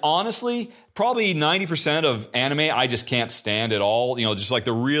 And honestly, probably 90% of anime I just can't stand at all. Just like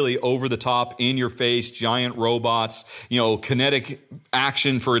the really over-the-top, in-your-face, giant robots, kinetic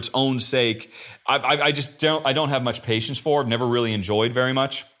action for its own sake. I don't have much patience for. I've never really enjoyed very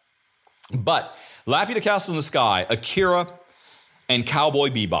much. But Laputa Castle in the Sky, Akira, and Cowboy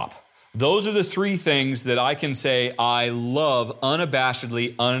Bebop. Those are the three things that I can say I love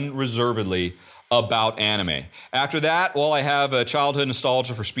unabashedly, unreservedly about anime. After that, I have a childhood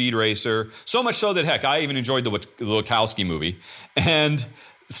nostalgia for Speed Racer. So much so that, heck, I even enjoyed the Wachowski movie and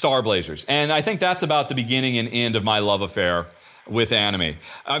Star Blazers. And I think that's about the beginning and end of my love affair with anime.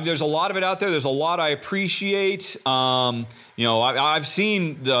 There's a lot of it out there. There's a lot I appreciate. I've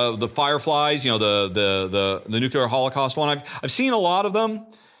seen the Fireflies, the nuclear holocaust one. I've seen a lot of them.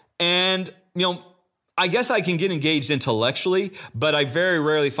 And, I guess I can get engaged intellectually, but I very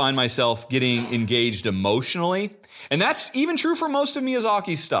rarely find myself getting engaged emotionally. And that's even true for most of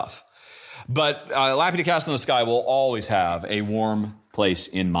Miyazaki's stuff. But Laputa Castle in the Sky will always have a warm place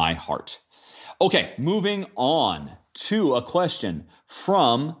in my heart. Okay, moving on to a question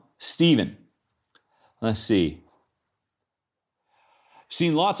from Stephen. Let's see.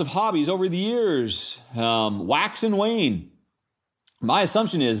 Seen lots of hobbies over the years, wax and wane. My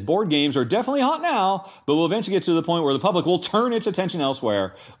assumption is board games are definitely hot now, but will eventually get to the point where the public will turn its attention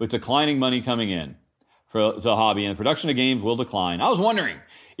elsewhere with declining money coming in for the hobby, and the production of games will decline. I was wondering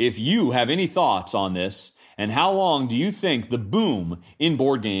if you have any thoughts on this, and how long do you think the boom in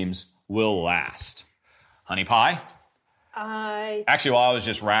board games will last? Honey Pie? Actually, while I was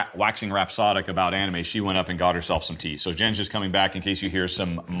just waxing rhapsodic about anime, she went up and got herself some tea. So Jen's just coming back in case you hear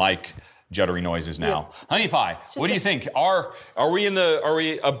some mic juddery noises now. Yeah. Honey Pie, what do you think?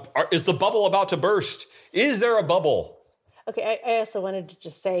 Is the bubble about to burst? Is there a bubble? Okay, I also wanted to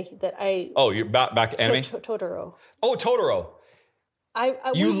just say that you're back to anime? Totoro. Oh, Totoro.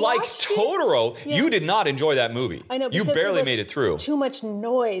 You liked Totoro. Yeah. You did not enjoy that movie. I know. You barely made it through. Too much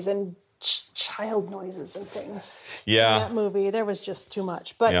noise and child noises and things. Yeah. In that movie, there was just too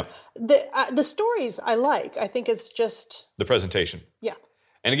much. But the stories I like. I think it's just the presentation. Yeah.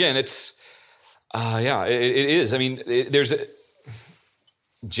 And again, it's it is. I mean, there's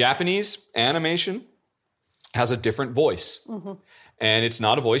Japanese animation has a different voice. Mm-hmm. And it's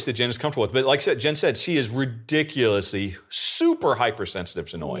not a voice that Jen is comfortable with. But like Jen said, she is ridiculously super hypersensitive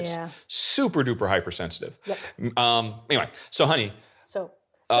to noise. Yeah. Super duper hypersensitive. Yep. Anyway, so honey. So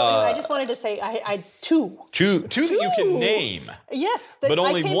anyway, I just wanted to say I two that you can name. Yes. But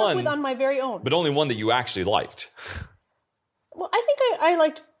only I came one. Up with on my very own. But only one that you actually liked. Well, I think I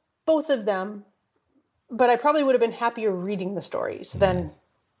liked both of them. But I probably would have been happier reading the stories than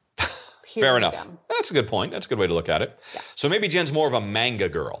hearing Fair enough. them. That's a good point. That's a good way to look at it. Yeah. So maybe Jen's more of a manga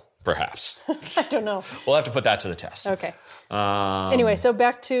girl. Perhaps. I don't know. We'll have to put that to the test. Okay. Anyway, so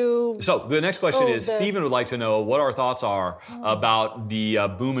back to... So the next question is, Stephen would like to know what our thoughts are about the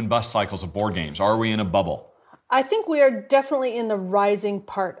boom and bust cycles of board games. Are we in a bubble? I think we are definitely in the rising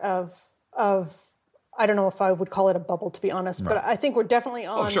part of I don't know if I would call it a bubble, to be honest, but I think we're definitely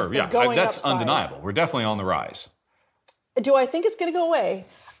on the going that's upside. undeniable. We're definitely on the rise. Do I think it's going to go away?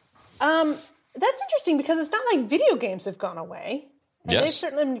 That's interesting because it's not like video games have gone away. And they've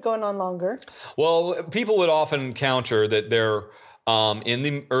certainly been going on longer. Well, people would often counter that there, in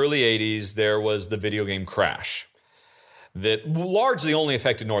the early 80s, there was the video game crash that largely only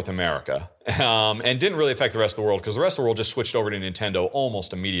affected North America and didn't really affect the rest of the world because the rest of the world just switched over to Nintendo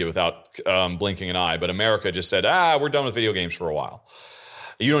almost immediately without blinking an eye. But America just said, we're done with video games for a while.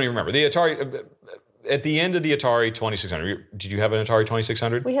 You don't even remember. The Atari, at the end of the Atari 2600, did you have an Atari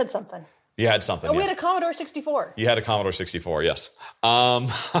 2600? We had something. You had something. We had a Commodore 64. You had a Commodore 64, yes.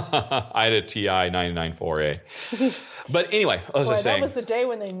 I had a TI 994A. But anyway, as I was saying, that was the day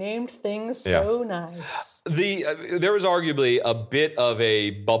when they named things so nice. There was arguably a bit of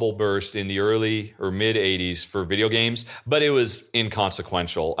a bubble burst in the early or mid 80s for video games, but it was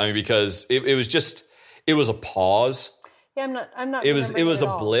inconsequential. I mean, because it was a pause. Yeah, I'm not. It was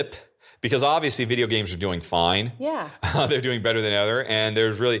a blip. Because obviously video games are doing fine. Yeah. They're doing better than ever. And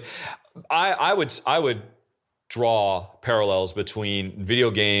there's really, I would draw parallels between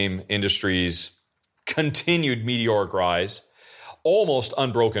video game industry's continued meteoric rise, almost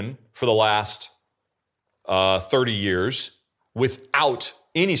unbroken for the last 30 years, without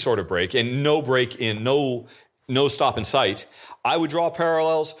any sort of break and no break in, no stop in sight. I would draw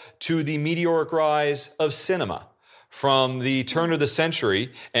parallels to the meteoric rise of cinema. From the turn of the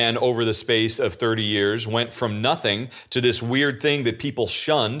century and over the space of 30 years, went from nothing to this weird thing that people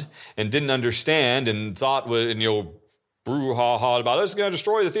shunned and didn't understand and thought would, brouhaha about it's going to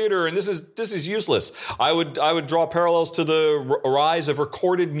destroy the theater and this is useless. I would draw parallels to the rise of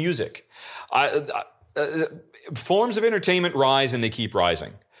recorded music. Forms of entertainment rise and they keep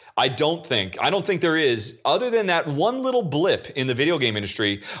rising. I don't think there is, other than that one little blip in the video game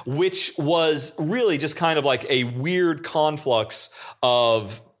industry, which was really just kind of like a weird conflux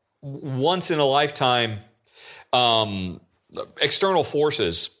of once in a lifetime external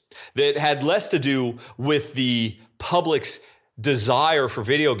forces that had less to do with the public's desire for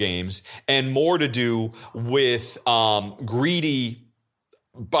video games and more to do with greedy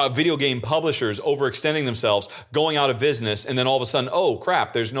video game publishers overextending themselves, going out of business, and then all of a sudden, oh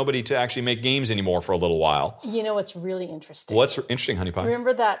crap, there's nobody to actually make games anymore for a little while. You know what's really interesting? What's interesting, Honey Pie?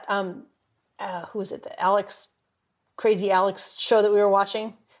 Remember that, who was it, the Crazy Alex show that we were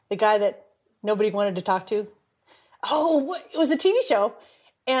watching? The guy that nobody wanted to talk to? Oh, it was a TV show.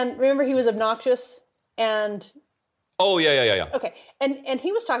 And remember he was obnoxious and... Oh, yeah. Okay. And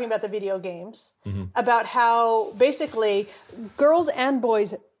he was talking about the video games, about how basically girls and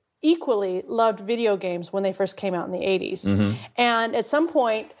boys equally loved video games when they first came out in the 80s. And at some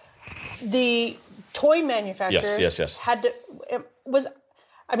point, the toy manufacturers had to...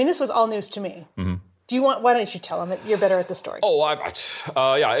 this was all news to me. Why don't you tell them? You're better at the story. Oh, it's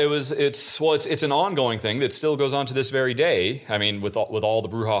an ongoing thing that still goes on to this very day. I mean, with all the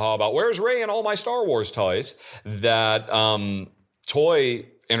brouhaha about where's Ray and all my Star Wars toys, that toy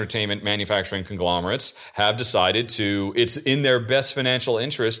entertainment manufacturing conglomerates have decided it's in their best financial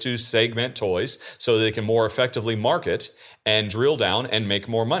interest to segment toys so they can more effectively market and drill down and make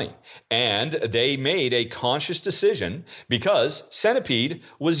more money. And they made a conscious decision because Centipede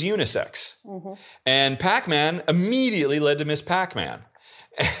was unisex. And Pac-Man immediately led to Miss Pac-Man.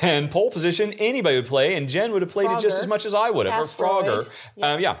 And Pole Position, anybody would play, and Jen would have played it just as much as I would have. Asteroid. Or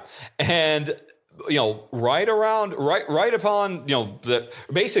Frogger. And... right upon,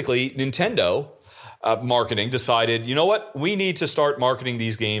 basically Nintendo marketing decided, you know what, we need to start marketing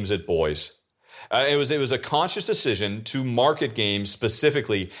these games at boys. It was a conscious decision to market games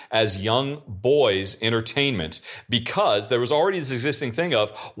specifically as young boys' entertainment because there was already this existing thing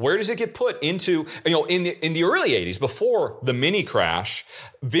of where does it get put into, in the early 80s, before the mini crash,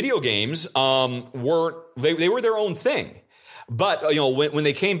 video games were their own thing. But, when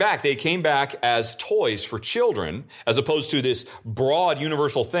they came back as toys for children, as opposed to this broad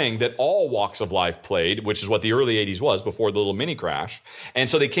universal thing that all walks of life played, which is what the early 80s was before the little mini crash. And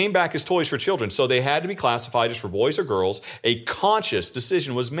so they came back as toys for children. So they had to be classified as for boys or girls. A conscious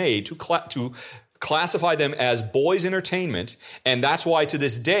decision was made to classify them as boys' entertainment. And that's why to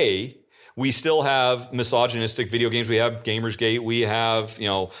this day, We still have misogynistic video games. We have Gamersgate. We have,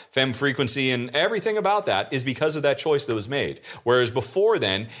 femme frequency, and everything about that is because of that choice that was made. Whereas before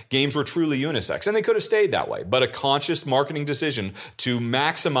then, games were truly unisex, and they could have stayed that way. But a conscious marketing decision to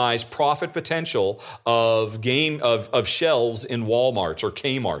maximize profit potential of shelves in Walmarts or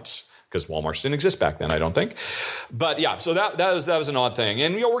Kmarts. Because Walmarts didn't exist back then, I don't think. But yeah, so that was an odd thing.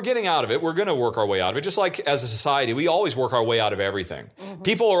 And we're getting out of it. We're going to work our way out of it. Just like as a society, we always work our way out of everything. Mm-hmm.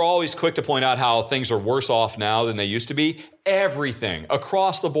 People are always quick to point out how things are worse off now than they used to be. Everything,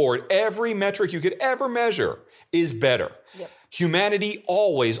 across the board, every metric you could ever measure is better. Yep. Humanity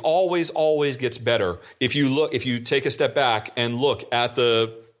always, always, always gets better if you take a step back and look at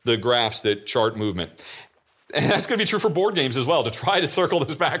the graphs that chart movement. And that's going to be true for board games as well, to try to circle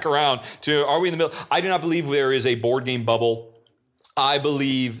this back around to, are we in the middle? I do not believe there is a board game bubble. I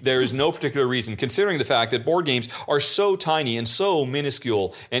believe there is no particular reason, considering the fact that board games are so tiny and so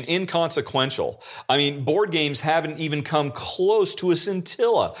minuscule and inconsequential. I mean, board games haven't even come close to a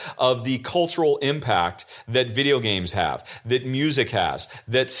scintilla of the cultural impact that video games have, that music has,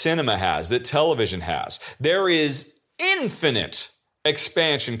 that cinema has, that television has. There is infinite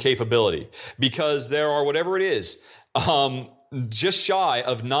expansion capability because there are, whatever it is, just shy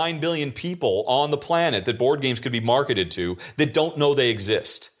of 9 billion people on the planet that board games could be marketed to that don't know they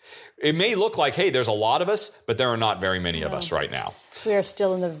exist. It may look like, hey, there's a lot of us, but there are not very many of us right now. We are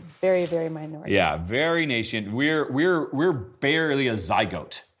still in the very, very minority. Yeah, very nascent. We're barely a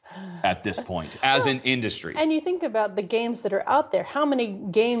zygote at this point as an industry. And you think about the games that are out there. How many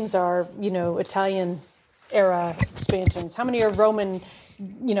games are, Italian era expansions? How many are Roman,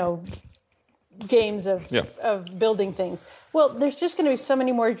 games of building things? Well, there's just going to be so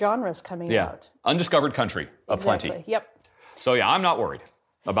many more genres coming out. Undiscovered country of plenty. Yep. So yeah, I'm not worried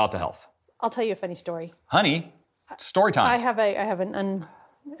about the health. I'll tell you a funny story. Honey, story time. I have an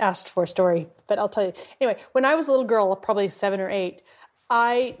unasked for story, but I'll tell you. Anyway, when I was a little girl, probably 7 or 8,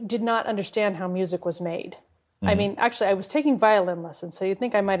 I did not understand how music was made. I mean, actually, I was taking violin lessons, so you'd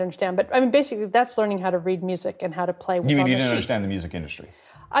think I might understand. But, I mean, basically, that's learning how to read music and how to play what's on the sheet. You didn't understand the music industry?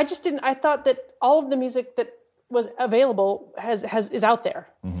 I just didn't. I thought that all of the music that was available is out there.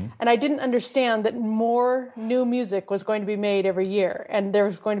 Mm-hmm. And I didn't understand that more new music was going to be made every year. And there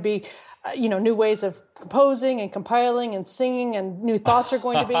was going to be, new ways of composing and compiling and singing, and new thoughts are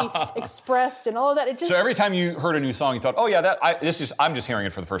going to be expressed and all of that. So every time you heard a new song, you thought, oh, yeah, I'm just hearing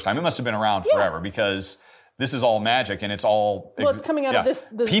it for the first time. It must have been around forever because this is all magic, and it's all... Well, it's coming out of this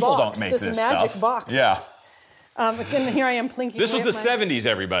People box, don't make this magic stuff. Box. Yeah. Again, here I am plinking. This was the 70s,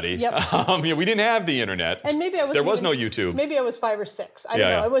 everybody. Yep. We didn't have the internet. And maybe there was no YouTube. Maybe I was 5 or 6. I don't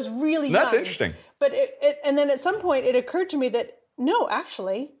know. I was really young. That's interesting. But and then at some point it occurred to me that, no,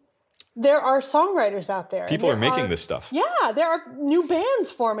 actually, there are songwriters out there. People are making this stuff. Yeah, there are new bands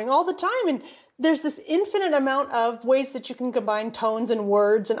forming all the time. And there's this infinite amount of ways that you can combine tones and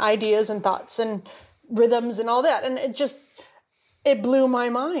words and ideas and thoughts and rhythms and all that. And it blew my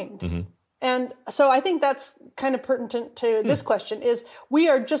mind. Mm-hmm. And so I think that's kind of pertinent to this question is we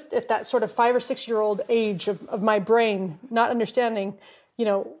are just at that sort of 5 or 6 year old age of my brain, not understanding,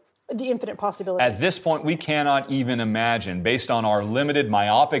 the infinite possibilities. At this point, we cannot even imagine, based on our limited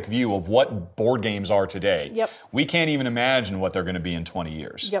myopic view of what board games are today, we can't even imagine what they're going to be in 20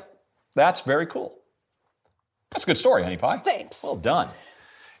 years. Yep. That's very cool. That's a good story, Honey Pie. Thanks. Well done.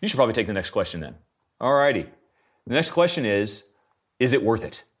 You should probably take the next question then. All righty. The next question is it worth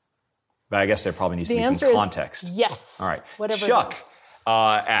it? But I guess there probably needs to be some context. Yes. All right. Whatever Chuck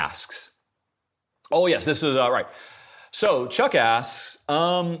asks. Oh, yes, this is right. So Chuck asks,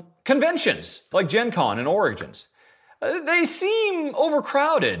 conventions like Gen Con and Origins, they seem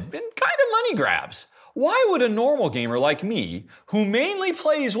overcrowded and kind of money grabs. Why would a normal gamer like me, who mainly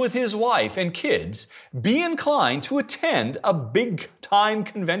plays with his wife and kids, be inclined to attend a big-time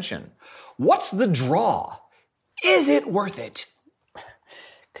convention? What's the draw? Is it worth it?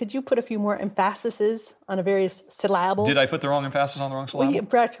 Could you put a few more emphases on a various syllable? Did I put the wrong emphasis on the wrong syllable? Well,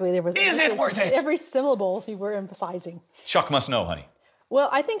 practically, there was. Is it worth it? Every syllable you were emphasizing. Chuck must know, honey. Well,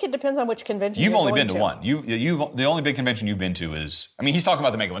 I think it depends on which convention you've you're only going been to one. The only big convention you've been to is, I mean, he's talking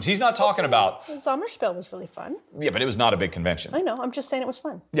about the mega ones. He's not talking about... Sommerspell was really fun. Yeah, but it was not a big convention. I know. I'm just saying it was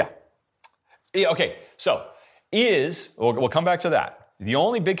fun. Yeah. Okay, so we'll come back to that. The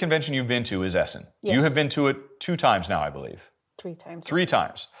only big convention you've been to is Essen. Yes. You have been to it 2 times now, I believe. 3 times. 3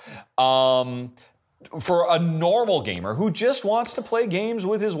 times. For a normal gamer who just wants to play games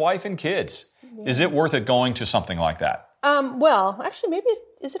with his wife and kids, is it worth it going to something like that? Well, actually, maybe,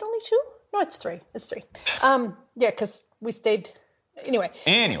 is it only 2? No, it's 3. It's 3. Yeah, because we stayed, anyway.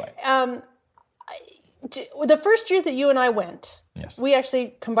 Anyway. The first year that you and I went, Yes. We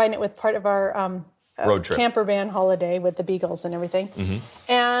actually combined it with part of our road trip camper van holiday with the Beagles and everything. Mm-hmm.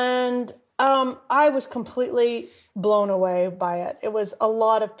 And I was completely blown away by it. It was a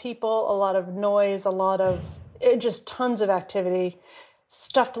lot of people, a lot of noise, just tons of activity,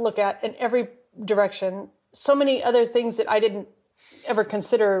 stuff to look at in every direction. So many other things that I didn't ever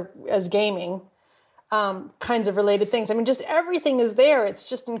consider as gaming, kinds of related things. I mean, just everything is there. It's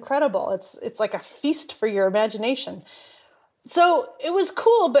just incredible. It's like a feast for your imagination. So it was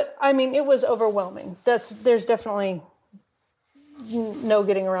cool, but I mean, it was overwhelming. There's definitely no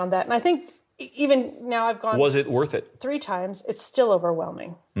getting around that. And I think even now I've gone... Was it worth it? 3 times. It's still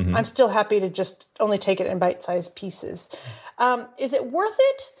overwhelming. Mm-hmm. I'm still happy to just only take it in bite-sized pieces. Is it worth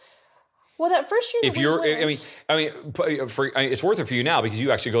it? Well, that first year... it's worth it for you now because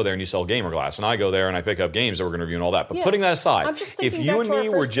you actually go there and you sell Gamer Glass, and I go there and I pick up games that we're going to review and all that. But putting that aside, I'm just if you and me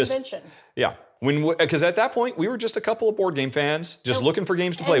were just... Convention. Yeah. Because at that point, we were just a couple of board game fans just looking for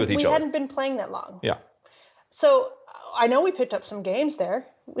games to play with each other. We hadn't been playing that long. Yeah. So I know we picked up some games there.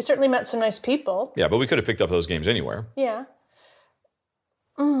 We certainly met some nice people. Yeah, but we could have picked up those games anywhere. Yeah.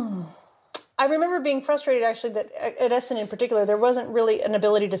 I remember being frustrated, actually, that at Essen in particular, there wasn't really an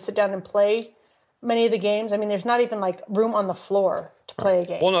ability to sit down and play many of the games. I mean, there's not even like room on the floor to play a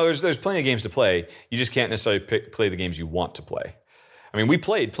game. Well, no, there's plenty of games to play. You just can't necessarily play the games you want to play. I mean, we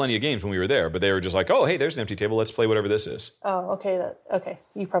played plenty of games when we were there, but they were just like, oh, hey, there's an empty table. Let's play whatever this is. Oh, okay. Okay.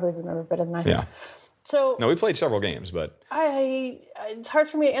 You probably remember better than I do. Yeah. So no, we played several games, but... It's hard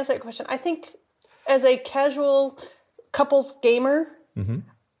for me to answer that question. I think as a casual couples gamer,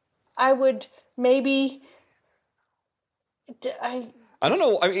 I would maybe... I don't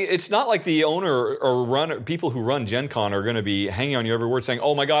know. I mean, it's not like the owner or people who run Gen Con are going to be hanging on your every word saying,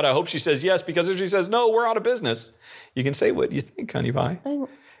 oh my God, I hope she says yes, because if she says no, we're out of business. You can say what you think, honey pie.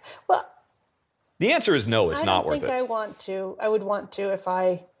 Well, the answer is no, it's not worth it. I would want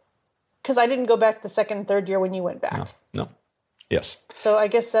to because I didn't go back the second and third year when you went back. No. Yes. So I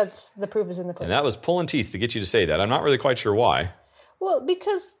guess that's the proof is in the pudding. And that was pulling teeth to get you to say that. I'm not really quite sure why. Well,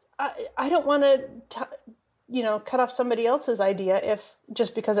 because I don't want to... cut off somebody else's idea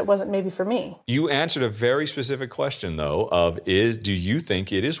just because it wasn't maybe for me. You answered a very specific question, though, do you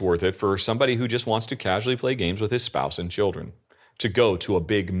think it is worth it for somebody who just wants to casually play games with his spouse and children to go to a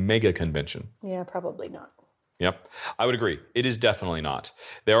big mega convention? Yeah, probably not. Yep, I would agree. It is definitely not.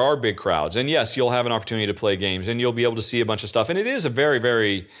 There are big crowds, and yes, you'll have an opportunity to play games, and you'll be able to see a bunch of stuff, and it is a very,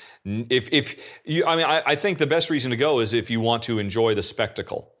 very... I think the best reason to go is if you want to enjoy the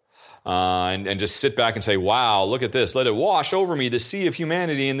spectacle. And just sit back and say, wow, look at this. Let it wash over me. The sea of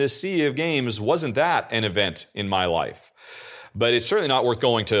humanity and this sea of games. Wasn't that an event in my life? But it's certainly not worth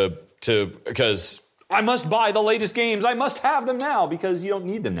going to because I must buy the latest games. I must have them now because you don't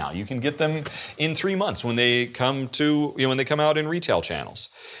need them now. You can get them in 3 months when they come out in retail channels.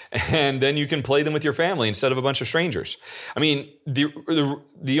 And then you can play them with your family instead of a bunch of strangers. I mean, the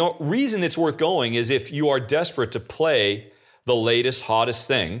reason it's worth going is if you are desperate to play the latest, hottest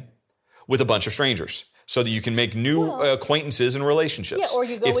thing with a bunch of strangers so that you can make new acquaintances and relationships. Yeah, or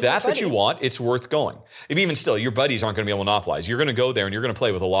you go if with that's your what you want, it's worth going. If even still, your buddies aren't going to be able to monopolize. You're going to go there and you're going to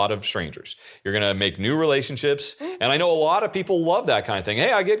play with a lot of strangers. You're going to make new relationships. And I know a lot of people love that kind of thing.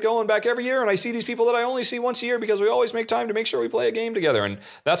 Hey, I get going back every year and I see these people that I only see once a year because we always make time to make sure we play a game together. And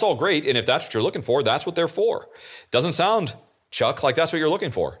that's all great. And if that's what you're looking for, that's what they're for. Doesn't sound, Chuck, like that's what you're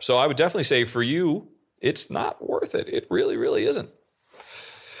looking for. So I would definitely say for you, it's not worth it. It really, really isn't.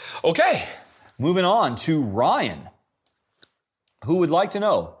 Okay. Moving on to Ryan, who would like to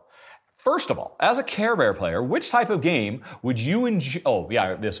know, first of all, as a Care Bear player, which type of game would you and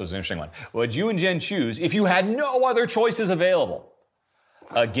this was an interesting one. Would you and Jen choose if you had no other choices available?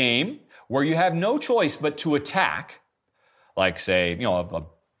 A game where you have no choice but to attack, like say, a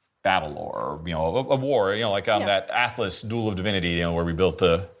battle or a war, like on that Atlas Duel of Divinity, where we built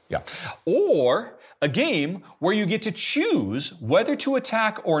or a game where you get to choose whether to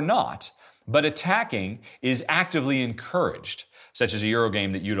attack or not. But attacking is actively encouraged, such as a Euro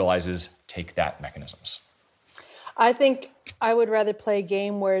game that utilizes take-that mechanisms. I think I would rather play a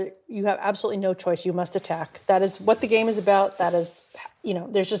game where you have absolutely no choice. You must attack. That is what the game is about. That is,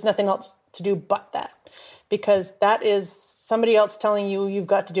 there's just nothing else to do but that. Because that is somebody else telling you you've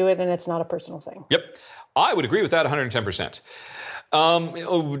got to do it, and it's not a personal thing. Yep. I would agree with that 110%.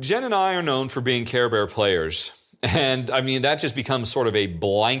 Jen and I are known for being Care Bear players. And, that just becomes sort of a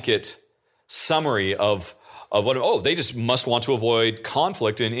blanket summary of what, they just must want to avoid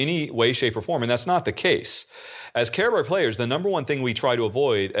conflict in any way, shape, or form, and that's not the case. As Care Bear players, the number one thing we try to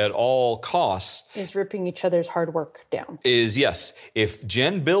avoid at all costs is ripping each other's hard work down. Is, yes, if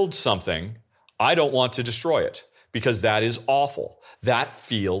Jen builds something, I don't want to destroy it, because that is awful. That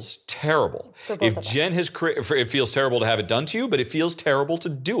feels terrible. If Jen has it feels terrible to have it done to you, but it feels terrible to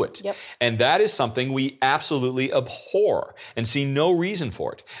do it. Yep. And that is something we absolutely abhor and see no reason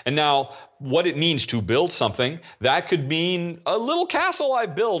for it. And now, what it means to build something, that could mean a little castle I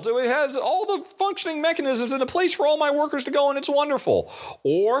built. It has all the functioning mechanisms and a place for all my workers to go, and it's wonderful.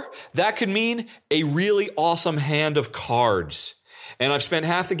 Or that could mean a really awesome hand of cards. And I've spent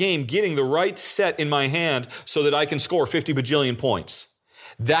half the game getting the right set in my hand so that I can score 50 bajillion points.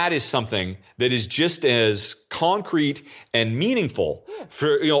 That is something that is just as concrete and meaningful.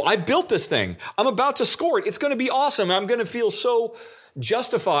 I built this thing. I'm about to score it. It's going to be awesome. I'm going to feel so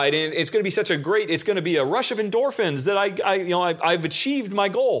justified, and it's going to be it's going to be a rush of endorphins that I've achieved my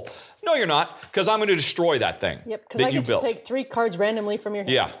goal. No, you're not, because I'm going to destroy that thing. Yep, because I get to take 3 cards randomly from your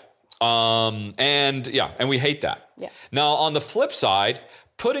hand. Yeah. And we hate that. Yeah. Now, on the flip side,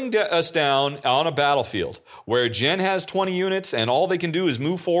 putting us down on a battlefield where Jen has 20 units and all they can do is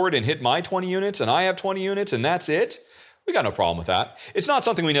move forward and hit my 20 units and I have 20 units and that's it, we got no problem with that. It's not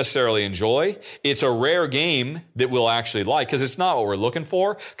something we necessarily enjoy. It's a rare game that we'll actually like because it's not what we're looking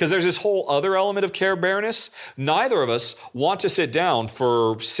for, because there's this whole other element of Care Baroness. Neither of us want to sit down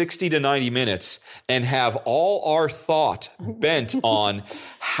for 60 to 90 minutes and have all our thought bent on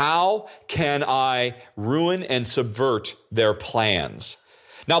how can I ruin and subvert their plans.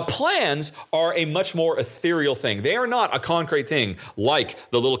 Now, plans are a much more ethereal thing. They are not a concrete thing like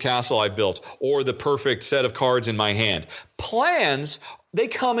the little castle I've built or the perfect set of cards in my hand. Plans, they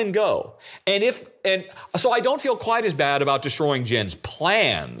come and go. And so I don't feel quite as bad about destroying Jen's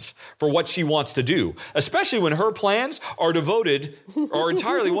plans for what she wants to do, especially when her plans are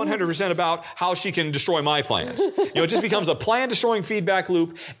entirely 100% about how she can destroy my plans. It just becomes a plan-destroying feedback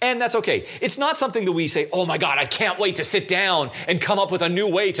loop, and that's okay. It's not something that we say, oh my God, I can't wait to sit down and come up with a new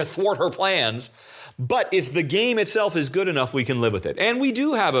way to thwart her plans. But if the game itself is good enough, we can live with it. And we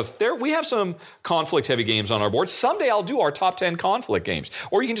do have we have some conflict-heavy games on our board. Someday I'll do our top 10 conflict games.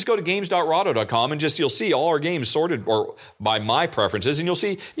 Or you can just go to games.rahdo.com and you'll see all our games sorted or by my preferences, and you'll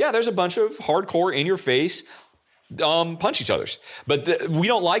see, there's a bunch of hardcore in-your-face punch each other's. But we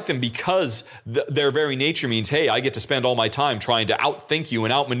don't like them because their very nature means, hey, I get to spend all my time trying to outthink you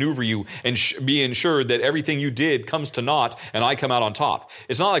and outmaneuver you and be ensured that everything you did comes to naught and I come out on top.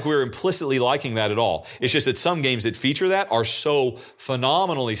 It's not like we're implicitly liking that at all. It's just that some games that feature that are so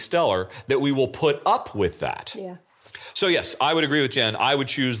phenomenally stellar that we will put up with that. Yeah. So yes, I would agree with Jen. I would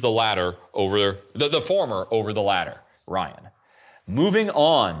choose the latter over the former over the latter. Ryan. Moving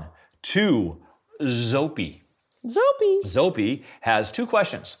on to Zopi. Zopi has 2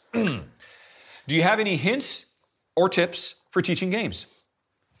 questions. Do you have any hints or tips for teaching games?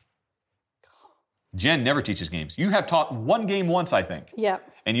 Jen never teaches games. You have taught one game once, I think. Yeah.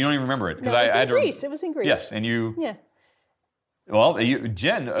 And you don't even remember it. It was in Greece. Yes, and you... Yeah. Well,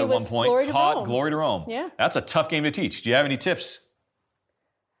 Jen at one point taught Glory to Rome. Yeah. That's a tough game to teach. Do you have any tips?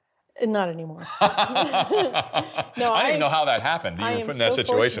 Not anymore. No, I don't even know how that happened. You were put in that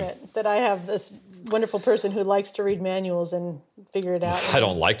situation. Fortunate that I have this wonderful person who likes to read manuals and figure it out. I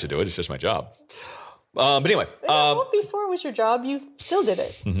don't like to do it. It's just my job. But anyway. Before it was your job, you still did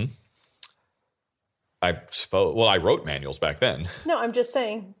it. Mm-hmm. I suppose. Well, I wrote manuals back then. No, I'm just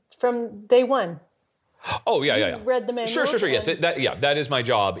saying from day one. Oh, yeah. You read the manuals? Sure. Yes, that is my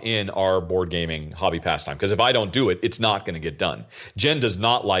job in our board gaming hobby pastime. Because if I don't do it, it's not going to get done. Jen does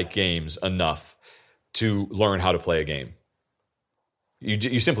not like games enough to learn how to play a game.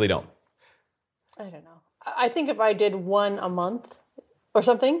 You simply don't. I don't know. I think if I did one a month or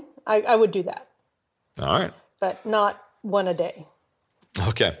something, I would do that. All right. But not one a day.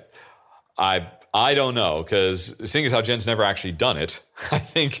 Okay. I don't know, because seeing as how Jen's never actually done it, I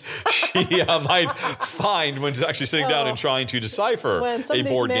think she might find when she's actually sitting down and trying to decipher a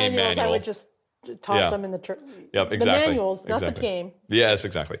board game manual. I would just toss them in the exactly. The manuals, not the game. Yes,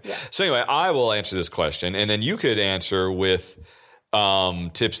 exactly. Yeah. So anyway, I will answer this question, and then you could answer with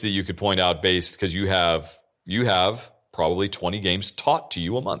tips that you could point out because you have probably 20 games taught to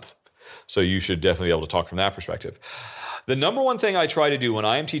you a month. So you should definitely be able to talk from that perspective. The number one thing I try to do when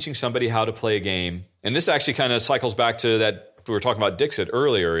I am teaching somebody how to play a game, and this actually kind of cycles back to that we were talking about Dixit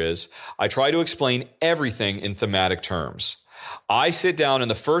earlier, is I try to explain everything in thematic terms. I sit down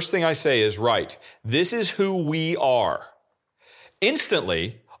and the first thing I say is, right, this is who we are.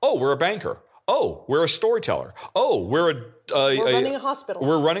 Instantly, we're a banker. Oh, we're a storyteller. Oh, we're running a hospital.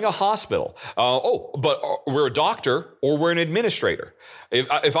 We're running a hospital. But we're a doctor or we're an administrator.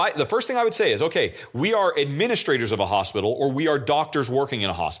 The first thing I would say is, okay, we are administrators of a hospital or we are doctors working in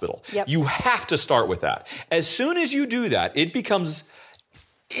a hospital. Yep. You have to start with that. As soon as you do that, it becomes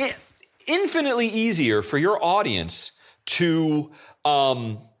infinitely easier for your audience to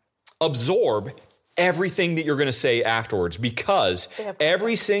absorb everything that you're going to say afterwards, because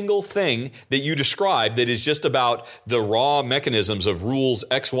every single thing that you describe that is just about the raw mechanisms of rules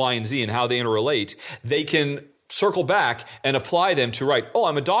X, Y, and Z and how they interrelate, they can circle back and apply them to, right, oh,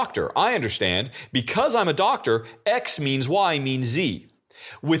 I'm a doctor. I understand. Because I'm a doctor, X means Y means Z.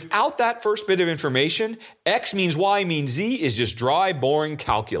 Without that first bit of information, X means Y means Z is just dry, boring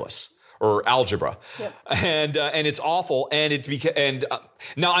calculus or algebra. Yep. And it's awful. And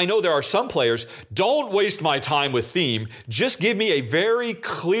now I know there are some players, don't waste my time with theme. Just give me a very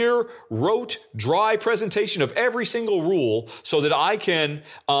clear, rote, dry presentation of every single rule so that I can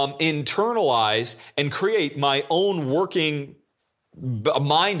internalize and create my own working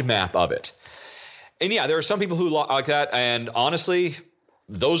mind map of it. And yeah, there are some people who like that. And honestly,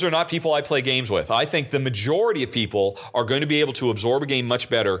 those are not people I play games with. I think the majority of people are going to be able to absorb a game much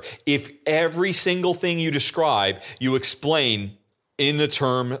better if every single thing you describe, you explain in the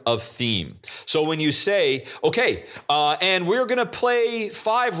term of theme. So when you say, okay, and we're going to play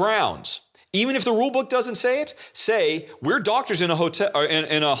 5 rounds, even if the rule book doesn't say it, say we're doctors in a hotel or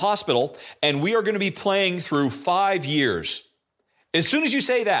in a hospital, and we are going to be playing through 5 years. As soon as you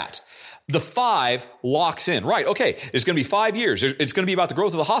say that, the 5 locks in. Right, okay, it's going to be 5 years. It's going to be about the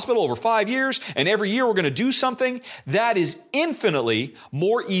growth of the hospital over 5 years, and every year we're going to do something. That is infinitely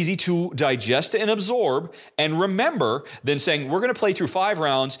more easy to digest and absorb and remember than saying we're going to play through 5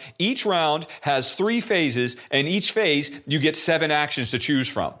 rounds. Each round has 3 phases, and each phase you get 7 actions to choose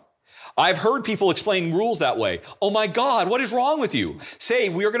from. I've heard people explain rules that way. Oh my God, what is wrong with you? Say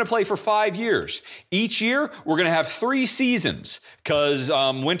we are going to play for 5 years. Each year, we're going to have 3 seasons because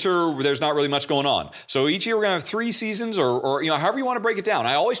winter, there's not really much going on. So each year, we're going to have 3 seasons or however you want to break it down.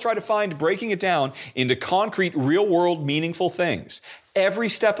 I always try to find breaking it down into concrete, real world, meaningful things every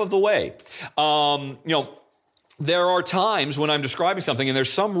step of the way. There are times when I'm describing something and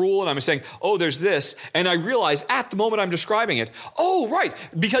there's some rule and I'm saying, oh, there's this. And I realize at the moment I'm describing it, oh, right,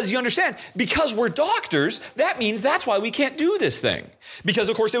 because you understand, because we're doctors, that means that's why we can't do this thing. Because,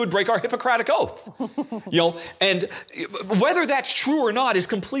 of course, it would break our Hippocratic Oath. And whether that's true or not is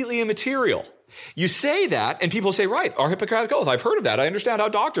completely immaterial. You say that, and people say, right, our Hippocratic Oath, I've heard of that. I understand how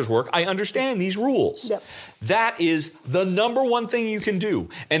doctors work. I understand these rules. Yep. That is the number one thing you can do.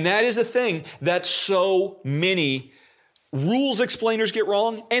 And that is a thing that so many rules explainers get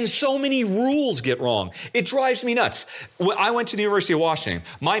wrong, and so many rules get wrong. It drives me nuts. When I went to the University of Washington,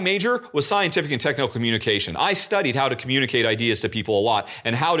 my major was scientific and technical communication. I studied how to communicate ideas to people a lot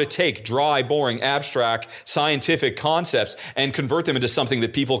and how to take dry, boring, abstract, scientific concepts and convert them into something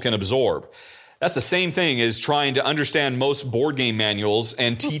that people can absorb. That's the same thing as trying to understand most board game manuals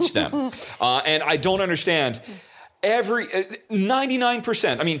and teach them. And I don't understand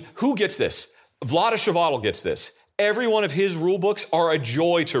 99%. I mean, who gets this? Vlaada Chvátil gets this. Every one of his rule books are a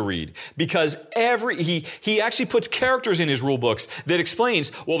joy to read because he actually puts characters in his rule books that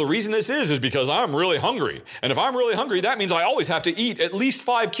explains, well, the reason this is because I'm really hungry. And if I'm really hungry, that means I always have to eat at least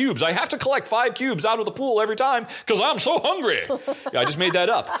 5 cubes. I have to collect 5 cubes out of the pool every time because I'm so hungry. Yeah, I just made that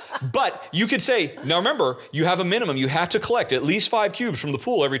up. But you could say, now remember, you have a minimum. You have to collect at least 5 cubes from the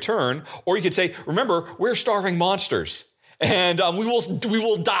pool every turn. Or you could say, remember, we're starving monsters. And we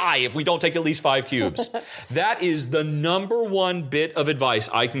will die if we don't take at least 5 cubes. That is the number one bit of advice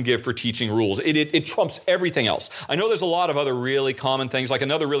I can give for teaching rules. It trumps everything else. I know there's a lot of other really common things. Like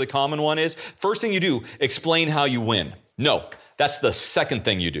another really common one is, first thing you do, explain how you win. No, that's the second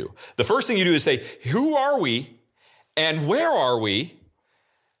thing you do. The first thing you do is say, who are we and where are we?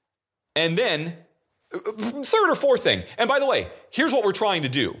 And then, third or fourth thing. And by the way, here's what we're trying to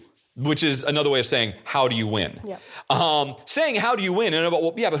do, which is another way of saying, how do you win? Yep. Saying, how do you win? And about,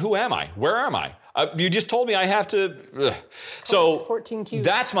 well, yeah, but who am I? Where am I? You just told me I have to. So 14 cubes.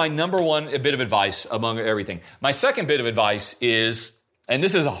 That's my number one bit of advice among everything. My second bit of advice is, and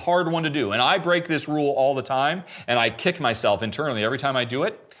this is a hard one to do, and I break this rule all the time, and I kick myself internally every time I do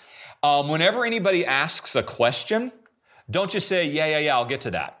it. Whenever anybody asks a question, don't just say, yeah, I'll get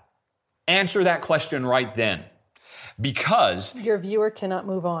to that. Answer that question right then. Because your viewer cannot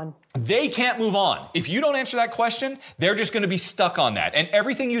move on. They can't move on. If you don't answer that question, they're just going to be stuck on that. And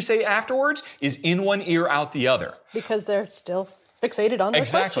everything you say afterwards is in one ear, out the other. Because they're still fixated on their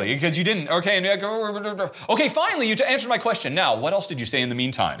Exactly, question. because you didn't. Okay, finally, you answered my question. Now, what else did you say in the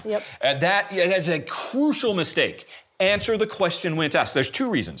meantime? Yep. That is a crucial mistake. Answer the question when it's asked. There's 2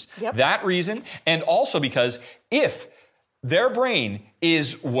 reasons. Yep. That reason, and also because if their brain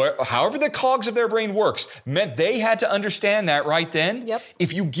is however the cogs of their brain works, meant they had to understand that right then. Yep.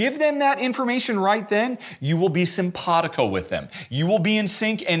 If you give them that information right then, you will be simpatico with them. You will be in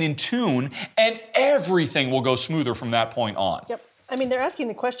sync and in tune, and everything will go smoother from that point on. Yep. I mean, they're asking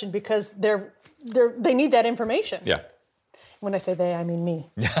the question because they need that information. Yeah. When I say they, I mean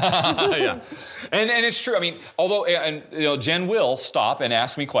me. Yeah. And it's true. I mean, although, Jen will stop and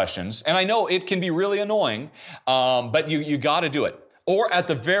ask me questions, and I know it can be really annoying, but you got to do it. Or at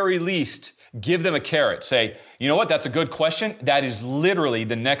the very least, give them a carrot. Say, you know what, that's a good question. That is literally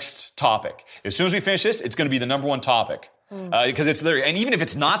the next topic. As soon as we finish this, it's going to be the number one topic. Because it's literally, and even if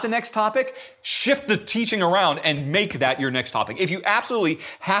it's not the next topic, shift the teaching around and make that your next topic. If you absolutely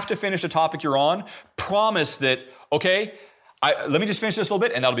have to finish the topic you're on, promise that, okay, let me just finish this a little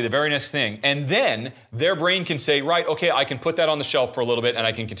bit, and that'll be the very next thing. And then their brain can say, right, okay, I can put that on the shelf for a little bit, and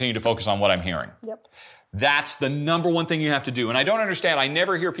I can continue to focus on what I'm hearing. Yep. That's the number one thing you have to do. And I don't understand, I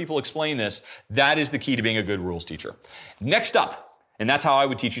never hear people explain this. That is the key to being a good rules teacher. Next up, and that's how I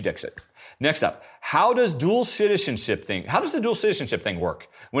would teach you Dixit. Next up, how does the dual citizenship thing work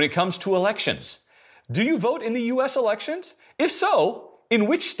when it comes to elections? Do you vote in the U.S. elections? If so, in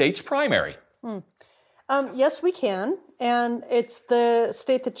which state's primary? Yes, we can. And it's the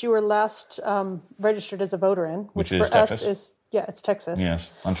state that you were last registered as a voter in, which is for Texas? us is, it's Texas. Yes,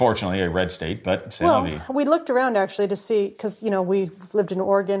 unfortunately a red state, but we looked around actually to see, because, we lived in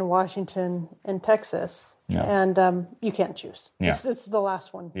Oregon, Washington, and Texas. Yeah. And you can't choose. Yeah. It's the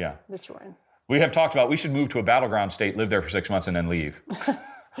last one Yeah. that you're in. We have talked about we should move to a battleground state, live there for 6 months, and then leave.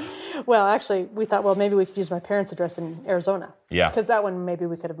 Well, actually, we thought, maybe we could use my parents' address in Arizona. Yeah. Because that one, maybe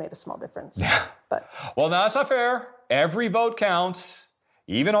we could have made a small difference. Yeah. But Well, no, that's not fair. Every vote counts.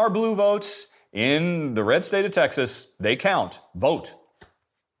 Even our blue votes in the red state of Texas, they count. Vote.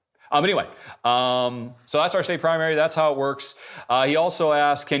 Anyway, so that's our state primary. That's how it works. He also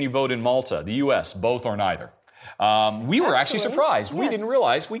asked, can you vote in Malta, the U.S., both or neither? We were actually surprised. We yes. didn't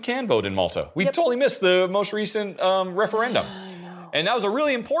realize we can vote in Malta. We totally missed the most recent referendum. I know. And that was a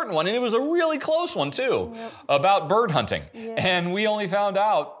really important one, and it was a really close one, too, about bird hunting. Yeah. And we only found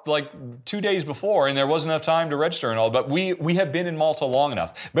out, 2 days before, and there wasn't enough time to register and all, but we have been in Malta long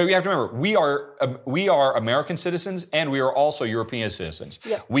enough. But we have to remember, we are American citizens, and we are also European citizens.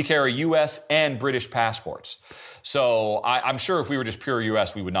 Yep. We carry U.S. and British passports. So I'm sure if we were just pure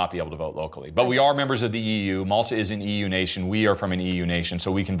U.S., we would not be able to vote locally. But we are members of the EU. Malta is an EU nation. We are from an EU nation,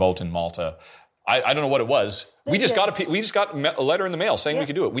 so we can vote in Malta. I don't know what it was. We just got a letter in the mail saying we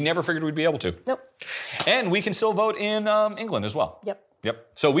could do it. We never figured we'd be able to. Nope. And we can still vote in England as well. Yep.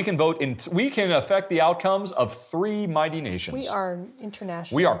 So we can vote we can affect the outcomes of 3 mighty nations. We are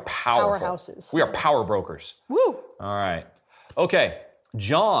international. We are powerful. Powerhouses. We are power brokers. Woo! All right. Okay.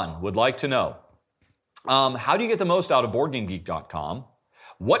 John would like to know, how do you get the most out of BoardGameGeek.com?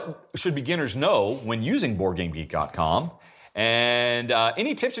 What should beginners know when using BoardGameGeek.com? And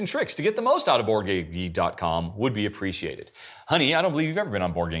any tips and tricks to get the most out of BoardGameGeek.com would be appreciated. Honey, I don't believe you've ever been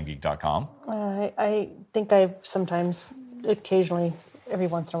on BoardGameGeek.com. I think I've sometimes, occasionally, every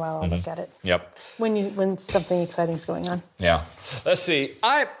once in a while, I'll look at it. Yep. When something exciting is going on. Yeah. Let's see.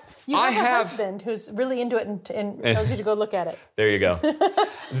 You have a husband who's really into it and tells you to go look at it. There you go.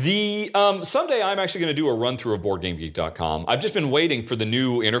 Someday I'm actually going to do a run-through of BoardGameGeek.com. I've just been waiting for the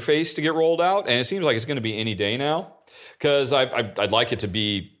new interface to get rolled out, and it seems like it's going to be any day now. Because I'd like it to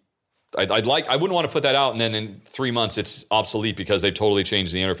be, I wouldn't want to put that out and then in 3 months it's obsolete because they totally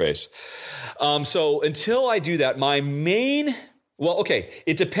changed the interface. So until I do that,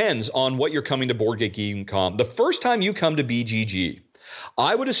 it depends on what you're coming to BoardGameGeek.com. The first time you come to BGG,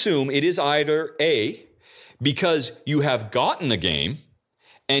 I would assume it is either A, because you have gotten a game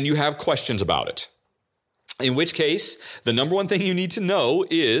and you have questions about it. In which case, the number one thing you need to know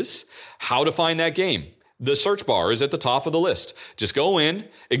is how to find that game. The search bar is at the top of the list. Just go in,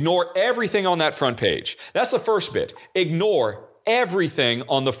 ignore everything on that front page. That's the first bit. Ignore everything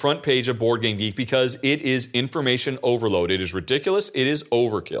on the front page of Board Game Geek because it is information overload. It is ridiculous. It is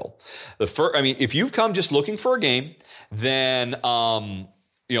overkill. If you've come just looking for a game, then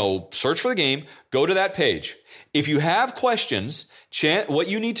search for the game, go to that page. If you have questions, what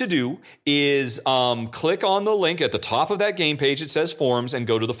you need to do is click on the link at the top of that game page. It says forums and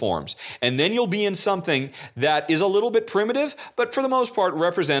go to the forums. And then you'll be in something that is a little bit primitive, but for the most part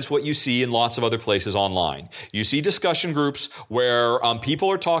represents what you see in lots of other places online. You see discussion groups where people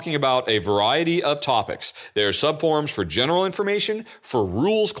are talking about a variety of topics. There are subforums for general information, for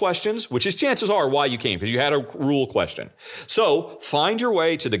rules questions, which is chances are why you came, because you had a rule question. So find your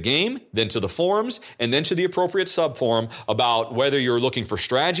way to the game, then to the forums, and then to the appropriate appropriate subforum about whether you're looking for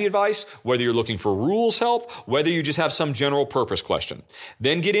strategy advice, whether you're looking for rules help, whether you just have some general purpose question.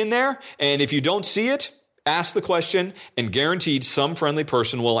 Then get in there, and if you don't see it, ask the question, and guaranteed some friendly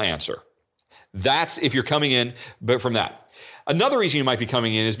person will answer. That's if you're coming in but from that. Another reason you might be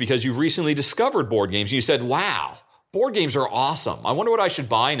coming in is because you've recently discovered board games, and you said, wow, board games are awesome. I wonder what I should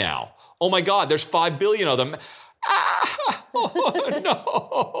buy now. Oh my God, there's 5 billion of them. Oh,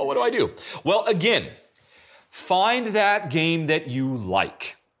 no, what do I do? Well, again, find that game that you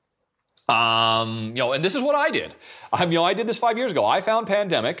like. And this is what I did. I did this 5 years ago. I found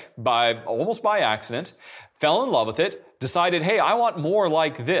Pandemic almost by accident, fell in love with it, decided, hey, I want more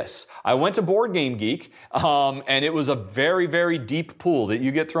like this. I went to Board Game Geek, and it was a very, very deep pool that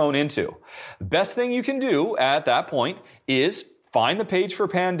you get thrown into. The best thing you can do at that point is find the page for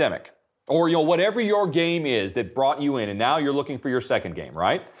Pandemic. Or, whatever your game is that brought you in, and now you're looking for your second game,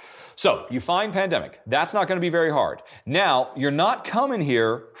 right? So, you find Pandemic. That's not going to be very hard. Now, you're not coming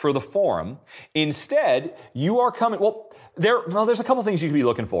here for the forum. Instead, you are coming, there's a couple things you could be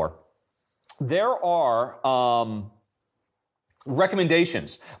looking for. There are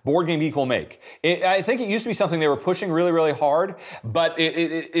recommendations Board Game Geek will make. I think it used to be something they were pushing really, really hard, but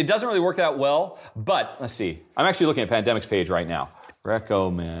it doesn't really work that well. But, let's see. I'm actually looking at Pandemic's page right now.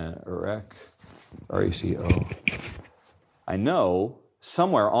 R-E-C-O. I know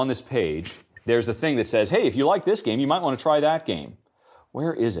somewhere on this page, there's a thing that says, hey, if you like this game, you might want to try that game.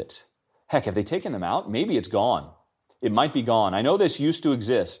 Where is it? Heck, have they taken them out? Maybe it's gone. It might be gone. I know this used to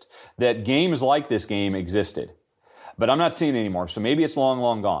exist, that games like this game existed. But I'm not seeing it anymore, so maybe it's long,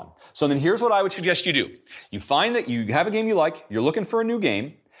 long gone. So then here's what I would suggest you do. You find that you have a game you like, you're looking for a new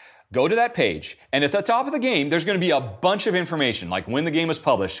game, go to that page, and at the top of the game, there's going to be a bunch of information, like when the game was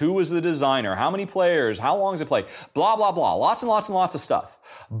published, who was the designer, how many players, how long does it play, blah, blah, blah, lots and lots and lots of stuff.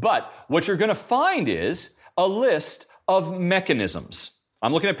 But what you're going to find is a list of mechanisms.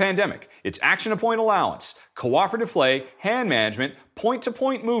 I'm looking at Pandemic. It's action to point allowance, cooperative play, hand management,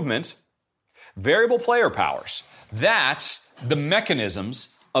 point-to-point movement, variable player powers. That's the mechanisms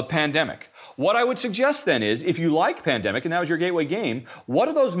of Pandemic. What I would suggest then is, if you like Pandemic, and that was your gateway game, what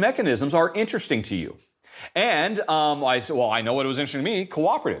of those mechanisms are interesting to you? And I said, well, I know what was interesting to me,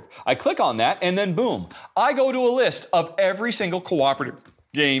 cooperative. I click on that, and then boom, I go to a list of every single cooperative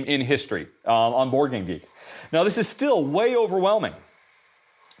game in history on Board Game Geek. Now, this is still way overwhelming.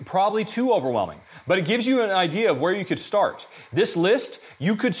 Probably too overwhelming, but it gives you an idea of where you could start. This list,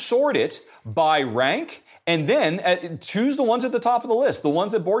 you could sort it by rank, and then choose the ones at the top of the list, the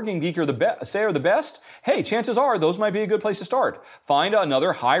ones that Board Game Geek say are the best. Hey, chances are those might be a good place to start. Find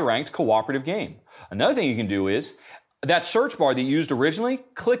another high-ranked cooperative game. Another thing you can do is that search bar that you used originally,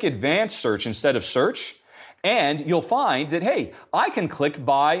 click Advanced Search instead of Search, and you'll find that, hey, I can click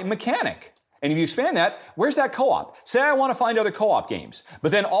by mechanic. And if you expand that, where's that co-op? Say I want to find other co-op games,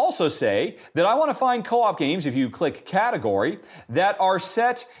 but then also say that I want to find co-op games, if you click category, that are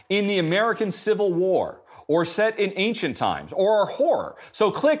set in the American Civil War, or set in ancient times, or are horror. So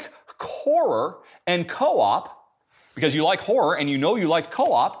click horror and co-op, because you like horror and you know you like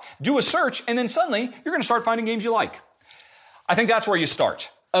co-op, do a search, and then suddenly you're going to start finding games you like. I think that's where you start.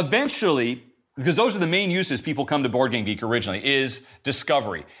 Eventually, because those are the main uses people come to Board Game Geek originally, is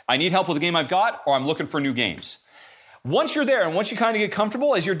discovery. I need help with the game I've got, or I'm looking for new games. Once you're there, and once you kind of get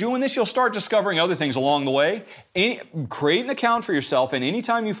comfortable, as you're doing this, you'll start discovering other things along the way. Create an account for yourself, and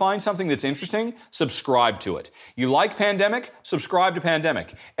anytime you find something that's interesting, subscribe to it. You like Pandemic? Subscribe to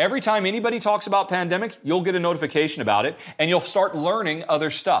Pandemic. Every time anybody talks about Pandemic, you'll get a notification about it, and you'll start learning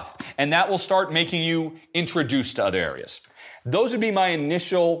other stuff. And that will start making you introduced to other areas. Those would be my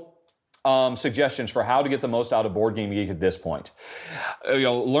initial suggestions for how to get the most out of Board Game Geek at this point.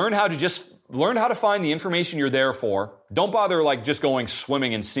 Learn how to find the information you're there for. Don't bother just going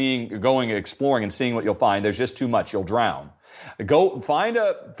swimming and going exploring and seeing what you'll find. There's just too much. You'll drown.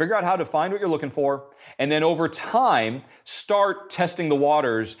 Figure out how to find what you're looking for, and then over time, start testing the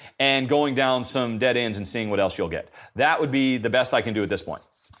waters and going down some dead ends and seeing what else you'll get. That would be the best I can do at this point.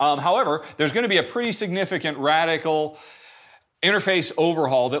 However, there's going to be a pretty significant radical interface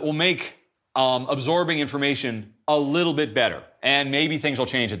overhaul that will make absorbing information a little bit better. And maybe things will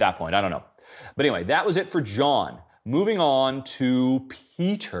change at that point. I don't know. But anyway, that was it for John. Moving on to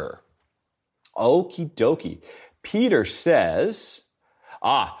Peter. Okie dokie. Peter says,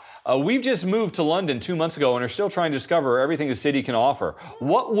 we've just moved to London 2 months ago and are still trying to discover everything the city can offer.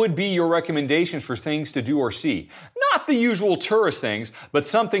 What would be your recommendations for things to do or see? Not the usual tourist things, but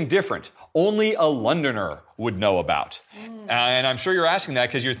something different. Only a Londoner would know about. And I'm sure you're asking that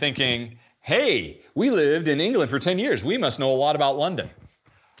because you're thinking, hey, we lived in England for 10 years. We must know a lot about London.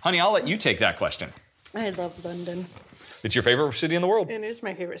 Honey, I'll let you take that question. I love London. It's your favorite city in the world. It is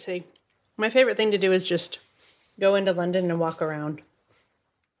my favorite city. My favorite thing to do is just go into London and walk around.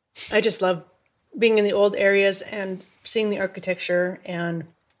 I just love being in the old areas and seeing the architecture and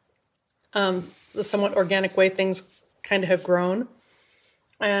the somewhat organic way things kind of have grown.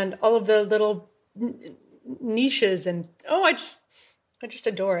 And all of the little niches and, I just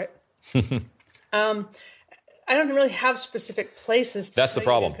adore it. I don't really have specific places to That's the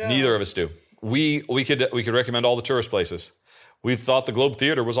problem. Neither of us do. We could recommend all the tourist places. We thought the Globe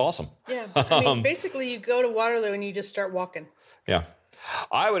Theater was awesome. Yeah. I mean, basically you go to Waterloo and you just start walking. Yeah.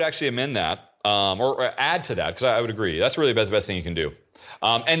 I would actually amend that or add to that because I would agree. That's really the best thing you can do.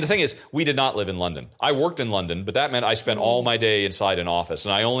 And the thing is, we did not live in London. I worked in London, but that meant I spent all my day inside an office.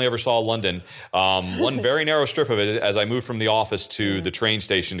 And I only ever saw London, one very narrow strip of it, as I moved from the office to the train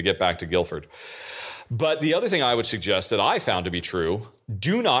station to get back to Guildford. But the other thing I would suggest that I found to be true,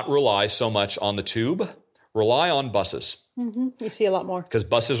 do not rely so much on the tube. Rely on buses. Mm-hmm. You see a lot more. Because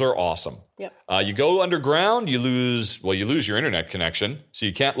buses are awesome. Yep. You go underground, you lose your internet connection, so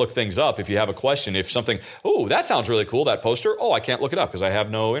you can't look things up if you have a question. If something, that sounds really cool, that poster. I can't look it up because I have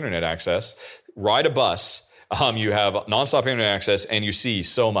no internet access. Ride a bus. You have nonstop internet access, and you see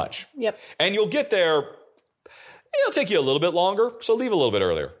so much. Yep. And you'll get there. It'll take you a little bit longer, so leave a little bit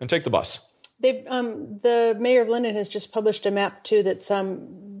earlier and take the bus. The mayor of London has just published a map too that's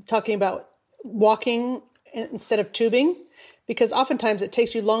talking about walking instead of tubing, because oftentimes it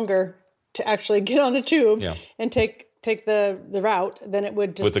takes you longer to actually get on a tube and take the route than it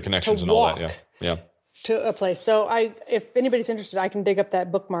would just with the connections and all that. Yeah. To a place. So if anybody's interested, I can dig up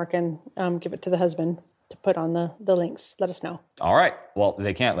that bookmark and give it to the husband to put on the links. Let us know. All right. Well,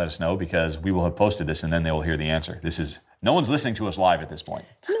 they can't let us know because we will have posted this and then they will hear the answer. No one's listening to us live at this point.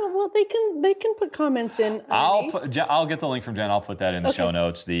 No, well, they can put comments in. I'll get the link from Jen. I'll put that in the show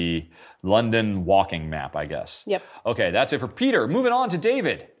notes. The London walking map, I guess. Yep. Okay, that's it for Peter. Moving on to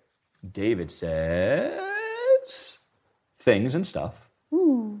David. David says things and stuff.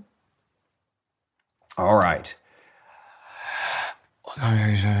 All right.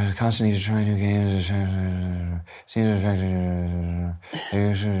 Constant need to try new games.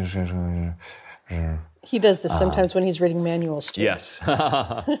 He does this sometimes when he's reading manuals too. Yes.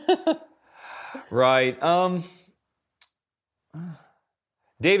 Right.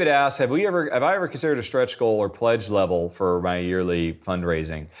 David asks, have I ever considered a stretch goal or pledge level for my yearly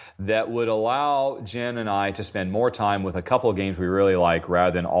fundraising that would allow Jen and I to spend more time with a couple of games we really like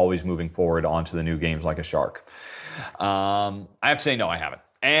rather than always moving forward onto the new games like a shark? I have to say no, I haven't.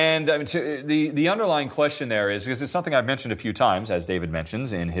 And the underlying question there is, because it's something I've mentioned a few times, as David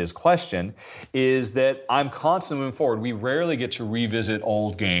mentions in his question, is that I'm constantly moving forward. We rarely get to revisit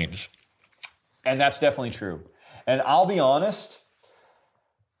old games. And that's definitely true. And I'll be honest,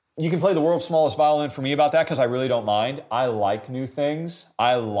 you can play the world's smallest violin for me about that because I really don't mind. I like new things.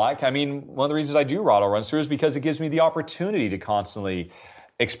 One of the reasons I do Rahdo Runs Through is because it gives me the opportunity to constantly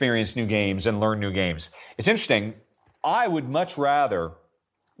experience new games and learn new games. It's interesting. I would much rather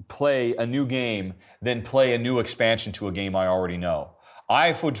play a new game than play a new expansion to a game I already know.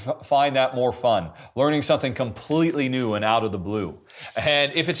 I would find that more fun, learning something completely new and out of the blue.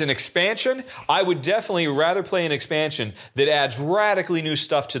 And if it's an expansion, I would definitely rather play an expansion that adds radically new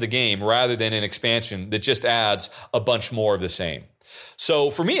stuff to the game rather than an expansion that just adds a bunch more of the same.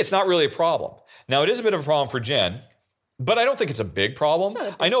 So for me, it's not really a problem. Now, it is a bit of a problem for Jen, but I don't think it's a big problem.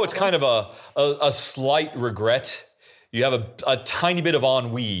 I know it's kind of a slight regret. You have a tiny bit of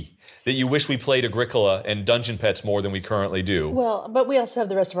ennui that you wish we played Agricola and Dungeon Pets more than we currently do. Well, but we also have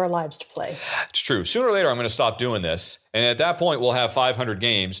the rest of our lives to play. It's true. Sooner or later, I'm going to stop doing this. And at that point, we'll have 500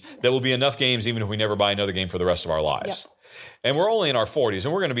 games. That will be enough games even if we never buy another game for the rest of our lives. Yep. And we're only in our 40s,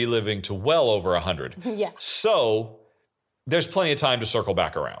 and we're going to be living to well over 100. Yeah. So there's plenty of time to circle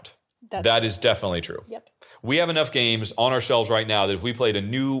back around. That is definitely true. Yep. We have enough games on our shelves right now that if we played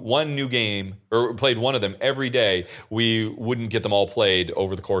one new game or played one of them every day, we wouldn't get them all played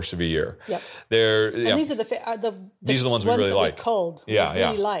over the course of a year. Yep. These are the ones we really like.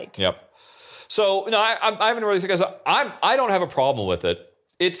 Really like. Yep. So no, I haven't really because I don't have a problem with it.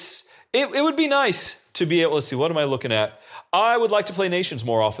 It would be nice to be able to see what am I looking at. I would like to play Nations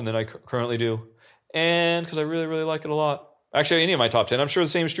more often than I currently do, and because I really really like it a lot. Actually, any of my top 10. I'm sure the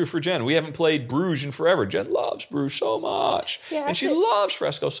same is true for Jen. We haven't played Bruges in forever. Jen loves Bruges so much. Yeah, and she loves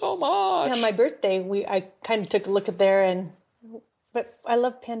Fresco so much. Yeah, on my birthday, I kind of took a look at there, but I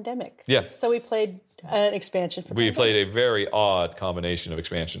love Pandemic. Yeah. So we played an expansion for Pandemic. We played a very odd combination of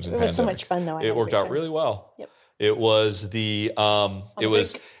expansions in Pandemic. It was so much fun, though. It worked out really well. Yep. It was Jen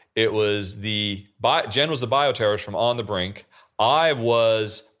was the bioterrorist from On the Brink. I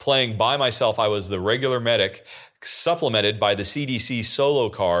was playing by myself. I was the regular medic, supplemented by the CDC solo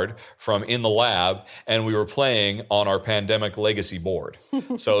card from In the Lab, and we were playing on our Pandemic Legacy board.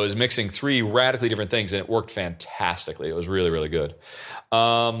 So it was mixing 3 radically different things, and it worked fantastically. It was really, really good.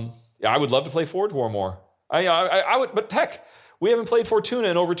 I would love to play Forge War more. I would, but heck, we haven't played Fortuna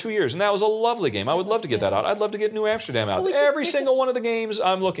in over 2 years, and that was a lovely game. I would love to get that out. I'd love to get New Amsterdam out. Every single one of the games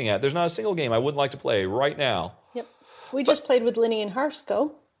I'm looking at, there's not a single game I wouldn't like to play right now. Yep. We just played with Linny and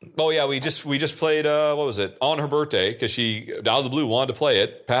Hearthstone. Oh yeah, we just played what was it, on her birthday, because she out of the blue wanted to play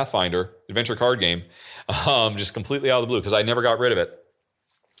it, Pathfinder adventure card game, just completely out of the blue because I never got rid of it.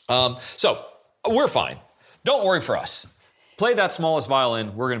 So we're fine. Don't worry for us. Play that smallest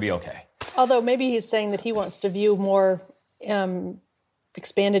violin. We're going to be okay. Although maybe he's saying that he wants to view more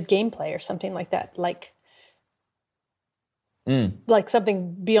expanded gameplay or something like that, like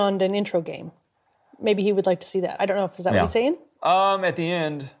something beyond an intro game. Maybe he would like to see that. I don't know if is that what he's saying. At the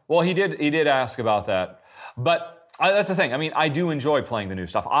end, well, he did ask about that, but that's the thing. I mean, I do enjoy playing the new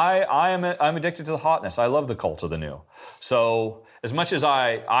stuff. I'm addicted to the hotness. I love the cult of the new. So as much as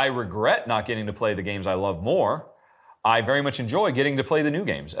I regret not getting to play the games I love more, I very much enjoy getting to play the new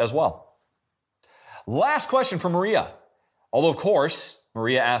games as well. Last question from Maria. Although, of course,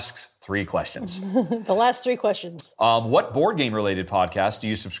 Maria asks 3 questions. The last 3 questions. What board game related podcast do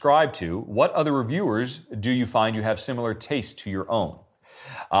you subscribe to? What other reviewers do you find you have similar taste to your own?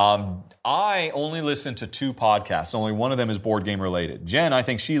 I only listen to 2 podcasts. Only one of them is board game related. Jen, I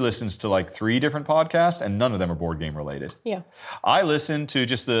think she listens to like 3 different podcasts, and none of them are board game related. Yeah. I listen to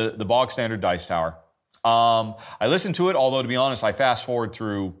just the bog standard Dice Tower. I listen to it, although to be honest, I fast forward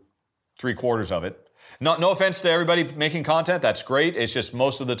through 3/4 of it. No offense to everybody making content. That's great. It's just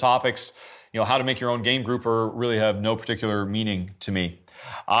most of the topics, how to make your own game group really have no particular meaning to me.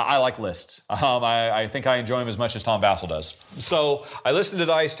 I like lists. I think I enjoy them as much as Tom Vassell does. So I listen to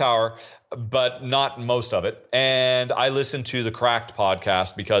Dice Tower, but not most of it. And I listen to the Cracked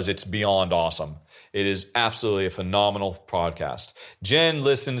podcast because it's beyond awesome. It is absolutely a phenomenal podcast. Jen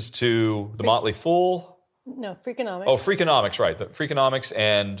listens to The Motley Fool. No, Freakonomics. Oh, Freakonomics, right. The Freakonomics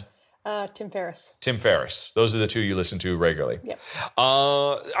and... Tim Ferriss. Tim Ferriss. Those are the 2 you listen to regularly. Yep.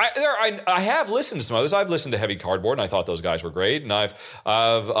 I have listened to some others. I've listened to Heavy Cardboard, and I thought those guys were great. And I've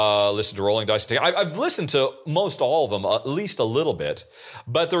listened to Rolling Dice. I've listened to most all of them, at least a little bit.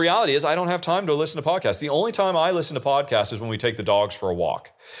 But the reality is I don't have time to listen to podcasts. The only time I listen to podcasts is when we take the dogs for a walk,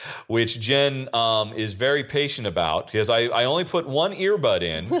 which Jen is very patient about because I only put one earbud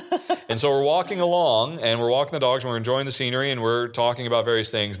in. And so we're walking along, and we're walking the dogs, and we're enjoying the scenery, and we're talking about various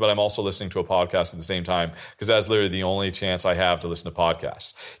things, but I'm also listening to a podcast at the same time because that's literally the only chance I have to listen to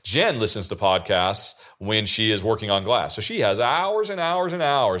podcasts. Jen listens to podcasts when she is working on glass. So she has hours and hours and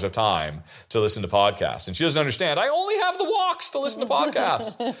hours of time to listen to podcasts. And she doesn't understand, I only have the walks to listen to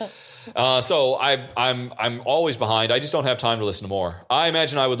podcasts. So I'm always behind. I just don't have time to listen to more. I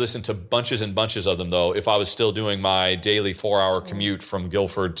imagine I would listen to bunches and bunches of them, though, if I was still doing my daily 4-hour commute from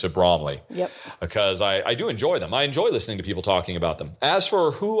Guilford to Bromley. Yep. Because I do enjoy them. I enjoy listening to people talking about them. As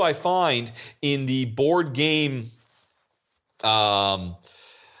for who I find in the board game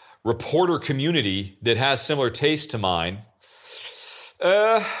reporter community that has similar taste to mine,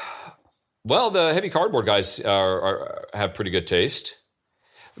 well, the Heavy Cardboard guys have pretty good taste.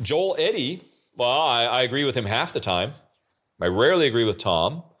 Joel Eddy, well, I agree with him half the time. I rarely agree with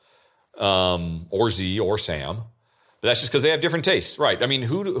Tom, or Z, or Sam. But that's just because they have different tastes. Right. I mean,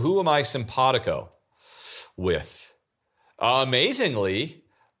 who am I simpatico with? Amazingly,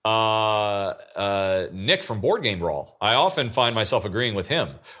 Nick from Board Game Brawl. I often find myself agreeing with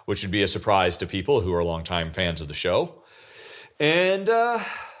him, which would be a surprise to people who are longtime fans of the show. And,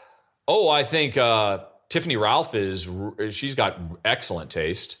 I think Tiffany Ralph she's got excellent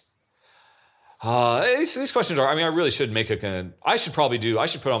taste. These questions are, I really should make I should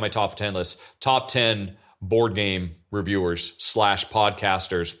put on my top 10 list, top 10 board game reviewers /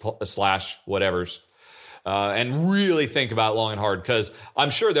 podcasters / whatevers. And really think about it long and hard because I'm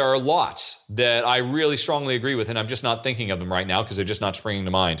sure there are lots that I really strongly agree with and I'm just not thinking of them right now because they're just not springing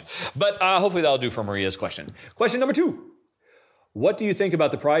to mind. But hopefully that'll do for Maria's question. Question number 2. What do you think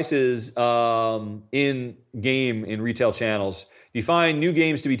about the prices in retail channels? Do you find new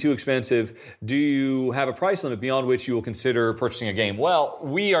games to be too expensive? Do you have a price limit beyond which you will consider purchasing a game? Well,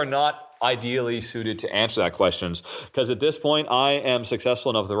 we are not ideally suited to answer that question because at this point I am successful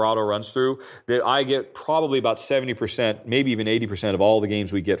enough with the Rahdo runs through that I get probably about 70%, maybe even 80% of all the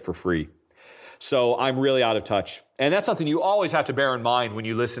games we get for free. So I'm really out of touch. And that's something you always have to bear in mind when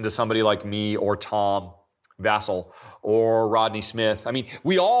you listen to somebody like me or Tom Vassell or Rodney Smith. I mean,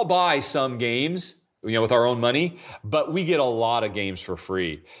 we all buy some games with our own money, but we get a lot of games for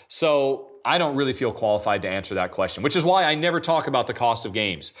free. So I don't really feel qualified to answer that question, which is why I never talk about the cost of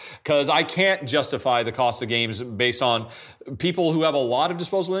games, because I can't justify the cost of games based on people who have a lot of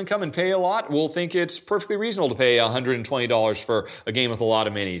disposable income and pay a lot will think it's perfectly reasonable to pay $120 for a game with a lot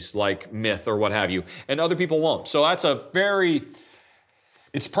of minis like Myth or what have you, and other people won't. So that's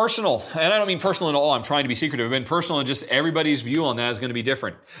it's personal, and I don't mean personal at all. I'm trying to be secretive. And personal, and just everybody's view on that is going to be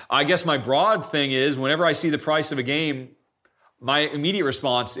different. I guess my broad thing is whenever I see the price of a game, my immediate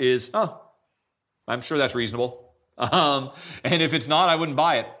response is, oh, I'm sure that's reasonable. And if it's not, I wouldn't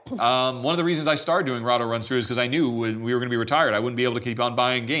buy it. One of the reasons I started doing Rahdo Run Through is because I knew when we were going to be retired, I wouldn't be able to keep on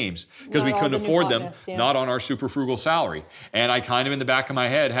buying games because we couldn't afford them, not on our super frugal salary. And I kind of in the back of my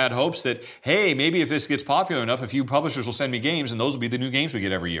head had hopes that, hey, maybe if this gets popular enough, a few publishers will send me games and those will be the new games we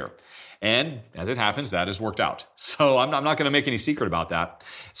get every year. And as it happens, that has worked out. So I'm not going to make any secret about that.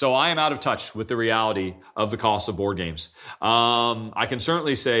 So I am out of touch with the reality of the cost of board games. I can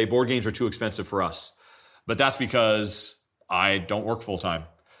certainly say board games are too expensive for us. But that's because I don't work full-time.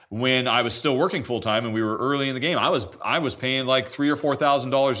 When I was still working full-time and we were early in the game, I was paying like $3,000 or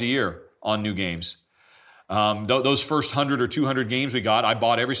 $4,000 a year on new games. Those first 100 or 200 games we got, I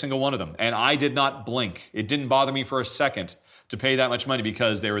bought every single one of them. And I did not blink. It didn't bother me for a second to pay that much money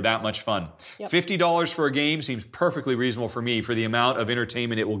because they were that much fun. Yep. $50 for a game seems perfectly reasonable for me for the amount of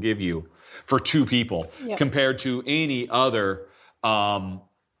entertainment it will give you for two people compared to any other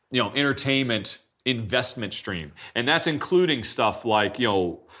entertainment investment stream. And that's including stuff like,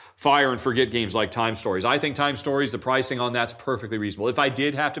 fire and forget games like Time Stories. I think Time Stories, the pricing on that's perfectly reasonable. If I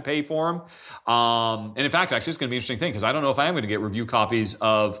did have to pay for them, and in fact, actually, it's going to be an interesting thing because I don't know if I am going to get review copies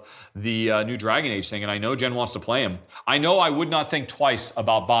of the new Dragon Age thing, and I know Jen wants to play them. I know I would not think twice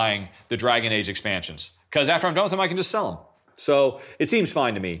about buying the Dragon Age expansions because after I'm done with them, I can just sell them. So it seems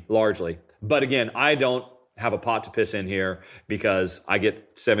fine to me, largely. But again, I don't have a pot to piss in here because I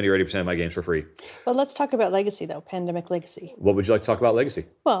get 70 or 80% of my games for free. Well, let's talk about Legacy, though, Pandemic Legacy. What would you like to talk about Legacy?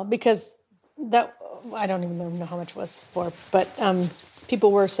 Well, because that, I don't even know how much it was for, but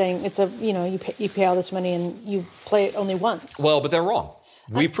people were saying it's you pay all this money and you play it only once. Well, but they're wrong.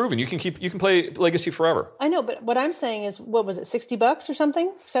 We've proven you can play Legacy forever. I know, but what I'm saying is, what was it, $60 or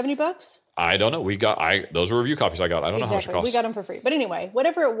something? $70? I don't know. Those were review copies I got. I don't know how much it costs. We got them for free. But anyway,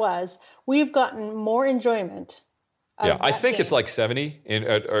 whatever it was, we've gotten more enjoyment. I think it's like 70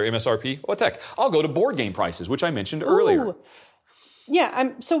 or MSRP. What the heck? I'll go to board game prices, which I mentioned earlier. Yeah.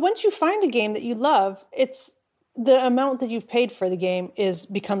 So once you find a game that you love, it's the amount that you've paid for the game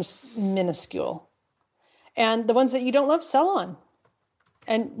becomes minuscule, and the ones that you don't love sell on.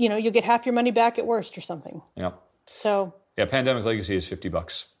 And, you'll get half your money back at worst or something. Yeah. So. Yeah, Pandemic Legacy is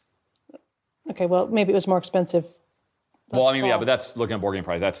 $50. Okay, well, maybe it was more expensive. But that's looking at board game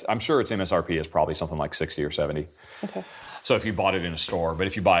price. I'm sure its MSRP is probably something like 60 or 70. Okay. So if you bought it in a store, but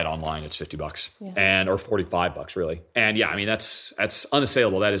if you buy it online, it's $50 or $45 really. And yeah, I mean, that's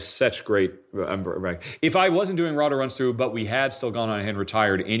unassailable. That is such great. If I wasn't doing Rahdo Runs Through, but we had still gone on ahead and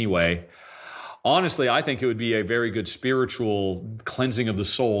retired anyway, honestly, I think it would be a very good spiritual cleansing of the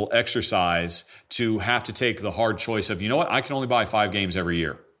soul exercise to have to take the hard choice of, I can only buy 5 games every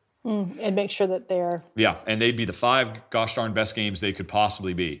year. And make sure that they're... Yeah, and they'd be the 5 gosh darn best games they could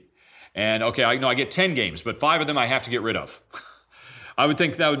possibly be. And okay, I get 10 games, but 5 of them I have to get rid of. I would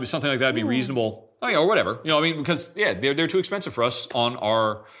think that would be something like that would be reasonable. Or whatever. Because they're too expensive for us on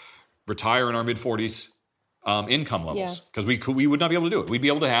our retire in our mid-40s income levels because we would not be able to do it. We'd be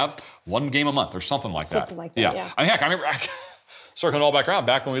able to have 1 game a month or something like that. Yeah. I mean, heck, I remember circling all back around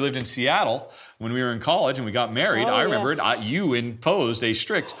back when we lived in Seattle when we were in college and we got married. I remembered you imposed a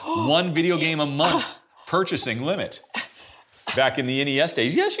strict 1 video game a month purchasing limit back in the NES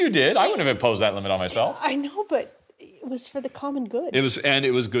days. Yes, you did. I wouldn't have imposed that limit on myself. I know, but it was for the common good. It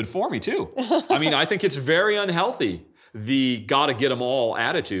was good for me too. I mean, I think it's very unhealthy. The gotta get them all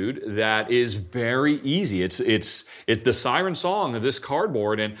attitude that is very easy. It's the siren song of this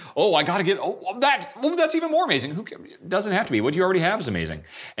cardboard, and I gotta get that's even more amazing. It doesn't have to be. What you already have is amazing.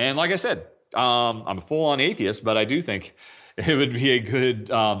 And like I said, I'm a full-on atheist, but I do think it would be a good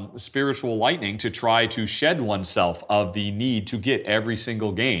spiritual lightning to try to shed oneself of the need to get every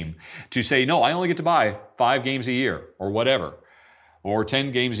single game. To say, no, I only get to buy 5 games a year or whatever. Or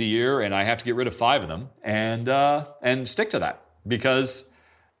 10 games a year, and I have to get rid of 5 of them, and stick to that because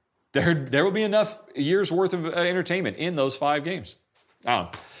there will be enough years worth of entertainment in those 5 games.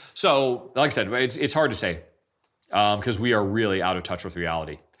 So, like I said, it's hard to say because we are really out of touch with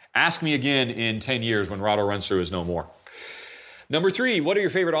reality. Ask me again in 10 years when Rahdo Runs Through is no more. Number 3, what are your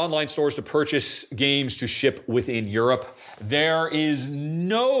favorite online stores to purchase games to ship within Europe? There is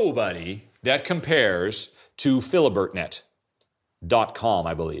nobody that compares to philibertnet.com,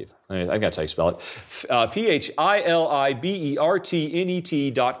 I believe. I think that's how you spell it.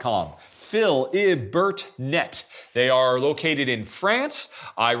 philibertnet.com. Philibertnet. They are located in France.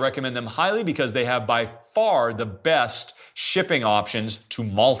 I recommend them highly because they have by far the best shipping options to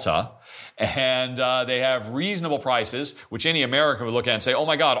Malta. And they have reasonable prices, which any American would look at and say, oh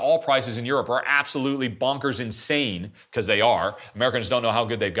my God, all prices in Europe are absolutely bonkers insane, because they are. Americans don't know how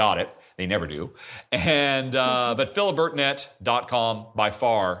good they've got it. They never do. And but philibertnet.com, by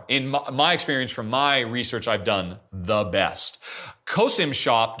far, in my experience from my research I've done, the best.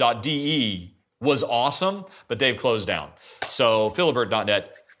 cosimshop.de was awesome, but they've closed down. So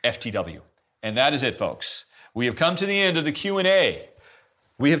philibert.net, FTW. And that is it, folks. We have come to the end of the Q&A.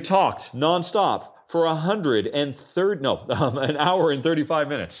 We have talked nonstop for an hour and 35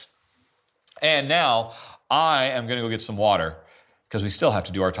 minutes. And now I am going to go get some water because we still have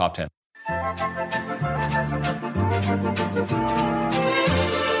to do our top 10.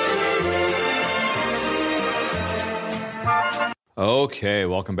 Okay,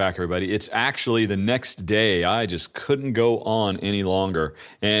 welcome back, everybody. It's actually the next day. I just couldn't go on any longer.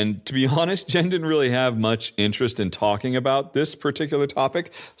 And to be honest, Jen didn't really have much interest in talking about this particular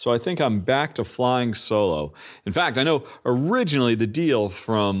topic, so I think I'm back to flying solo. In fact, I know originally the deal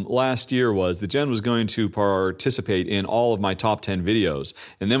from last year was that Jen was going to participate in all of my top 10 videos,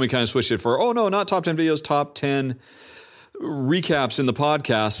 and then we kind of switched it for, oh no, not top 10 videos, top 10 recaps in the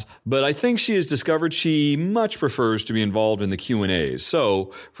podcast, but I think she has discovered she much prefers to be involved in the Q&As.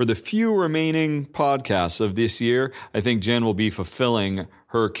 So for the few remaining podcasts of this year, I think Jen will be fulfilling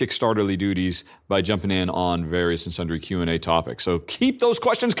her Kickstarterly duties by jumping in on various and sundry Q&A topics. So keep those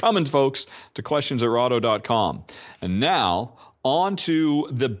questions coming, folks, to questions@rahdo.com. And now on to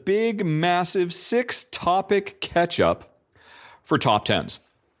the big, massive 6-topic catch-up for top 10s.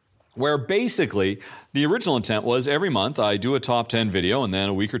 Where basically the original intent was every month I do a top 10 video, and then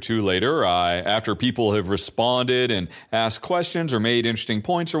a week or two later, after people have responded and asked questions or made interesting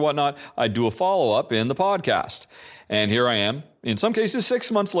points or whatnot, I do a follow-up in the podcast. And here I am, in some cases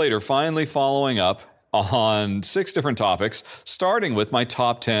 6 months later, finally following up on 6 different topics, starting with my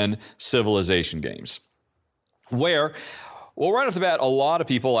top 10 Civilization games. Where... well, right off the bat, a lot of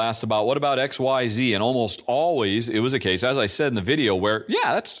people asked about what about XYZ, and almost always it was a case, as I said in the video, where,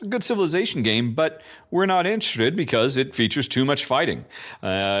 yeah, that's a good Civilization game, but we're not interested because it features too much fighting.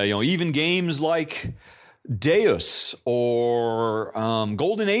 Even games like Deus or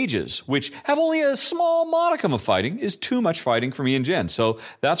Golden Ages, which have only a small modicum of fighting, is too much fighting for me and Jen. So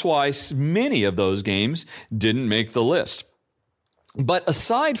that's why many of those games didn't make the list. But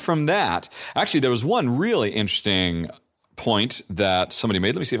aside from that, actually, there was one really interesting point that somebody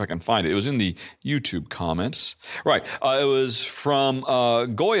made. Let me see if I can find it. It was in the YouTube comments. Right. It was from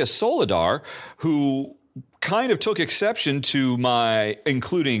Goya Solidar, who kind of took exception to my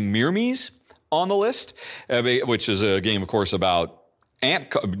including Myrmes on the list, which is a game, of course, about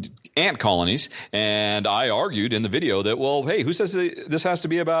ant colonies. And I argued in the video that, well, hey, who says this has to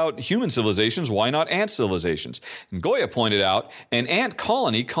be about human civilizations? Why not ant civilizations? And Goya pointed out an ant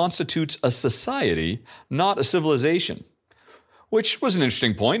colony constitutes a society, not a civilization. Which was an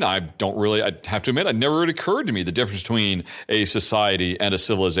interesting point. I have to admit, it never really occurred to me the difference between a society and a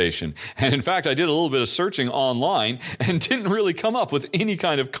civilization. And in fact, I did a little bit of searching online and didn't really come up with any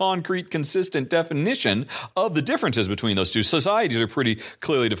kind of concrete, consistent definition of the differences between those two. Societies are pretty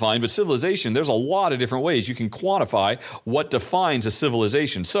clearly defined, but civilization, there's a lot of different ways you can quantify what defines a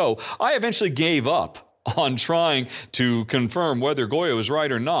civilization. So I eventually gave up on trying to confirm whether Goya was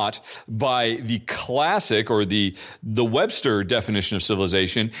right or not by the classic or the Webster definition of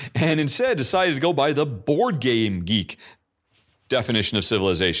civilization, and instead decided to go by the Board Game Geek definition of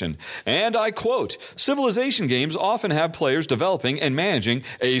civilization. And I quote, civilization games often have players developing and managing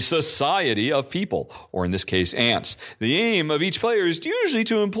a society of people, or in this case, ants. The aim of each player is usually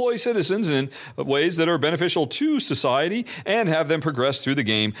to employ citizens in ways that are beneficial to society and have them progress through the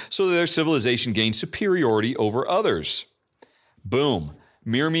game so that their civilization gains superiority over others. Boom.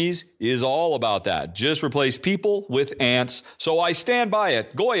 Myrmes is all about that. Just replace people with ants. So I stand by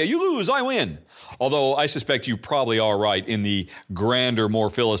it. Goya, you lose, I win. Although I suspect you probably are right in the grander, more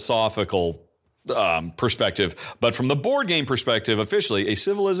philosophical perspective. But from the board game perspective, officially, a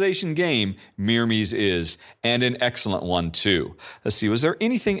civilization game, Myrmes is, and an excellent one, too. Let's see, was there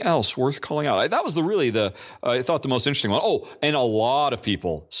anything else worth calling out? That was I thought the most interesting one. Oh, and a lot of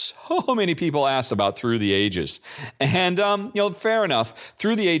people, so many people asked about Through the Ages. And, fair enough.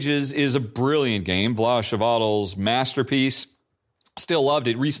 Through the Ages is a brilliant game, Vlaada Chvátil's masterpiece. Still loved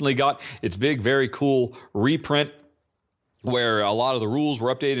it. Recently got its big, very cool reprint where a lot of the rules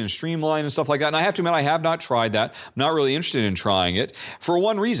were updated and streamlined and stuff like that. And I have to admit, I have not tried that. I'm not really interested in trying it for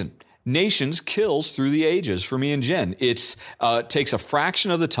one reason. Nations kills Through the Ages for me and Jen. It takes a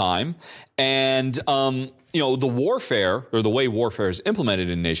fraction of the time, and the warfare, or the way warfare is implemented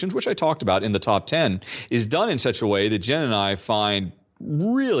in Nations, which I talked about in the top 10, is done in such a way that Jen and I find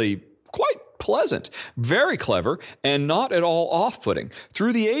really quite pleasant, very clever, and not at all off-putting.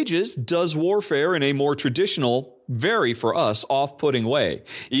 Through the Ages does warfare in a more traditional, very, for us, off-putting way.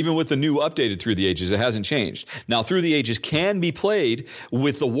 Even with the new updated Through the Ages, it hasn't changed. Now, Through the Ages can be played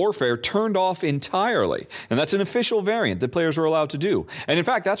with the warfare turned off entirely, and that's an official variant that players are allowed to do. And in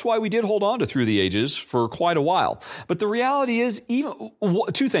fact, that's why we did hold on to Through the Ages for quite a while. But the reality is,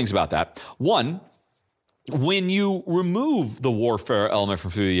 two things about that. One, when you remove the warfare element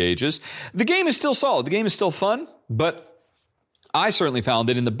from Through the Ages, the game is still solid. The game is still fun, but I certainly found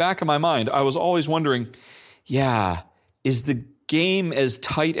that in the back of my mind, I was always wondering, is the game as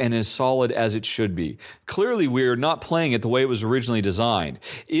tight and as solid as it should be? Clearly, we're not playing it the way it was originally designed.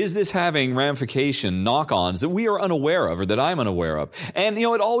 Is this having ramification, knock-ons that we are unaware of, or that I'm unaware of? And, it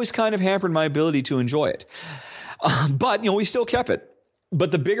always kind of hampered my ability to enjoy it. But, we still kept it.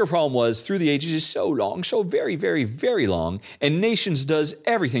 But the bigger problem was Through the Ages is so long, so very, very, very long, and Nations does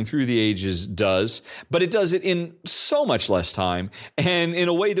everything Through the Ages does, but it does it in so much less time and in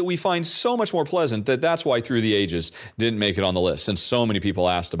a way that we find so much more pleasant that's why Through the Ages didn't make it on the list, since so many people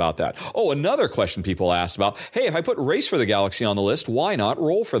asked about that. Oh, another question people asked about, hey, if I put Race for the Galaxy on the list, why not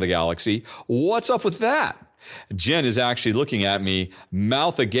Roll for the Galaxy? What's up with that? Jen is actually looking at me,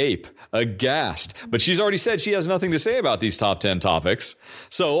 mouth agape, aghast. But she's already said she has nothing to say about these top 10 topics.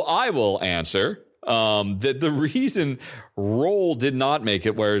 So I will answer that the reason Roll did not make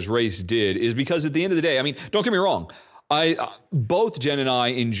it, whereas Race did, is because at the end of the day, don't get me wrong, both Jen and I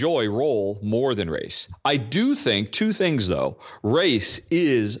enjoy Roll more than Race. I do think two things, though. Race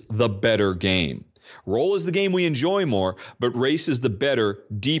is the better game. Roll is the game we enjoy more, but Race is the better,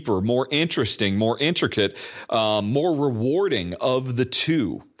 deeper, more interesting, more intricate, more rewarding of the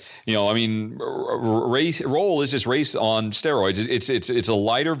two. Roll is just Race on steroids. It's a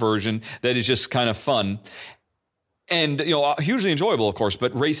lighter version that is just kind of fun and, hugely enjoyable, of course,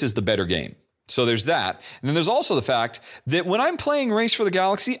 but Race is the better game. So there's that. And then there's also the fact that when I'm playing Race for the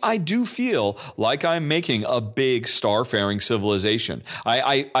Galaxy, I do feel like I'm making a big starfaring civilization.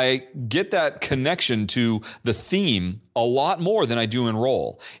 I get that connection to the theme a lot more than I do in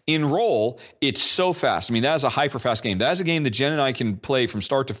Roll. In Roll, it's so fast. That is a hyper fast game. That is a game that Jen and I can play from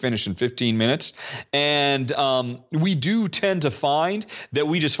start to finish in 15 minutes. And we do tend to find that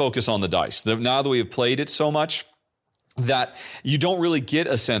we just focus on the dice. Now that we have played it so much, that you don't really get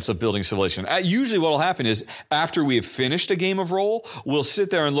a sense of building civilization. Usually what will happen is after we have finished a game of Roll, we'll sit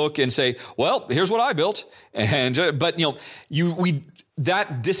there and look and say, well, here's what I built.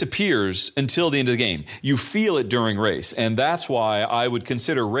 That disappears until the end of the game. You feel it during Race. And that's why I would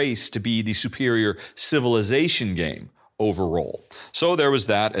consider Race to be the superior civilization game over Roll. So there was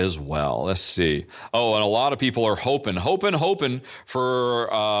that as well. Let's see. Oh, and a lot of people are hoping for,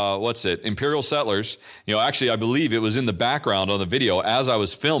 Imperial Settlers. Actually, I believe it was in the background on the video as I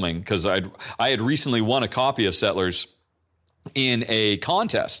was filming, because I had recently won a copy of Settlers in a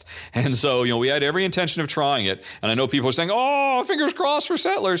contest. And so, we had every intention of trying it. And I know people are saying, oh, fingers crossed for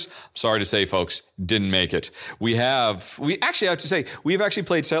Settlers. I'm sorry to say, folks, didn't make it. We actually have to say, we've actually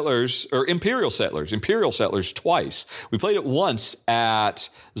played Settlers, or Imperial Settlers twice. We played it once at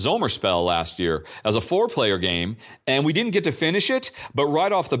Zomerspell last year as a 4-player game, and we didn't get to finish it, but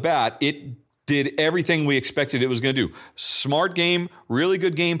right off the bat, it did everything we expected it was going to do. Smart game, really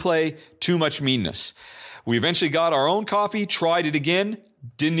good gameplay, too much meanness. We eventually got our own copy, tried it again,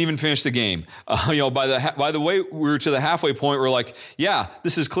 didn't even finish the game. By the way we were to the halfway point, we're like, yeah,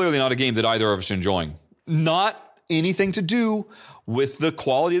 this is clearly not a game that either of us are enjoying. Not anything to do with the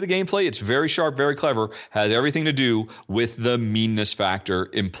quality of the gameplay. It's very sharp, very clever, has everything to do with the meanness factor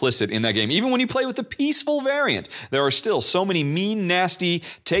implicit in that game. Even when you play with the peaceful variant, there are still so many mean, nasty,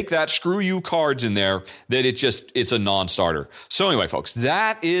 take that, screw you cards in there that it's a non-starter. So anyway, folks,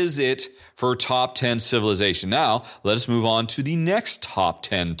 that is it for Top 10 Civilization. Now, let us move on to the next Top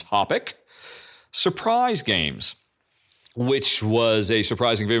 10 topic, surprise games, which was a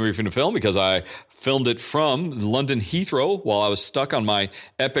surprising very brief film because I filmed it from London Heathrow while I was stuck on my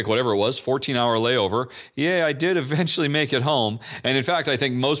epic, whatever it was, 14-hour layover. Yeah, I did eventually make it home. And in fact, I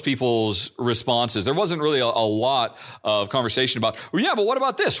think most people's responses, there wasn't really a lot of conversation about, well, yeah, but what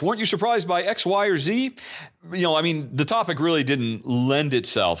about this? Weren't you surprised by X, Y, or Z? The topic really didn't lend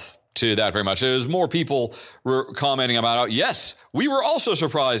itself to that very much. There's more people were commenting about, yes, we were also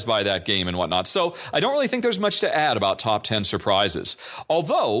surprised by that game and whatnot. So I don't really think there's much to add about top 10 surprises.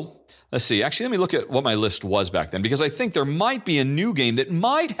 Although, let's see, actually, let me look at what my list was back then, because I think there might be a new game that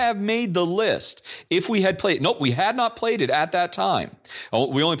might have made the list if we had played. Nope, we had not played it at that time.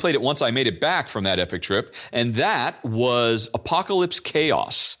 We only played it once I made it back from that epic trip, and that was Apocalypse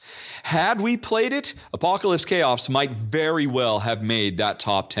Chaos. Had we played it, Apocalypse Chaos might very well have made that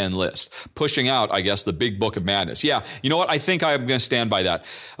top 10 list, pushing out, I guess, the Big Book of Madness. Yeah, you know what? I think I'm going to stand by that.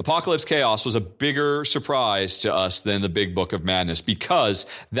 Apocalypse Chaos was a bigger surprise to us than the Big Book of Madness, because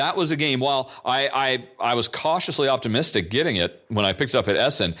that was a game, while I was cautiously optimistic getting it when I picked it up at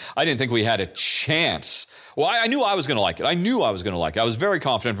Essen, I didn't think we had a chance. Well, I knew I was going to like it. I knew I was going to like it. I was very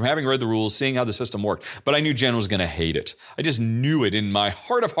confident from having read the rules, seeing how the system worked. But I knew Jen was going to hate it. I just knew it in my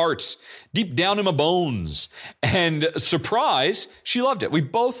heart of hearts, deep down in my bones. And surprise, she loved it. We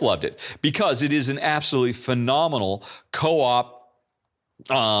both loved it because it is an absolutely phenomenal co-op,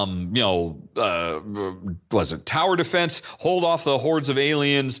 was it tower defense, hold off the hordes of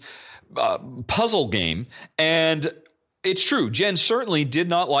aliens, puzzle game. And it's true. Jen certainly did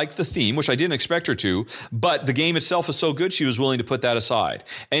not like the theme, which I didn't expect her to, but the game itself is so good she was willing to put that aside.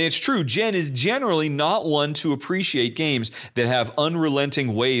 And it's true, Jen is generally not one to appreciate games that have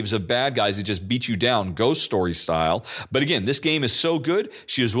unrelenting waves of bad guys that just beat you down, Ghost Story style. But again, this game is so good,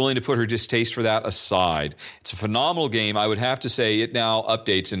 she was willing to put her distaste for that aside. It's a phenomenal game. I would have to say it now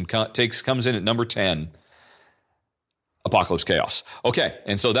updates and comes in at number 10. Apocalypse Chaos. Okay,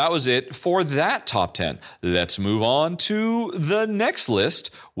 and so that was it for that top 10. Let's move on to the next list,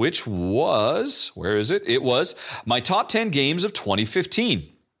 which was, where is it? It was my top 10 games of 2015.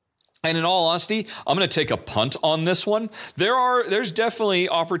 And in all honesty, I'm going to take a punt on this one. There's definitely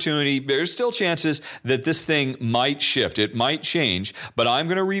opportunity. There's still chances that this thing might shift. It might change, but I'm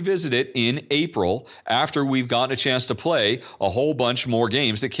going to revisit it in April after we've gotten a chance to play a whole bunch more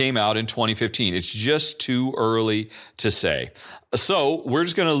games that came out in 2015. It's just too early to say. So we're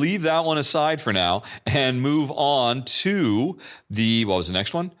just going to leave that one aside for now and move on to what was the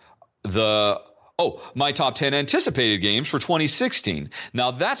next one? My top 10 anticipated games for 2016. Now,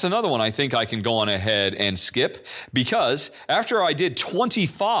 that's another one I think I can go on ahead and skip, because after I did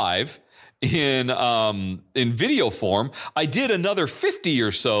 25 in video form, I did another 50 or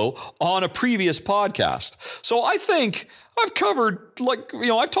so on a previous podcast. So I think I've covered,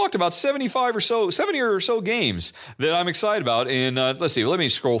 I've talked about 70 or so games that I'm excited about. And let's see, let me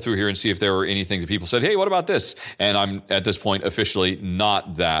scroll through here and see if there were anything that people said, hey, what about this? And I'm at this point officially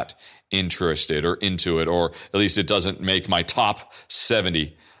not that interested or into it, or at least it doesn't make my top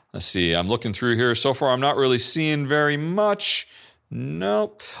 70. Let's see, I'm looking through here. So far, I'm not really seeing very much.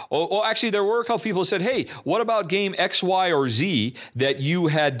 No. Well, actually, there were a couple people who said, hey, what about game X, Y, or Z that you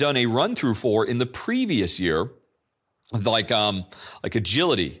had done a run through for in the previous year, like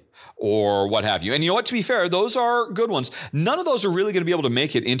agility or what have you? And you know what, to be fair, those are good ones. None of those are really going to be able to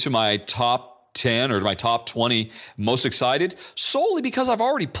make it into my top 10 or my top 20 most excited, solely because I've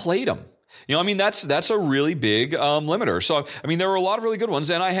already played them. You know, I mean, that's a really big limiter. So, I mean, there were a lot of really good ones,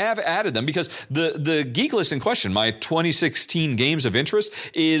 and I have added them because the geek list in question, my 2016 games of interest,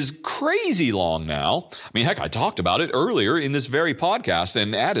 is crazy long now. I mean, heck, I talked about it earlier in this very podcast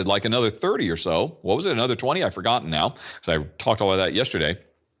and added like another 30 or so. What was it? Another 20? I've forgotten now because I talked all about that yesterday.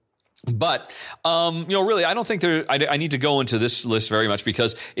 But, really, I don't think I need to go into this list very much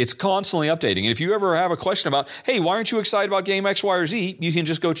because it's constantly updating. And if you ever have a question about, hey, why aren't you excited about game X, Y, or Z? You can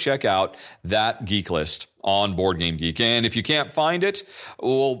just go check out that geek list on Board Game Geek. And if you can't find it,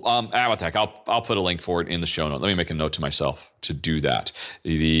 well, what the heck, I'll put a link for it in the show note. Let me make a note to myself to do that.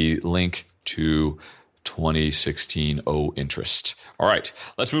 The link to 2016 interest. All right,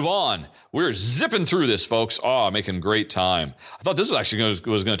 let's move on. We're zipping through this, folks. Making great time. I thought this was actually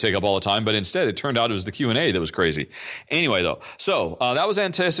was going to take up all the time, but instead it turned out it was the Q&A that was crazy. Anyway, though, so that was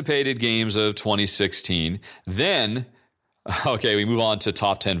anticipated games of 2016. Then, okay, we move on to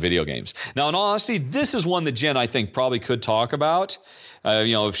top 10 video games. Now, in all honesty, this is one that Jen, I think, probably could talk about.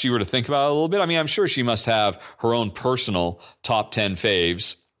 If she were to think about it a little bit. I mean, I'm sure she must have her own personal top 10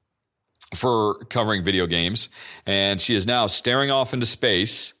 faves for covering video games, and she is now staring off into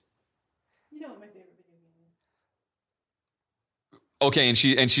space. You know what my favorite video game is. Okay, and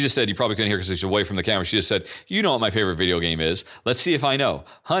she just said, you probably couldn't hear because she's away from the camera. She just said, you know what my favorite video game is. Let's see if I know.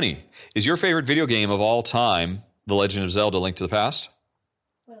 Honey, is your favorite video game of all time The Legend of Zelda: Link to the Past?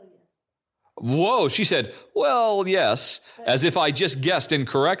 Well, yes. Whoa, she said, well, yes, as if I just guessed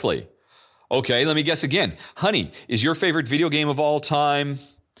incorrectly. Okay, let me guess again. Honey, is your favorite video game of all time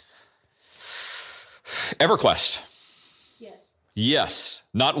EverQuest? Yes. Yes.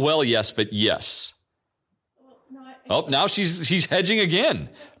 Not well, yes, but yes. Oh, now she's hedging again.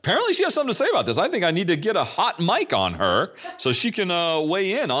 Apparently she has something to say about this. I think I need to get a hot mic on her so she can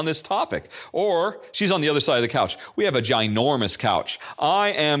weigh in on this topic. Or she's on the other side of the couch. We have a ginormous couch. I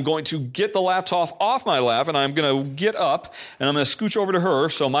am going to get the laptop off my lap, and I'm going to get up, and I'm going to scooch over to her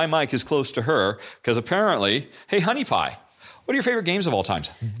so my mic is close to her, because apparently, hey, Honey Pie, what are your favorite games of all time?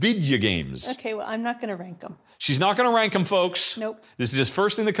 Video games. Okay, well, I'm not going to rank them. She's not going to rank them, folks. Nope. This is just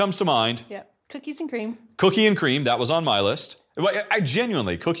first thing that comes to mind. Yep. Cookies and cream. Cookie and Cream, that was on my list. I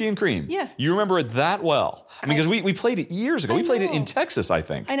genuinely, Cookie and Cream. Yeah. You remember it that well. I mean, because we played it years ago. We played it in Texas, I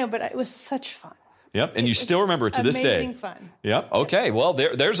think. I know, but it was such fun. Yep, and you still remember it to this day. Amazing fun. Yep, okay. Well,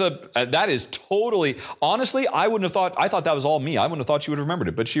 that is totally, honestly, I thought that was all me. I wouldn't have thought you would have remembered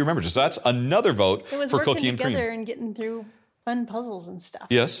it, but she remembered it. So that's another vote for Cookie and Cream. It was working together and getting through fun puzzles and stuff.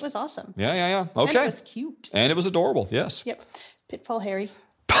 Yes. It was awesome. Yeah. Okay. And it was cute. And it was adorable, yes. Yep. Pitfall Harry.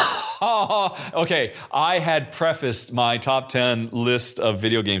 Okay, I had prefaced my top 10 list of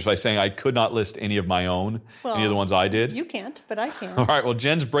video games by saying I could not list any of my own, any of the ones I did. You can't, but I can. All right, well,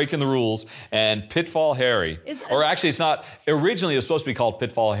 Jen's breaking the rules, and Pitfall Harry, or actually it's not, originally it was supposed to be called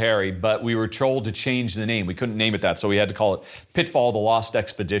Pitfall Harry, but we were told to change the name. We couldn't name it that, so we had to call it Pitfall the Lost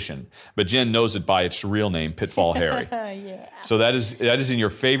Expedition. But Jen knows it by its real name, Pitfall Harry. Yeah. So that is in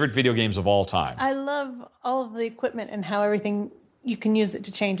your favorite video games of all time. I love all of the equipment and how everything, you can use it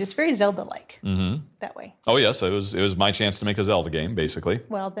to change. It's very Zelda-like that way. Oh, yes, it was my chance to make a Zelda game, basically.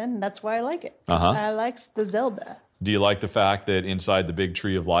 Well, then that's why I like it. I like the Zelda. Do you like the fact that inside the big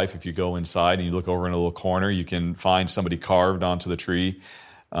tree of life, if you go inside and you look over in a little corner, you can find somebody carved onto the tree,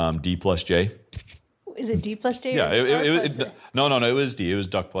 D plus J? Is it D plus J? Yeah, no, it was D. It was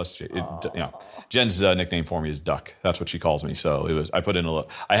Duck plus J. Jen's nickname for me is Duck. That's what she calls me. So I put in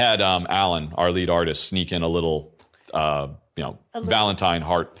I had Alan, our lead artist, sneak in a little Valentine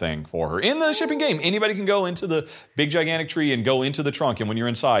heart thing for her in the shipping game. Anybody can go into the big gigantic tree and go into the trunk, and when you're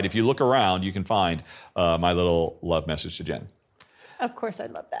inside, if you look around, you can find my little love message to Jen. Of course,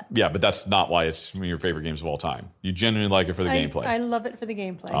 I'd love that. Yeah, but that's not why it's one of your favorite games of all time. You genuinely like it for the gameplay. I love it for the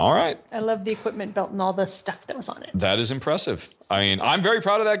gameplay. All right. I love the equipment belt and all the stuff that was on it. That is impressive. I mean, I'm very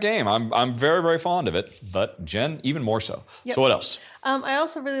proud of that game. I'm very, very fond of it. But Jen, even more so. Yep. So what else? I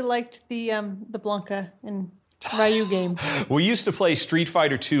also really liked the Blanca and Ryu game. We used to play Street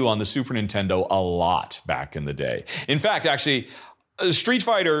Fighter II on the Super Nintendo a lot back in the day. In fact, actually, Street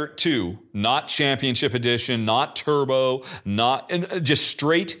Fighter II, not Championship Edition, not Turbo, just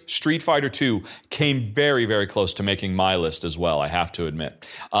straight Street Fighter II, came very, very close to making my list as well, I have to admit.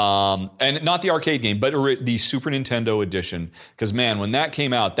 And not the arcade game, but the Super Nintendo Edition. Because, man, when that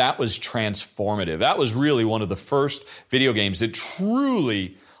came out, that was transformative. That was really one of the first video games that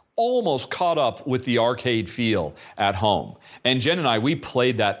truly almost caught up with the arcade feel at home. And Jen and I, we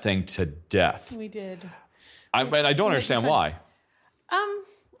played that thing to death. We did. I don't understand why.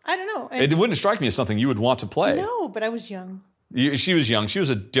 I don't know. It wouldn't strike me as something you would want to play. No, but I was young. She was young. She was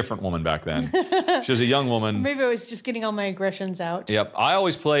a different woman back then. She was a young woman. Maybe I was just getting all my aggressions out. Yep. I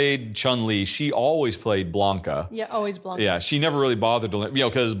always played Chun-Li. She always played Blanca. Yeah, always Blanca. Yeah, she never really bothered to,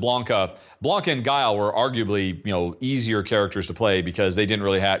 because Blanca and Guile were arguably, easier characters to play because you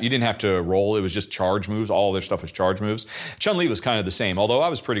didn't have to roll. It was just charge moves. All their stuff was charge moves. Chun-Li was kind of the same, although I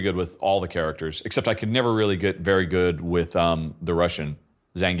was pretty good with all the characters, except I could never really get very good with the Russian.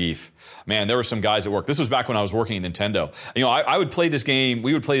 Zangief. Man, there were some guys at work. This was back when I was working at Nintendo. I would play this game.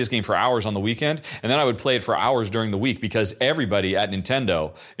 We would play this game for hours on the weekend, and then I would play it for hours during the week because everybody at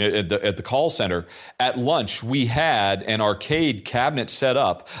Nintendo, at the call center, at lunch, we had an arcade cabinet set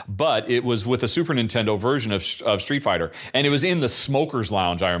up, but it was with a Super Nintendo version of Street Fighter, and it was in the Smokers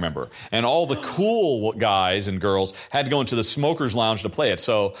Lounge, I remember. And all the cool guys and girls had to go into the Smokers Lounge to play it.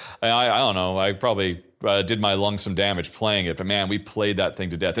 So, I don't know, I probably did my lungs some damage playing it, but man, we played that thing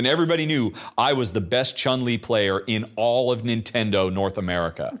to death. And everybody knew I was the best Chun-Li player in all of Nintendo North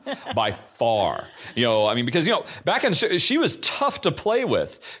America by far. Because back in, she was tough to play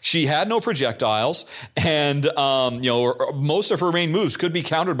with. She had no projectiles, and most of her main moves could be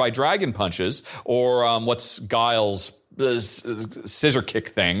countered by dragon punches or what's Guile's scissor kick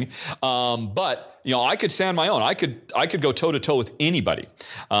thing. But I could stand my own. I could go toe to toe with anybody.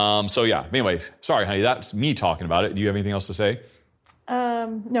 Anyway, sorry, honey, that's me talking about it. Do you have anything else to say?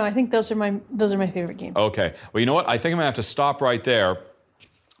 No, I think those are my favorite games. Okay. Well, you know what? I think I'm gonna have to stop right there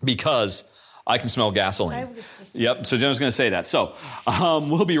because I can smell gasoline. Yep. So Jen's gonna say that. So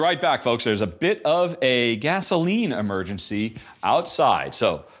we'll be right back, folks. There's a bit of a gasoline emergency outside.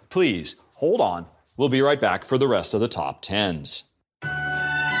 So please hold on. We'll be right back for the rest of the top 10s.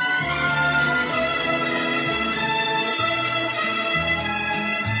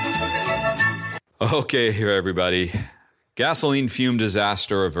 Okay, everybody. Gasoline fume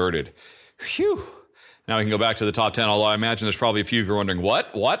disaster averted. Phew. Now we can go back to the top 10, although I imagine there's probably a few of you wondering,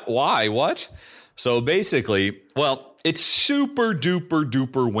 what, why, what? So basically, well, it's super duper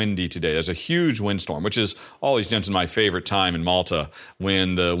duper windy today. There's a huge windstorm, which is always, Jensen, my favorite time in Malta,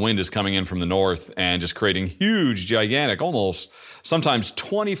 when the wind is coming in from the north and just creating huge, gigantic, almost sometimes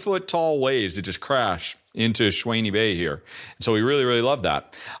 20-foot tall waves that just crash into Swaney Bay here. So we really, really love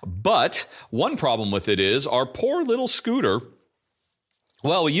that. But one problem with it is our poor little scooter.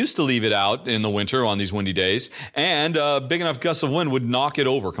 Well, we used to leave it out in the winter on these windy days, and big enough gusts of wind would knock it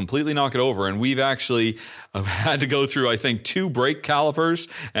over, completely knock it over. And we've actually had to go through, I think, 2 brake calipers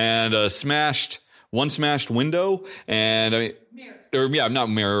and one smashed window, and mirror,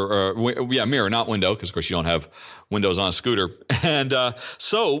 mirror, not window, because of course you don't have windows on a scooter. And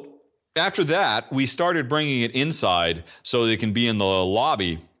so after that, we started bringing it inside so that it can be in the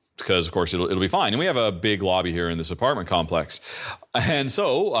lobby, because, of course, it'll be fine. And we have a big lobby here in this apartment complex. And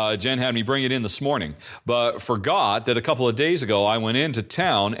so Jen had me bring it in this morning, but forgot that a couple of days ago I went into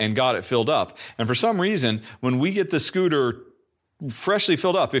town and got it filled up. And for some reason, when we get the scooter freshly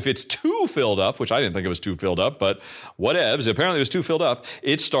filled up, if it's too filled up, which I didn't think it was too filled up, but whatevs, apparently it was too filled up,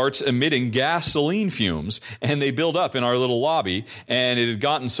 it starts emitting gasoline fumes, and they build up in our little lobby, and it had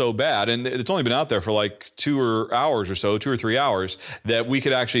gotten so bad, and it's only been out there for like 2 or 3 hours, that we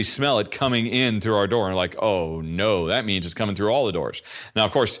could actually smell it coming in through our door, and like, oh no, that means it's coming through all the doors. Now,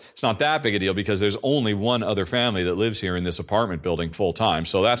 of course, it's not that big a deal, because there's only one other family that lives here in this apartment building full time,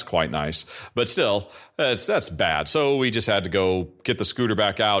 so that's quite nice, but still, that's bad. So we just had to go get the scooter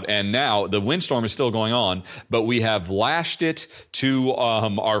back out, and now the windstorm is still going on, but we have lashed it to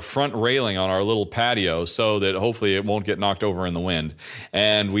our front railing on our little patio so that hopefully it won't get knocked over in the wind.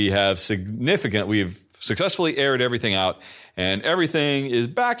 And we've successfully aired everything out, and everything is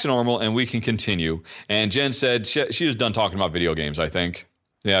back to normal, and we can continue. And Jen said she was done talking about video games, I think.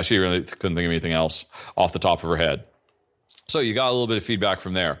 Yeah, she really couldn't think of anything else off the top of her head. So you got a little bit of feedback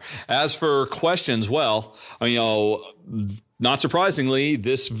from there. As for questions, well, not surprisingly,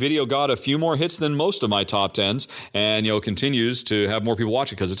 this video got a few more hits than most of my top 10s, and continues to have more people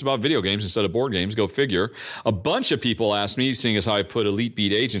watch it because it's about video games instead of board games. Go figure. A bunch of people asked me, seeing as how I put Elite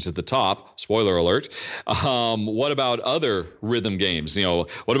Beat Agents at the top, spoiler alert, what about other rhythm games?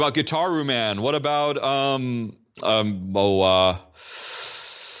 What about Guitar Man? What about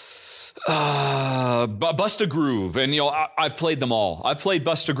Bust-A-Groove, and I've played them all. I've played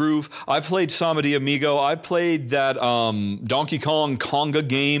Bust-A-Groove. I've played Samba de Amigo. I've played that Donkey Kong Conga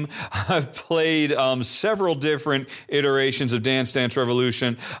game. I've played several different iterations of Dance Dance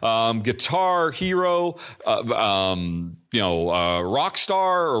Revolution, Guitar Hero, Rockstar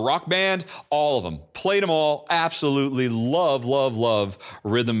or Rock Band. All of them. Played them all. Absolutely love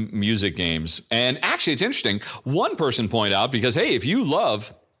rhythm music games. And actually, it's interesting. One person pointed out, because hey, if you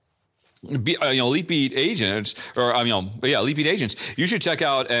love Elite Beat Agents, Elite Beat Agents, you should check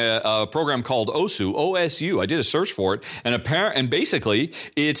out a program called OSU, OSU. I did a search for it, and basically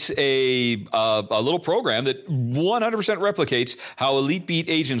it's a little program that 100% replicates how Elite Beat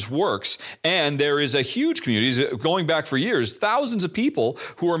Agents works, and there is a huge community going back for years, thousands of people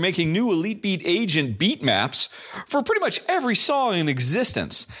who are making new Elite Beat Agent beat maps for pretty much every song in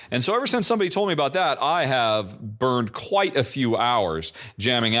existence. And so ever since somebody told me about that, I have burned quite a few hours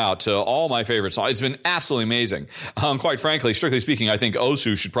jamming out to all my favorite songs. It's been absolutely amazing. Quite frankly, strictly speaking, I think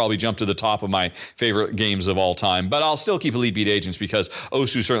OSU should probably jump to the top of my favorite games of all time, but I'll still keep Elite Beat Agents because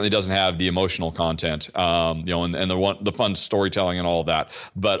OSU certainly doesn't have the emotional content, and the fun storytelling and all of that.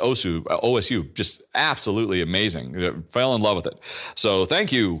 But OSU, just absolutely amazing. Fell in love with it. So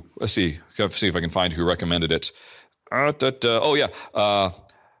thank you. Let's see if I can find who recommended it.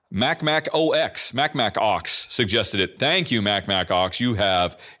 Mac Ox suggested it. Thank you, Mac Ox. You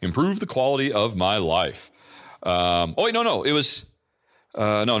have improved the quality of my life. It was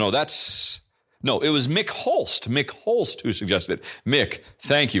Mick Holst. Mick Holst who suggested it. Mick,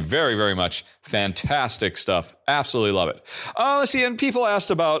 thank you very, very much. Fantastic stuff. Absolutely love it. Let's see, and people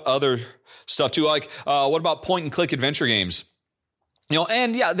asked about other stuff too, like what about point-and-click adventure games?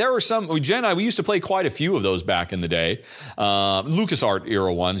 There were some. Jen and I, we used to play quite a few of those back in the day. LucasArts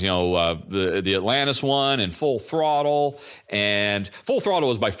era ones, the Atlantis one and Full Throttle. And Full Throttle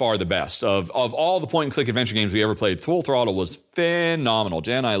was by far the best. Of all the point-and-click adventure games we ever played, Full Throttle was phenomenal.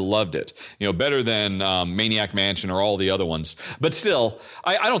 Jen and I loved it. Better than Maniac Mansion or all the other ones. But still,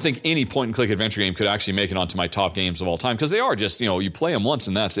 I don't think any point-and-click adventure game could actually make it onto my top games of all time because they are just, you play them once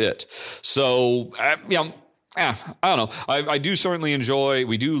and that's it. So, I don't know. I do certainly enjoy,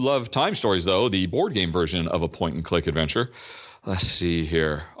 we do love Time Stories, though, the board game version of a point-and-click adventure. Let's see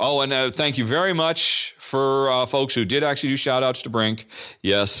here. Oh, and thank you very much for folks who did actually do shout-outs to Brink.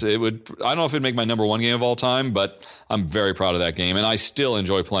 Yes, it would. I don't know if it'd make my number one game of all time, but I'm very proud of that game, and I still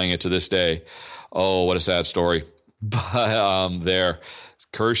enjoy playing it to this day. Oh, what a sad story. But there.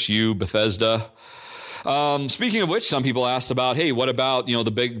 Curse you, Bethesda. Speaking of which, some people asked about, hey, what about,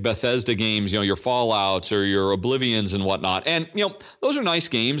 the big Bethesda games, your Fallouts or your Oblivions and whatnot. And, those are nice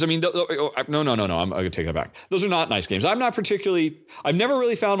games. I mean, no. I'm going to take that back. Those are not nice games. I've never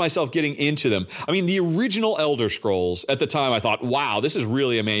really found myself getting into them. I mean, the original Elder Scrolls at the time, I thought, wow, this is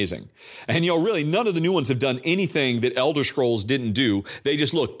really amazing. And, really none of the new ones have done anything that Elder Scrolls didn't do. They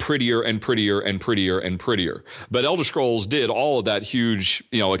just look prettier and prettier and prettier and prettier. But Elder Scrolls did all of that huge,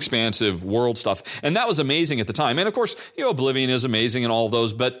 expansive world stuff. And that was amazing at the time. And of course, Oblivion is amazing and all of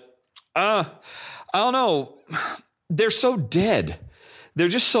those, but I don't know. They're so dead. They're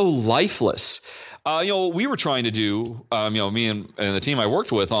just so lifeless. We were trying to do, me and the team I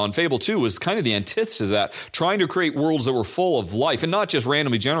worked with on Fable 2 was kind of the antithesis of that, trying to create worlds that were full of life, and not just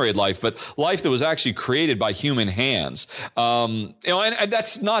randomly generated life, but life that was actually created by human hands. And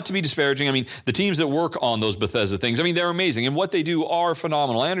that's not to be disparaging. I mean, the teams that work on those Bethesda things, I mean, they're amazing, and what they do are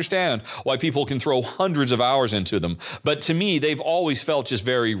phenomenal. I understand why people can throw hundreds of hours into them, but to me, they've always felt just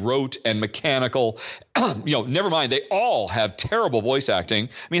very rote and mechanical. Never mind, they all have terrible voice acting.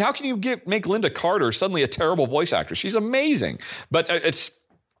 I mean, how can you make Linda Carter suddenly a terrible voice actress? She's amazing, but it's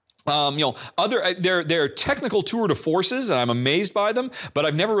they're technical tour de forces, and I'm amazed by them, but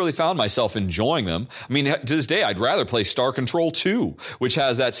I've never really found myself enjoying them. I mean, to this day, I'd rather play Star Control 2, which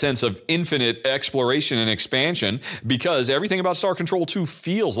has that sense of infinite exploration and expansion, because everything about Star Control 2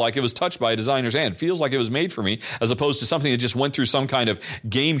 feels like it was touched by a designer's hand, feels like it was made for me, as opposed to something that just went through some kind of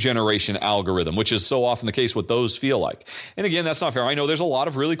game generation algorithm, which is so often the case what those feel like. And again, that's not fair. I know there's a lot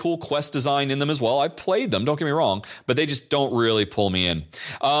of really cool quest design in them as well. I've played them, don't get me wrong, but they just don't really pull me in.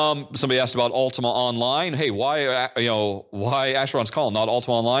 Somebody asked about Ultima Online. Hey, why Asheron's Call, not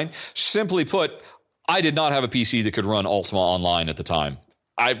Ultima Online? Simply put, I did not have a PC that could run Ultima Online at the time.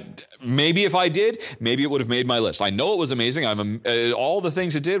 Maybe if I did, maybe it would have made my list. I know it was amazing. All the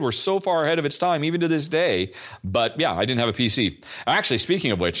things it did were so far ahead of its time, even to this day. But yeah, I didn't have a PC. Actually,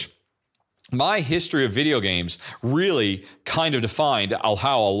 speaking of which, my history of video games really kind of defined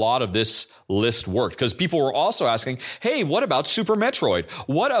how a lot of this list worked, because people were also asking, hey, what about Super Metroid?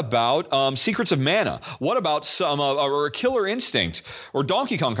 What about Secrets of Mana? What about some or Killer Instinct or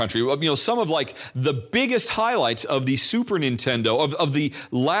Donkey Kong Country? Some of like the biggest highlights of the Super Nintendo, of the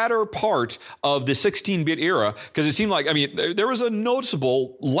latter part of the 16-bit era, because it seemed like, there was a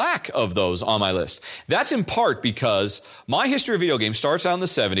noticeable lack of those on my list. That's in part because my history of video games starts out in the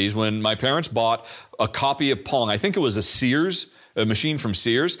 70s when my parents bought a copy of Pong. I think it was a machine from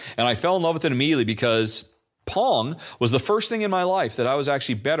Sears, and I fell in love with it immediately because Pong was the first thing in my life that I was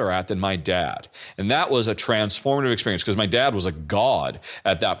actually better at than my dad. And that was a transformative experience, because my dad was a god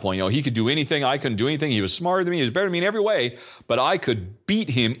at that point. He could do anything. I couldn't do anything. He was smarter than me. He was better than me in every way, but I could beat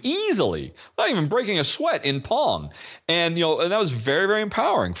him easily, not even breaking a sweat in Pong. And, and that was very, very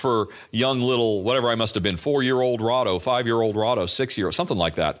empowering for young little, whatever I must have been, 4-year-old Rahdo, 5-year-old Rahdo, 6-year-old, something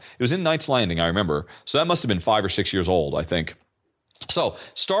like that. It was in Knight's Landing, I remember. So that must have been 5 or 6 years old, I think. So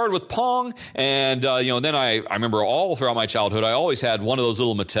started with Pong, and then I remember all throughout my childhood, I always had one of those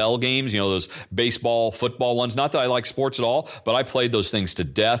little Mattel games, those baseball, football ones. Not that I like sports at all, but I played those things to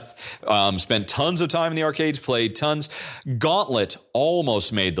death. Spent tons of time in the arcades, played tons. Gauntlet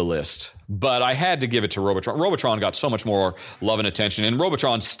almost made the list, but I had to give it to Robotron. Robotron got so much more love and attention, and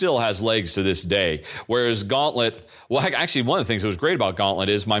Robotron still has legs to this day, whereas Gauntlet, well, actually, one of the things that was great about Gauntlet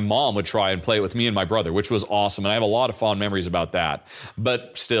is my mom would try and play it with me and my brother, which was awesome, and I have a lot of fond memories about that.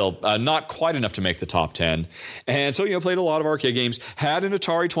 But still, not quite enough to make the top 10. And so, played a lot of arcade games. Had an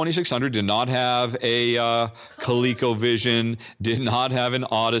Atari 2600, did not have a ColecoVision, did not have an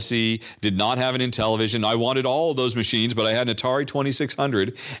Odyssey, did not have an Intellivision. I wanted all of those machines, but I had an Atari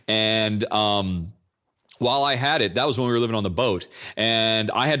 2600, and while I had it, that was when we were living on the boat,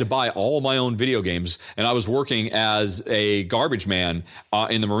 and I had to buy all my own video games, and I was working as a garbage man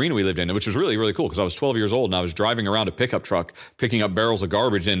in the marina we lived in, which was really, really cool, because I was 12 years old, and I was driving around a pickup truck, picking up barrels of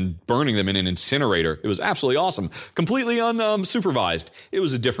garbage and burning them in an incinerator. It was absolutely awesome, completely unsupervised. It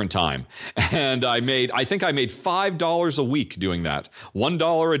was a different time, and I think I made $5 a week doing that,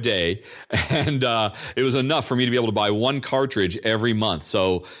 $1 a day, and it was enough for me to be able to buy one cartridge every month.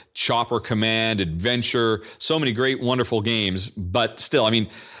 So Chopper Command, Adventure, so many great, wonderful games, but still,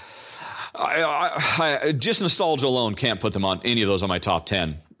 I just nostalgia alone can't put them on any of those on my top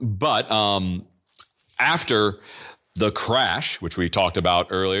 10. But after the Crash, which we talked about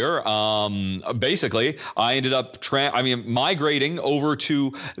earlier. Basically, I ended up migrating over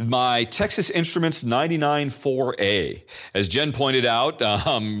to my Texas Instruments 99.4A. As Jen pointed out,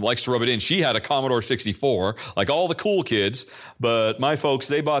 likes to rub it in, she had a Commodore 64, like all the cool kids, but my folks,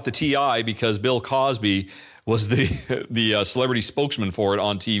 they bought the TI because Bill Cosby was the celebrity spokesman for it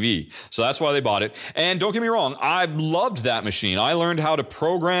on TV. So that's why they bought it. And don't get me wrong, I loved that machine. I learned how to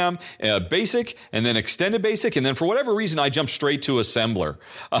program BASIC and then extended BASIC. And then for whatever reason, I jumped straight to assembler.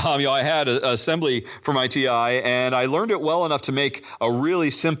 I had assembly for my TI, and I learned it well enough to make a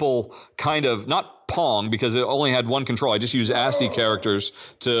really simple kind of, not Pong, because it only had one control. I just used ASCII characters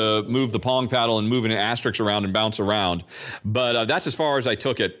to move the Pong paddle and move an asterisk around and bounce around. But that's as far as I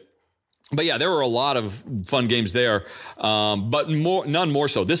took it. But yeah, there were a lot of fun games there, but none more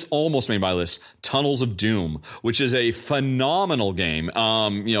so. This almost made my list. Tunnels of Doom, which is a phenomenal game.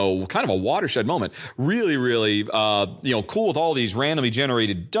 Kind of a watershed moment. Really, really, cool with all these randomly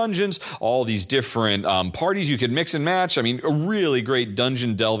generated dungeons, all these different parties you could mix and match. I mean, a really great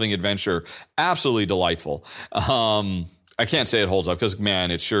dungeon delving adventure. Absolutely delightful. I can't say it holds up because, man,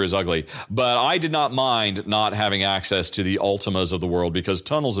 it sure is ugly. But I did not mind not having access to the Ultimas of the world because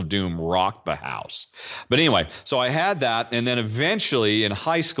Tunnels of Doom rocked the house. But anyway, so I had that. And then eventually in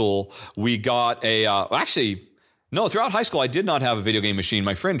high school, we got throughout high school, I did not have a video game machine.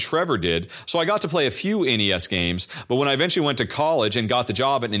 My friend Trevor did. So I got to play a few NES games. But when I eventually went to college and got the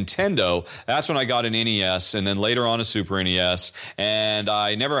job at Nintendo, that's when I got an NES and then later on a Super NES. And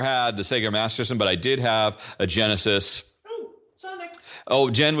I never had the Sega Master System, but I did have a Genesis. Sonic. Oh,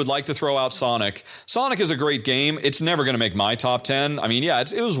 Jen would like to throw out Sonic. Sonic is a great game. It's never going to make my top 10. I mean, yeah,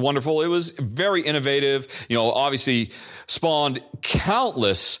 it was wonderful. It was very innovative. Obviously spawned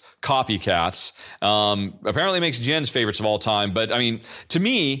countless copycats. Apparently makes Jen's favorites of all time. But I mean, to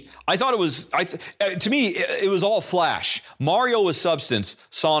me, I thought it was, it was all Flash. Mario was Substance.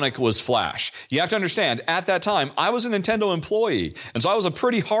 Sonic was Flash. You have to understand, at that time, I was a Nintendo employee. And so I was a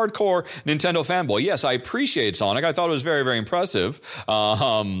pretty hardcore Nintendo fanboy. Yes, I appreciate Sonic. I thought it was very, very impressive.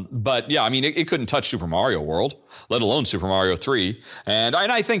 But yeah, I mean, it couldn't touch Super Mario World, let alone Super Mario 3. And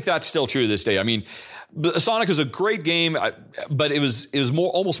I think that's still true to this day. I mean, Sonic is a great game, but it was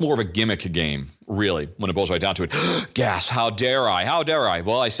almost more of a gimmick game, really, when it boils right down to it. Gasp, how dare I? How dare I?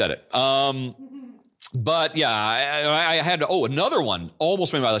 Well, I said it. But yeah, I had, another one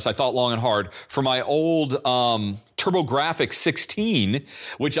almost made my list. I thought long and hard for my old TurboGrafx 16,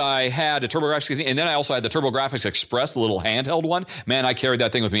 which I had a TurboGrafx 16, and then I also had the TurboGrafx Express, the little handheld one. Man, I carried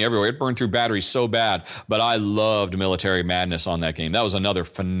that thing with me everywhere. It burned through batteries so bad, but I loved Military Madness on that game. That was another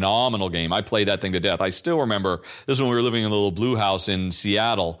phenomenal game. I played that thing to death. I still remember this when we were living in a little blue house in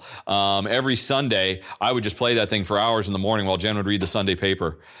Seattle. Every Sunday, I would just play that thing for hours in the morning while Jen would read the Sunday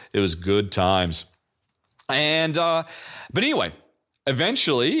paper. It was good times. And, but anyway,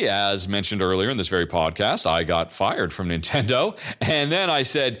 eventually, as mentioned earlier in this very podcast, I got fired from Nintendo. And then I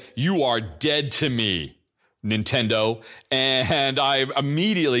said, "You are dead to me, Nintendo." And I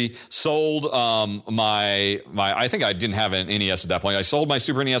immediately sold my I think I didn't have an NES at that point. I sold my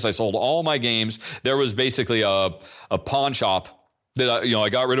Super NES. I sold all my games. There was basically a pawn shop that I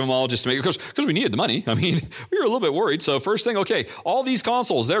got rid of them all just to make, because we needed the money. I mean, we were a little bit worried. So first thing, okay, all these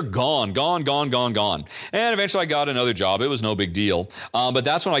consoles, they're gone. And eventually I got another job. It was no big deal. But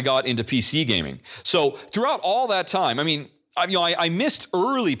that's when I got into PC gaming. So throughout all that time, I mean, I missed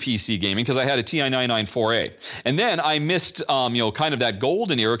early PC gaming because I had a TI 99.4A. And then I missed, kind of that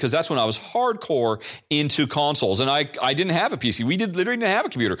golden era because that's when I was hardcore into consoles. And I didn't have a PC. We literally didn't have a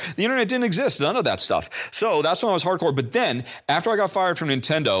computer. The internet didn't exist. None of that stuff. So that's when I was hardcore. But then after I got fired from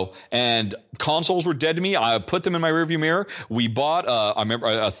Nintendo and consoles were dead to me, I put them in my rearview mirror. We bought, I remember,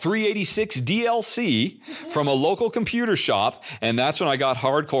 a 386 DLC from a local computer shop. And that's when I got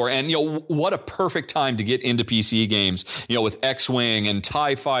hardcore. And, what a perfect time to get into PC games, with X-Wing and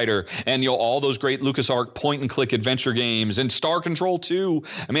TIE Fighter and, all those great LucasArts point-and-click adventure games and Star Control 2.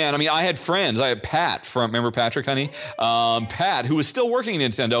 Man, I mean, I had friends. I had Pat remember Patrick, honey? Pat, who was still working at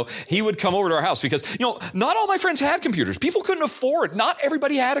Nintendo, he would come over to our house because, not all my friends had computers. People couldn't afford. Not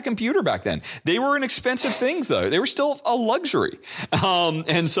everybody had a computer back then. They were inexpensive things, though. They were still a luxury.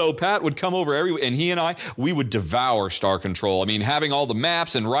 And so Pat would come over and he and I, we would devour Star Control. I mean, having all the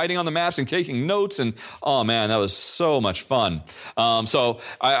maps and writing on the maps and taking notes and, oh man, that was so much fun. And I was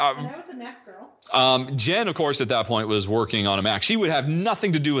a Knack girl. Jen, of course, at that point was working on a Mac. She would have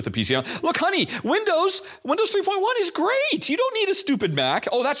nothing to do with the PC. Look, honey, Windows 3.1 is great. You don't need a stupid Mac.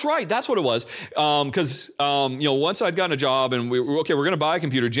 Oh, that's right. That's what it was. Because, once I'd gotten a job and we're going to buy a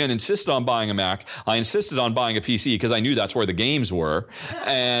computer, Jen insisted on buying a Mac. I insisted on buying a PC because I knew that's where the games were.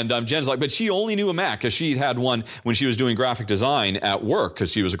 And Jen's like, but she only knew a Mac because she had one when she was doing graphic design at work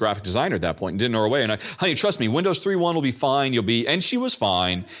because she was a graphic designer at that point and didn't know her way. And honey, trust me, Windows 3.1 will be fine. And she was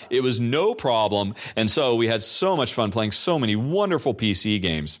fine. It was no problem. And so we had so much fun playing so many wonderful PC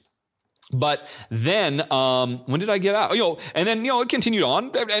games. But then, when did I get out? And then, it continued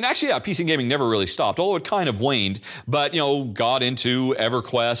on. And actually, PC gaming never really stopped, although it kind of waned. But, got into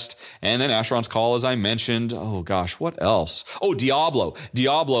EverQuest and then Asheron's Call, as I mentioned. Oh, gosh, what else? Oh, Diablo,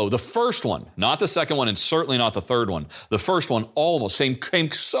 the first one, not the second one, and certainly not the third one. The first one almost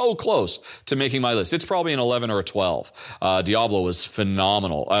came so close to making my list. It's probably an 11 or a 12. Diablo was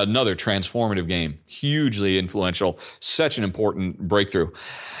phenomenal. Another transformative game, hugely influential, such an important breakthrough.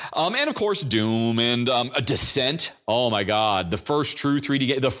 And of course, Doom and a Descent. Oh my God, the first true 3D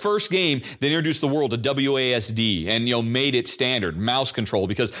game, the first game that introduced the world to WASD and made it standard mouse control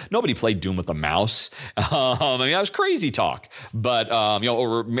because nobody played Doom with a mouse. That was crazy talk. But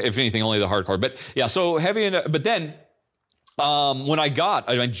or if anything, only the hardcore. But yeah, so heavy. But then. When I got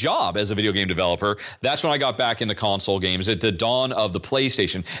my job as a video game developer, that's when I got back into console games at the dawn of the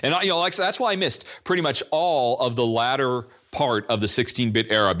PlayStation. And that's why I missed pretty much all of the latter part of the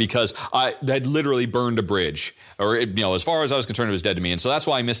 16-bit era because I had literally burned a bridge, or as far as I was concerned, it was dead to me. And so that's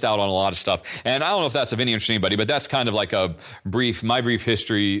why I missed out on a lot of stuff. And I don't know if that's of any interest to anybody, but that's kind of like my brief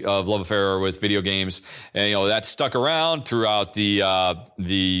history of love affair with video games. And that stuck around throughout the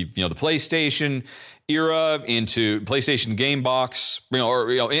PlayStation era into PlayStation Game Box,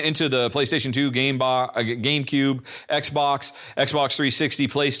 into the PlayStation 2 GameCube, Xbox 360,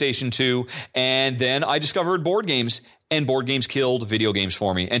 PlayStation 2, and then I discovered board games. And board games killed video games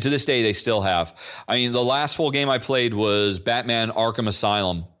for me. And to this day, they still have. The last full game I played was Batman Arkham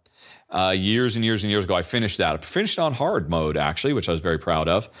Asylum. Years and years and years ago, I finished that. I finished on hard mode, actually, which I was very proud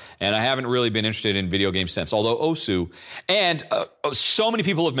of. And I haven't really been interested in video games since, although Osu. And so many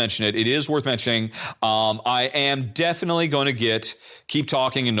people have mentioned it. It is worth mentioning. I am definitely going to Keep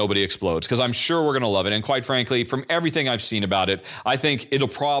Talking and Nobody Explodes, because I'm sure we're going to love it. And quite frankly, from everything I've seen about it, I think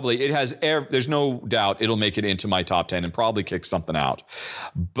there's no doubt it'll make it into my top 10 and probably kick something out.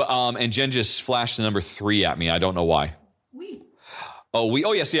 But, and Jen just flashed the number 3 at me. I don't know why. Oh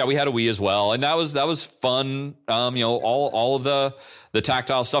yes, yeah, we had a Wii as well, and that was fun. All of the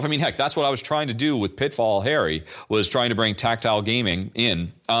tactile stuff. Heck, that's what I was trying to do with Pitfall Harry, was trying to bring tactile gaming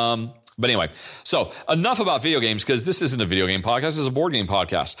in. But anyway, so enough about video games, because this isn't a video game podcast, this is a board game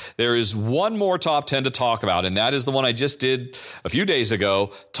podcast. There is one more top 10 to talk about, and that is the one I just did a few days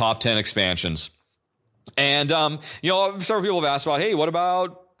ago, top 10 expansions. And several people have asked about, hey, what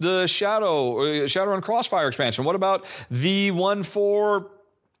about the Shadowrun Crossfire expansion? What about the one for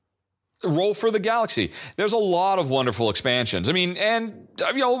Roll for the Galaxy? There's a lot of wonderful expansions. A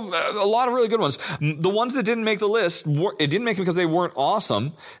lot of really good ones. The ones that didn't make the list, it didn't make them because they weren't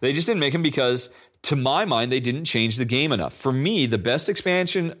awesome. They just didn't make them because, to my mind, they didn't change the game enough. For me, the best thing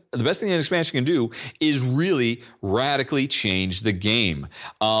an expansion can do is really radically change the game,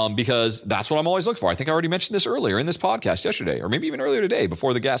 because that's what I'm always looking for. I think I already mentioned this earlier in this podcast yesterday, or maybe even earlier today,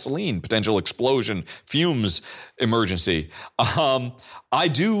 before the gasoline potential explosion fumes emergency. I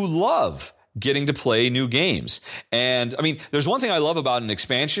do love getting to play new games. And there's one thing I love about an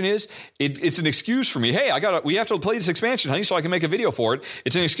expansion is it's an excuse for me. Hey, we have to play this expansion, honey, so I can make a video for it.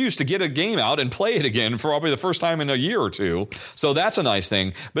 It's an excuse to get a game out and play it again for probably the first time in a year or two. So that's a nice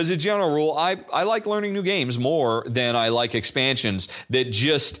thing. But as a general rule, I like learning new games more than I like expansions that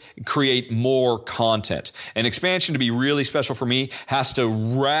just create more content. An expansion, to be really special for me, has to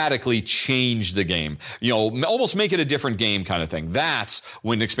radically change the game. Almost make it a different game kind of thing. That's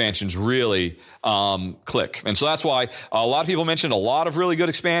when expansions really click. And so that's why a lot of people mentioned a lot of really good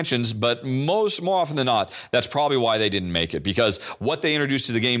expansions, but more often than not, that's probably why they didn't make it, because what they introduced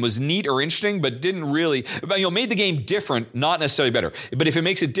to the game was neat or interesting, but didn't really, made the game different, not necessarily better. But if it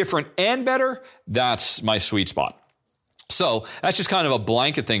makes it different and better, that's my sweet spot. So that's just kind of a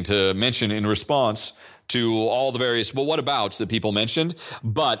blanket thing to mention in response to all the various what abouts that people mentioned.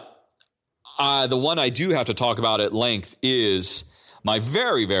 But the one I do have to talk about at length is my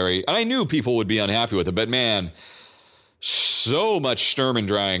very, very, and I knew people would be unhappy with it, but man, so much Sturm und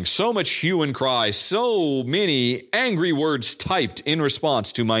Drang, so much hue and cry, so many angry words typed in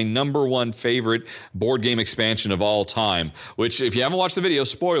response to my number one favorite board game expansion of all time, which, if you haven't watched the video,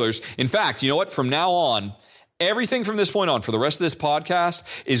 spoilers. In fact, you know what? From now on, everything from this point on for the rest of this podcast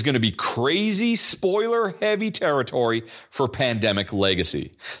is going to be crazy spoiler heavy territory for Pandemic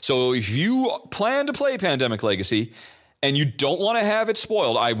Legacy. So if you plan to play Pandemic Legacy and you don't want to have it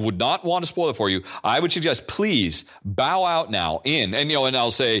spoiled, I would not want to spoil it for you. I would suggest please bow out now and I'll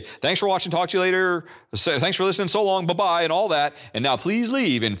say, thanks for watching. Talk to you later. Thanks for listening. So long. Bye-bye and all that. And now please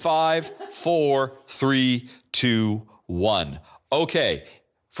leave in 5, 4, 3, 2, 1. Okay.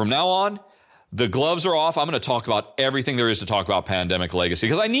 From now on, the gloves are off. I'm going to talk about everything there is to talk about Pandemic Legacy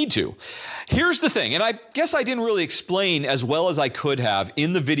because I need to. Here's the thing, and I guess I didn't really explain as well as I could have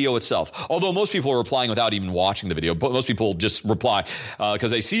in the video itself, although most people are replying without even watching the video. But most people just reply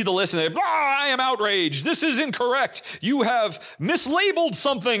because they see the list and they, I am outraged. This is incorrect. You have mislabeled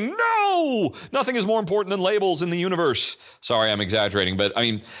something. No! Nothing is more important than labels in the universe. Sorry, I'm exaggerating, but I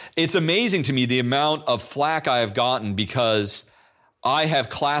mean, it's amazing to me the amount of flack I have gotten because I have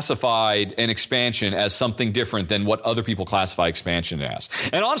classified an expansion as something different than what other people classify expansion as.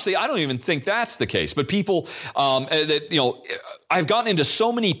 And honestly, I don't even think that's the case. But people I've gotten into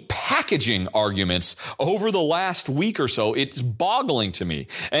so many packaging arguments over the last week or so. It's boggling to me.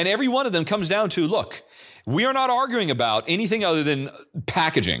 And every one of them comes down to, look, we are not arguing about anything other than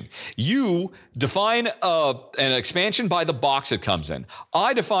packaging. You define an expansion by the box it comes in.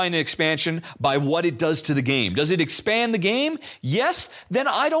 I define an expansion by what it does to the game. Does it expand the game? Yes. Then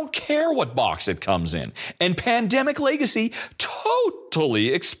I don't care what box it comes in. And Pandemic Legacy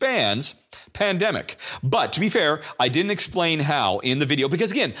totally expands Pandemic. But to be fair, I didn't explain how in the video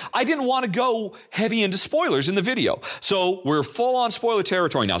because, again, I didn't want to go heavy into spoilers in the video. So we're full on spoiler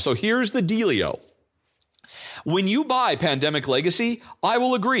territory now. So here's the dealio. When you buy Pandemic Legacy, I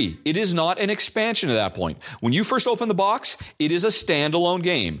will agree, it is not an expansion at that point. When you first open the box, it is a standalone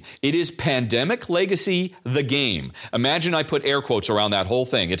game. It is Pandemic Legacy, the game. Imagine I put air quotes around that whole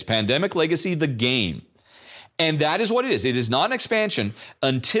thing. It's Pandemic Legacy, the game. And that is what it is. It is not an expansion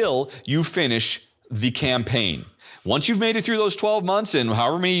until you finish the campaign. Once you've made it through those 12 months and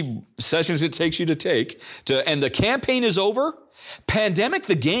however many sessions it takes you to take, and the campaign is over, Pandemic,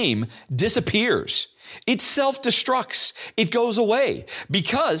 the game, disappears. It self-destructs. It goes away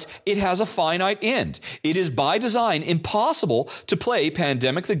because it has a finite end. It is by design impossible to play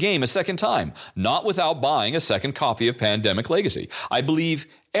Pandemic the game a second time, not without buying a second copy of Pandemic Legacy. I believe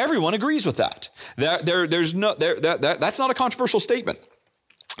everyone agrees with that. That's not a controversial statement.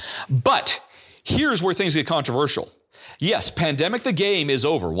 But here's where things get controversial. Yes, Pandemic the game is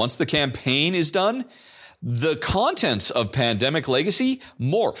over. Once the campaign is done, the contents of Pandemic Legacy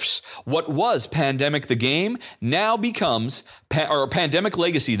morphs. What was Pandemic the game now becomes, or Pandemic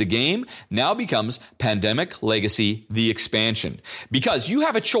Legacy the game now becomes Pandemic Legacy the expansion. Because you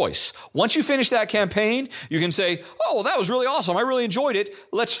have a choice. Once you finish that campaign, you can say, oh, well, that was really awesome. I really enjoyed it.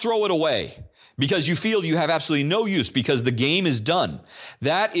 Let's throw it away. Because you feel you have absolutely no use because the game is done.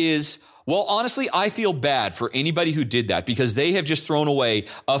 That is... Well, honestly, I feel bad for anybody who did that because they have just thrown away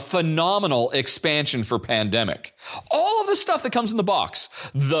a phenomenal expansion for Pandemic. All of the stuff that comes in the box,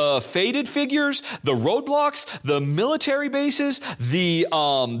 the faded figures, the roadblocks, the military bases, the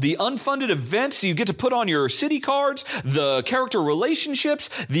unfunded events you get to put on your city cards, the character relationships,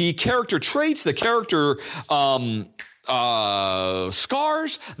 the character traits, the character...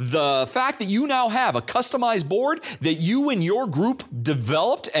 scars, the fact that you now have a customized board that you and your group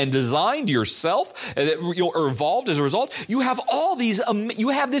developed and designed yourself, or evolved as a result, you have all these, you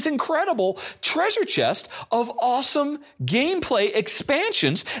have this incredible treasure chest of awesome gameplay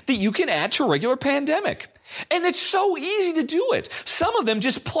expansions that you can add to regular Pandemic. And it's so easy to do it. Some of them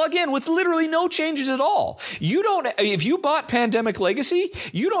just plug in with literally no changes at all. If you bought Pandemic Legacy,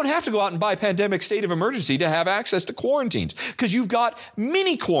 you don't have to go out and buy Pandemic State of Emergency to have access to quarantines because you've got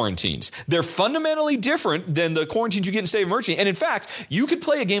mini quarantines. They're fundamentally different than the quarantines you get in State of Emergency. And in fact, you could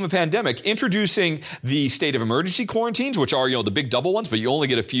play a game of Pandemic introducing the State of Emergency quarantines, which are, the big double ones, but you only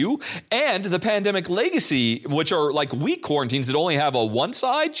get a few, and the Pandemic Legacy, which are like weak quarantines that only have a one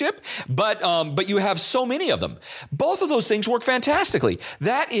side chip, but you have so many of them. Both of those things work fantastically.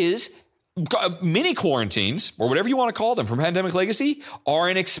 That is, mini quarantines, or whatever you want to call them from Pandemic Legacy, are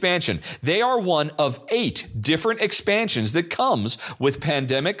an expansion. They are one of 8 different expansions that comes with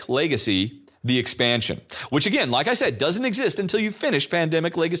Pandemic Legacy, the expansion, which again, like I said, doesn't exist until you finish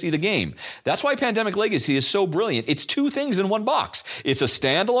Pandemic Legacy, the game. That's why Pandemic Legacy is so brilliant. It's 2 things in one box. It's a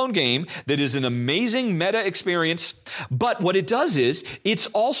standalone game that is an amazing meta experience, but what it does is it's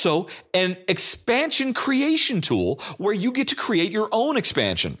also an expansion creation tool where you get to create your own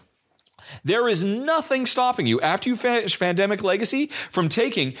expansion. There is nothing stopping you after you finish Pandemic Legacy from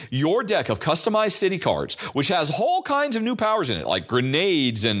taking your deck of customized city cards, which has all kinds of new powers in it, like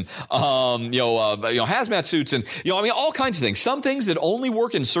grenades and hazmat suits and all kinds of things. Some things that only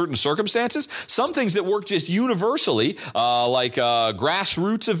work in certain circumstances, some things that work just universally, like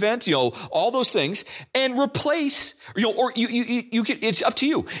grassroots event, all those things, and replace, or you can, it's up to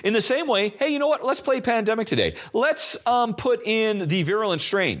you. In the same way, hey, you know what? Let's play Pandemic today. Let's put in the Virulent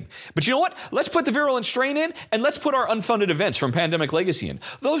Strain. But you know what? Let's put the Virulent Strain in, and let's put our unfunded events from Pandemic Legacy in.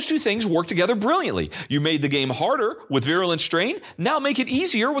 Those two things work together brilliantly. You made the game harder with Virulent Strain. Now make it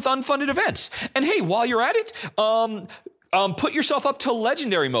easier with unfunded events. And hey, while you're at it, put yourself up to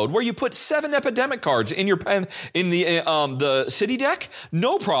legendary mode, where you put 7 epidemic cards in your the city deck.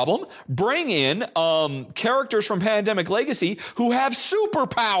 No problem. Bring in characters from Pandemic Legacy who have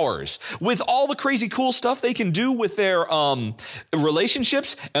superpowers with all the crazy cool stuff they can do with their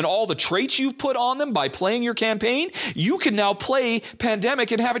relationships and all the traits you've put on them by playing your campaign. You can now play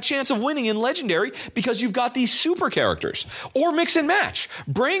Pandemic and have a chance of winning in legendary because you've got these super characters. Or mix and match.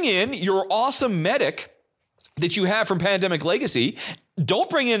 Bring in your awesome medic that you have from Pandemic Legacy. Don't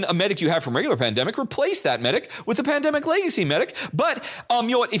bring in a medic you have from regular Pandemic. Replace that medic with the Pandemic Legacy medic. But you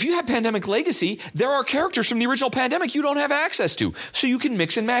know what? If you have Pandemic Legacy, there are characters from the original Pandemic you don't have access to. So you can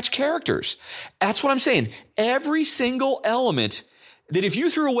mix and match characters. That's what I'm saying. Every single element that if you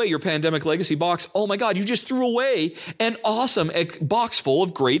threw away your Pandemic Legacy box, oh my God, you just threw away an awesome box full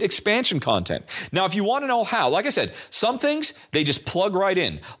of great expansion content. Now, if you want to know how, like I said, some things, they just plug right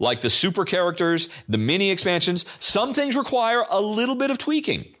in, like the super characters, the mini expansions. Some things require a little bit of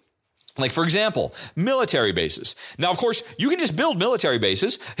tweaking. Like, for example, military bases. Now, of course, you can just build military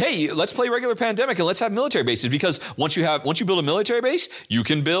bases. Hey, let's play regular Pandemic and let's have military bases, because once you build a military base, you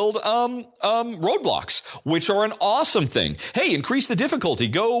can build roadblocks, which are an awesome thing. Hey, increase the difficulty.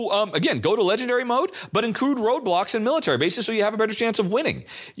 Go to legendary mode, but include roadblocks and military bases so you have a better chance of winning.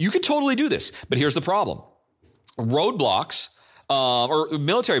 You could totally do this, but here's the problem. Roadblocks or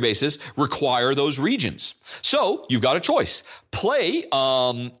military bases require those regions. So you've got a choice. Play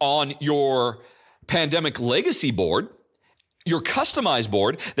on your Pandemic Legacy board, your customized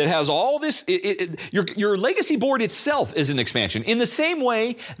board that has all this. Your legacy board itself is an expansion. In the same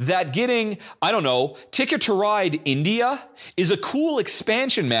way that getting, Ticket to Ride India is a cool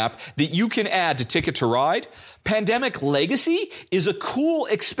expansion map that you can add to Ticket to Ride. Pandemic Legacy is a cool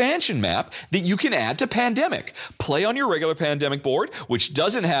expansion map that you can add to Pandemic. Play on your regular Pandemic board, which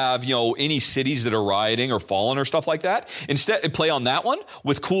doesn't have, any cities that are rioting or fallen or stuff like that. Instead, play on that one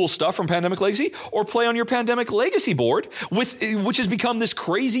with cool stuff from Pandemic Legacy, or play on your Pandemic Legacy board which has become this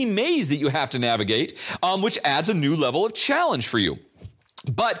crazy maze that you have to navigate, which adds a new level of challenge for you.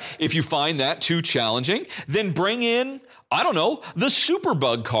 But if you find that too challenging, then bring in, the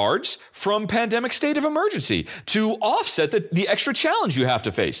Superbug cards from Pandemic State of Emergency to offset the extra challenge you have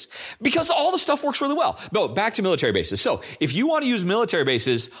to face. Because all the stuff works really well. But back to military bases. So if you want to use military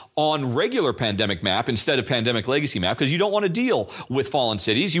bases on regular Pandemic map instead of Pandemic Legacy map, because you don't want to deal with fallen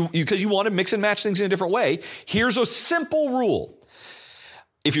cities, because you want to mix and match things in a different way, here's a simple rule.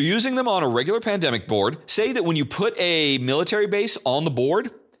 If you're using them on a regular Pandemic board, say that when you put a military base on the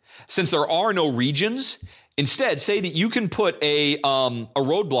board, since there are no regions, instead, say that you can put a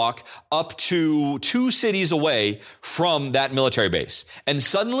roadblock up to 2 cities away from that military base. And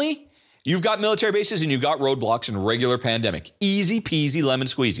suddenly, you've got military bases and you've got roadblocks in regular Pandemic. Easy peasy lemon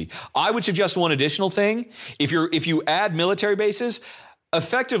squeezy. I would suggest one additional thing. If you add military bases,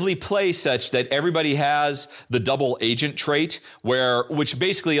 effectively play such that everybody has the double agent trait, which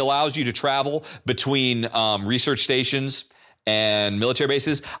basically allows you to travel between research stations and military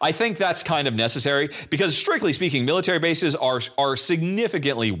bases. I think that's kind of necessary because, strictly speaking, military bases are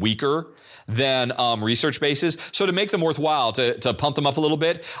significantly weaker than research bases. So to make them worthwhile, to pump them up a little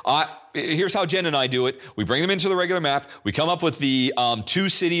bit, here's how Jen and I do it. We bring them into the regular map. We come up with the 2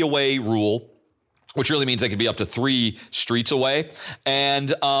 city away rule, which really means they could be up to 3 streets away.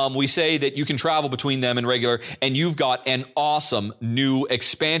 And we say that you can travel between them in regular, and you've got an awesome new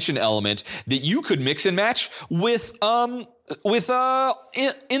expansion element that you could mix and match with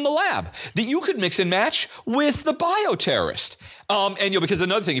in the lab, that you could mix and match with the bioterrorist. Because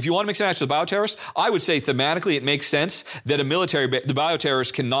another thing, if you want to mix and match the bioterrorist, I would say thematically it makes sense that the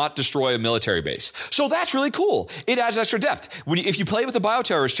bioterrorist cannot destroy a military base. So that's really cool. It adds extra depth. If you play with the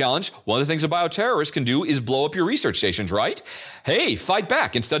bioterrorist challenge, one of the things a bioterrorist can do is blow up your research stations, right? Hey, fight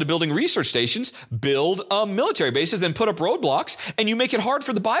back. Instead of building research stations, build military bases, then put up roadblocks, and you make it hard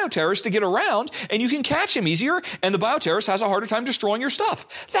for the bioterrorist to get around, and you can catch him easier, and the bioterrorist has a harder time destroying your stuff.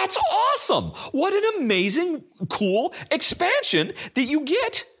 That's awesome. What an amazing, cool expansion that you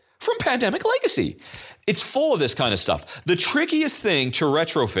get from Pandemic Legacy. It's full of this kind of stuff. The trickiest thing to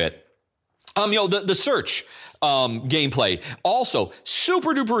retrofit, the search gameplay, also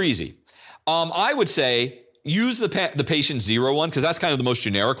super duper easy. I would say use the Patient Zero one because that's kind of the most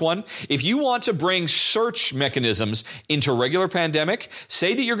generic one. If you want to bring search mechanisms into regular Pandemic,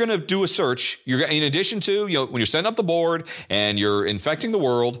 say that you're going to do a search. You're in addition to when you're setting up the board and you're infecting the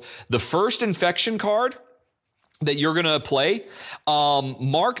world, the first infection card that you're going to play,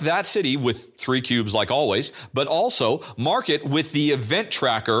 mark that city with 3 cubes like always, but also mark it with the event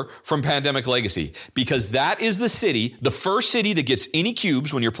tracker from Pandemic Legacy, because that is the first city that gets any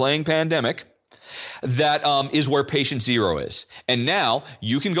cubes when you're playing Pandemic. That is where Patient Zero is. And now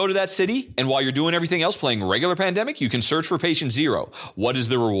you can go to that city, and while you're doing everything else playing regular Pandemic, you can search for Patient Zero. What is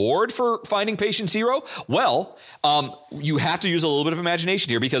the reward for finding Patient Zero? Well, you have to use a little bit of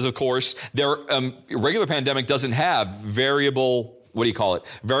imagination here because, of course, regular Pandemic doesn't have variable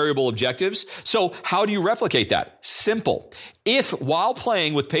objectives. So how do you replicate that? Simple. If while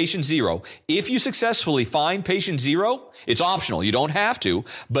playing with Patient Zero, if you successfully find Patient Zero, it's optional. You don't have to.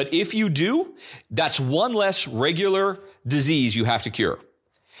 But if you do, that's one less regular disease you have to cure.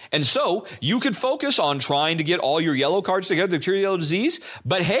 And so you could focus on trying to get all your yellow cards together to cure yellow disease.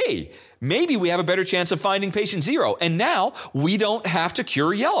 But hey, maybe we have a better chance of finding Patient Zero. And now we don't have to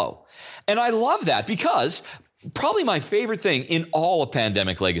cure yellow. And I love that because probably my favorite thing in all of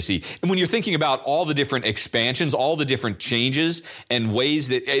Pandemic Legacy, and when you're thinking about all the different expansions, all the different changes and ways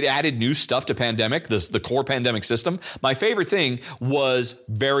that it added new stuff to Pandemic, the core Pandemic system, my favorite thing was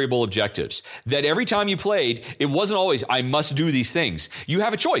variable objectives. That every time you played, it wasn't always, I must do these things. You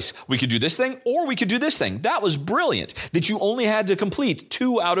have a choice. We could do this thing or we could do this thing. That was brilliant, that you only had to complete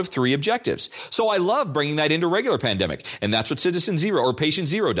 2 out of 3 objectives. So I love bringing that into regular Pandemic, and that's what Citizen Zero or Patient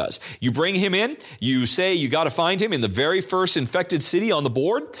Zero does. You bring him in, you say you got to find him in the very first infected city on the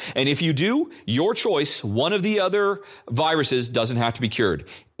board. And if you do, your choice, one of the other viruses doesn't have to be cured.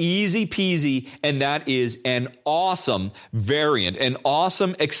 Easy peasy. And that is an awesome variant, an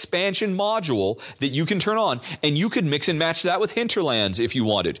awesome expansion module that you can turn on. And you could mix and match that with Hinterlands if you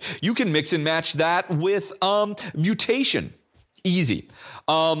wanted. You can mix and match that with Mutation. Easy.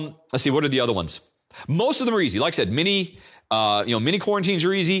 Let's see, what are the other ones? Most of them are easy. Like I said, mini quarantines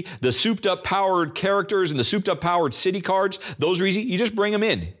are easy. The souped up powered characters and the souped up powered city cards, those are easy. You just bring them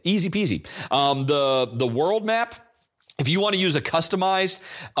in. Easy peasy. The world map, if you want to use a customized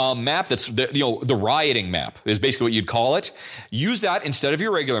map, that's the rioting map is basically what you'd call it. Use that instead of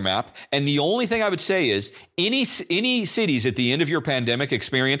your regular map. And the only thing I would say is any cities at the end of your Pandemic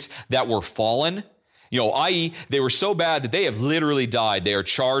experience that were fallen, i.e. they were so bad that they have literally died. They are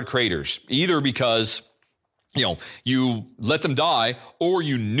charred craters, either because you let them die or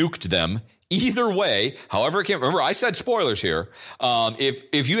you nuked them. Either way, however it came, remember I said spoilers here.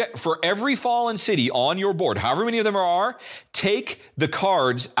 If you, for every fallen city on your board, however many of them are, take the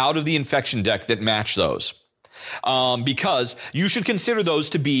cards out of the infection deck that match those. Because you should consider those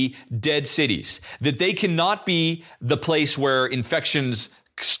to be dead cities, that they cannot be the place where infections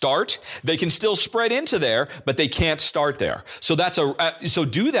start. They can still spread into there, but they can't start there. So so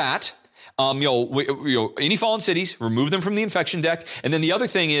do that. Any fallen cities, remove them from the infection deck. And then the other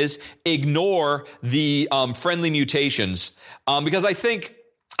thing is ignore the friendly mutations because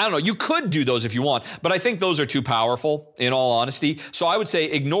you could do those if you want, but I think those are too powerful in all honesty. So I would say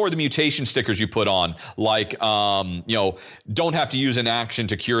ignore the mutation stickers you put on, like, don't have to use an action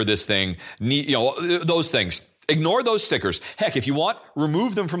to cure this thing, those things. Ignore those stickers. Heck, if you want,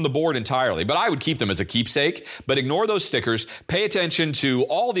 remove them from the board entirely. But I would keep them as a keepsake. But ignore those stickers. Pay attention to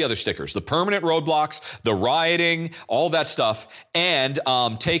all the other stickers, the permanent roadblocks, the rioting, all that stuff, and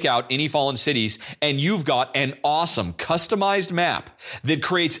take out any fallen cities. And you've got an awesome customized map that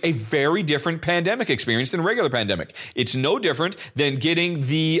creates a very different Pandemic experience than regular Pandemic. It's no different than getting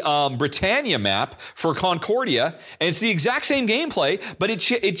the Britannia map for Concordia. And it's the exact same gameplay, but it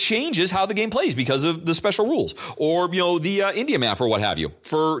changes how the game plays because of the special rules. Or, the India map or what have you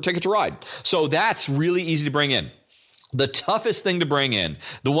for Ticket to Ride. So that's really easy to bring in. The toughest thing to bring in,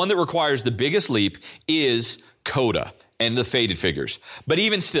 the one that requires the biggest leap, is Coda and the faded figures. But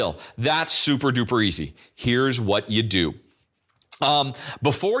even still, that's super duper easy. Here's what you do.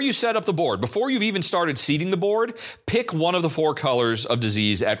 Before you set up the board, before you've even started seeding the board, pick one of the 4 colors of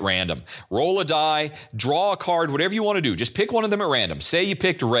disease at random. Roll a die, draw a card, whatever you want to do. Just pick one of them at random. Say you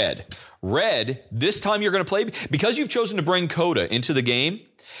picked red. Red, this time you're going to play, because you've chosen to bring Coda into the game,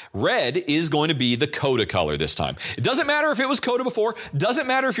 red is going to be the Coda color this time. It doesn't matter if it was Coda before. Doesn't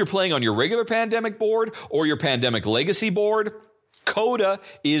matter if you're playing on your regular Pandemic board or your Pandemic Legacy board. Coda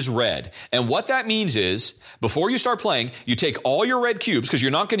is red. And what that means is, before you start playing, you take all your red cubes, because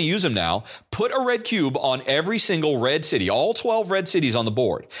you're not going to use them now, put a red cube on every single red city, all 12 red cities on the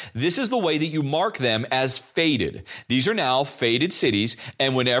board. This is the way that you mark them as faded. These are now faded cities,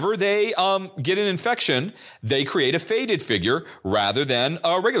 and whenever they get an infection, they create a faded figure rather than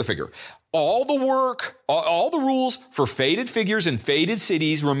a regular figure. All the work, all the rules for faded figures and faded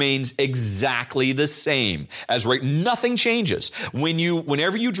cities remains exactly the same. Nothing changes.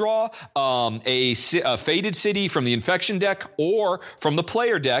 Whenever you draw a faded city from the infection deck or from the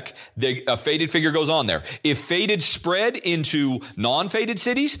player deck, a faded figure goes on there. If faded spread into non-faded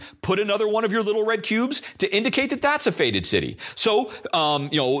cities, put another one of your little red cubes to indicate that that's a faded city. So,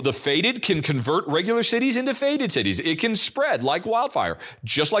 the faded can convert regular cities into faded cities. It can spread like wildfire,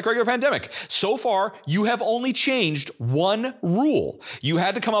 just like regular pandemic. So far, you have only changed one rule. You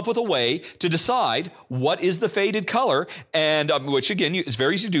had to come up with a way to decide what is the faded color, and which again, it's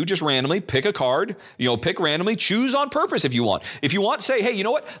very easy to do. Just randomly pick a card, pick randomly, choose on purpose if you want. If you want, say, hey, you know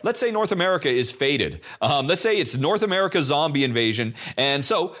what? Let's say North America is faded. Let's say it's North America zombie invasion. And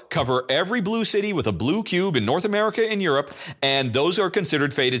so cover every blue city with a blue cube in North America and Europe, and those are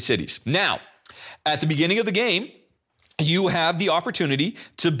considered faded cities. Now, at the beginning of the game, you have the opportunity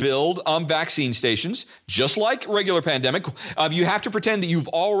to build vaccine stations, just like regular pandemic. You have to pretend that you've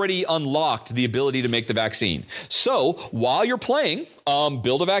already unlocked the ability to make the vaccine. So while you're playing,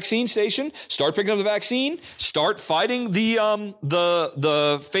 build a vaccine station, start picking up the vaccine, start fighting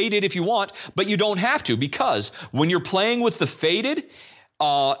the faded if you want, but you don't have to, because when you're playing with the faded,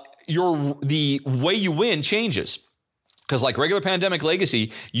 the way you win changes. Because like regular pandemic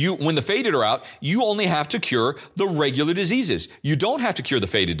legacy, when the faded are out, you only have to cure the regular diseases. You don't have to cure the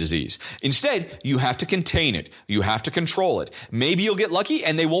faded disease. Instead, you have to contain it. You have to control it. Maybe you'll get lucky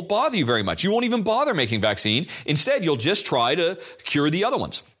and they won't bother you very much. You won't even bother making vaccine. Instead, you'll just try to cure the other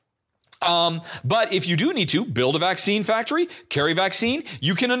ones. But if you do need to build a vaccine factory, carry vaccine,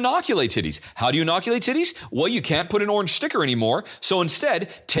 you can inoculate cities. How do you inoculate cities? Well, you can't put an orange sticker anymore. So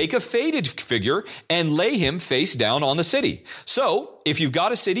instead, take a faded figure and lay him face down on the city. So if you've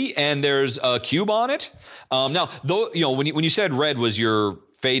got a city and there's a cube on it, now, though, when you said red was your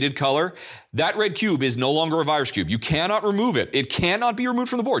faded color, that red cube is no longer a virus cube. You cannot remove it. It cannot be removed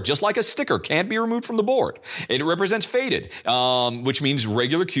from the board, just like a sticker can't be removed from the board. It represents faded, which means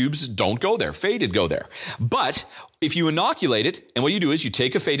regular cubes don't go there. Faded go there. But if you inoculate it, and what you do is you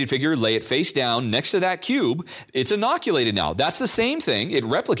take a faded figure, lay it face down next to that cube, it's inoculated now. That's the same thing. It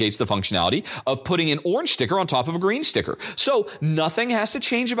replicates the functionality of putting an orange sticker on top of a green sticker. So nothing has to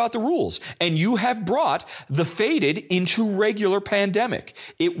change about the rules. And you have brought the faded into regular pandemic.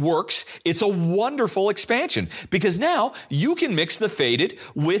 It works. It's a wonderful expansion because now you can mix the faded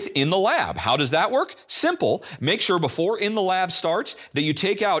with in the lab. How does that work? Simple. Make sure before in the lab starts that you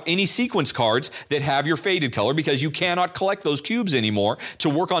take out any sequence cards that have your faded color, because you cannot collect those cubes anymore to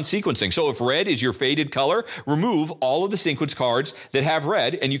work on sequencing. So if red is your faded color, remove all of the sequence cards that have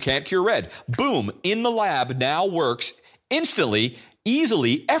red and you can't cure red. Boom. In the lab now works instantly,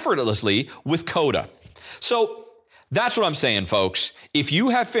 easily, effortlessly with Coda. So that's what I'm saying, folks. If you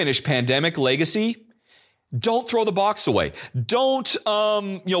have finished Pandemic Legacy, don't throw the box away. Don't,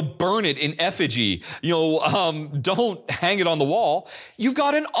 burn it in effigy. Don't hang it on the wall. You've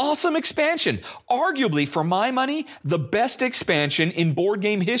got an awesome expansion. Arguably, for my money, the best expansion in board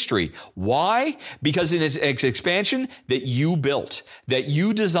game history. Why? Because it's an expansion that you built, that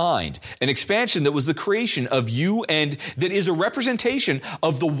you designed, an expansion that was the creation of you and that is a representation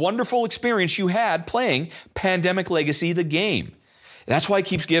of the wonderful experience you had playing Pandemic Legacy, the game. That's why it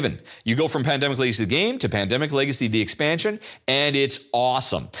keeps giving. You go from Pandemic Legacy the game to Pandemic Legacy the expansion, and it's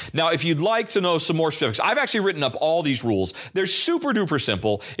awesome. Now, if you'd like to know some more specifics, I've actually written up all these rules. They're super duper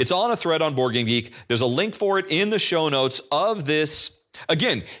simple. It's on a thread on Board Game Geek. There's a link for it in the show notes of this.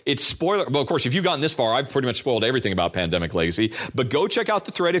 Again, it's spoiler. Well, of course, if you've gotten this far, I've pretty much spoiled everything about Pandemic Legacy. But go check out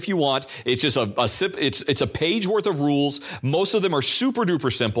the thread if you want. It's just it's a page worth of rules. Most of them are super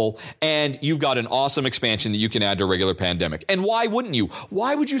duper simple, and you've got an awesome expansion that you can add to regular Pandemic. And why wouldn't you?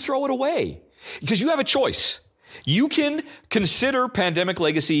 Why would you throw it away? Because you have a choice. You can consider Pandemic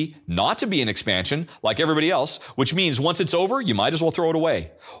Legacy not to be an expansion like everybody else, which means once it's over, you might as well throw it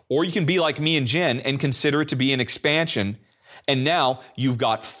away. Or you can be like me and Jen and consider it to be an expansion. And now you've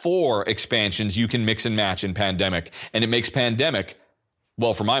got 4 expansions you can mix and match in Pandemic. And it makes Pandemic,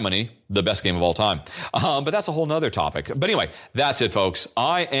 well, for my money, the best game of all time. But that's a whole nother topic. But anyway, that's it, folks.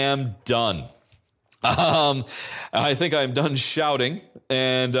 I am done. I think I'm done shouting.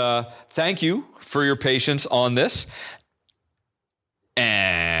 And thank you for your patience on this.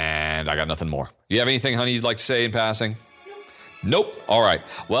 And I got nothing more. You have anything, honey, you'd like to say in passing? Nope. All right.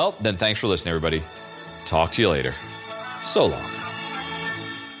 Well, then thanks for listening, everybody. Talk to you later. So long.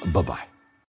 Bye-bye.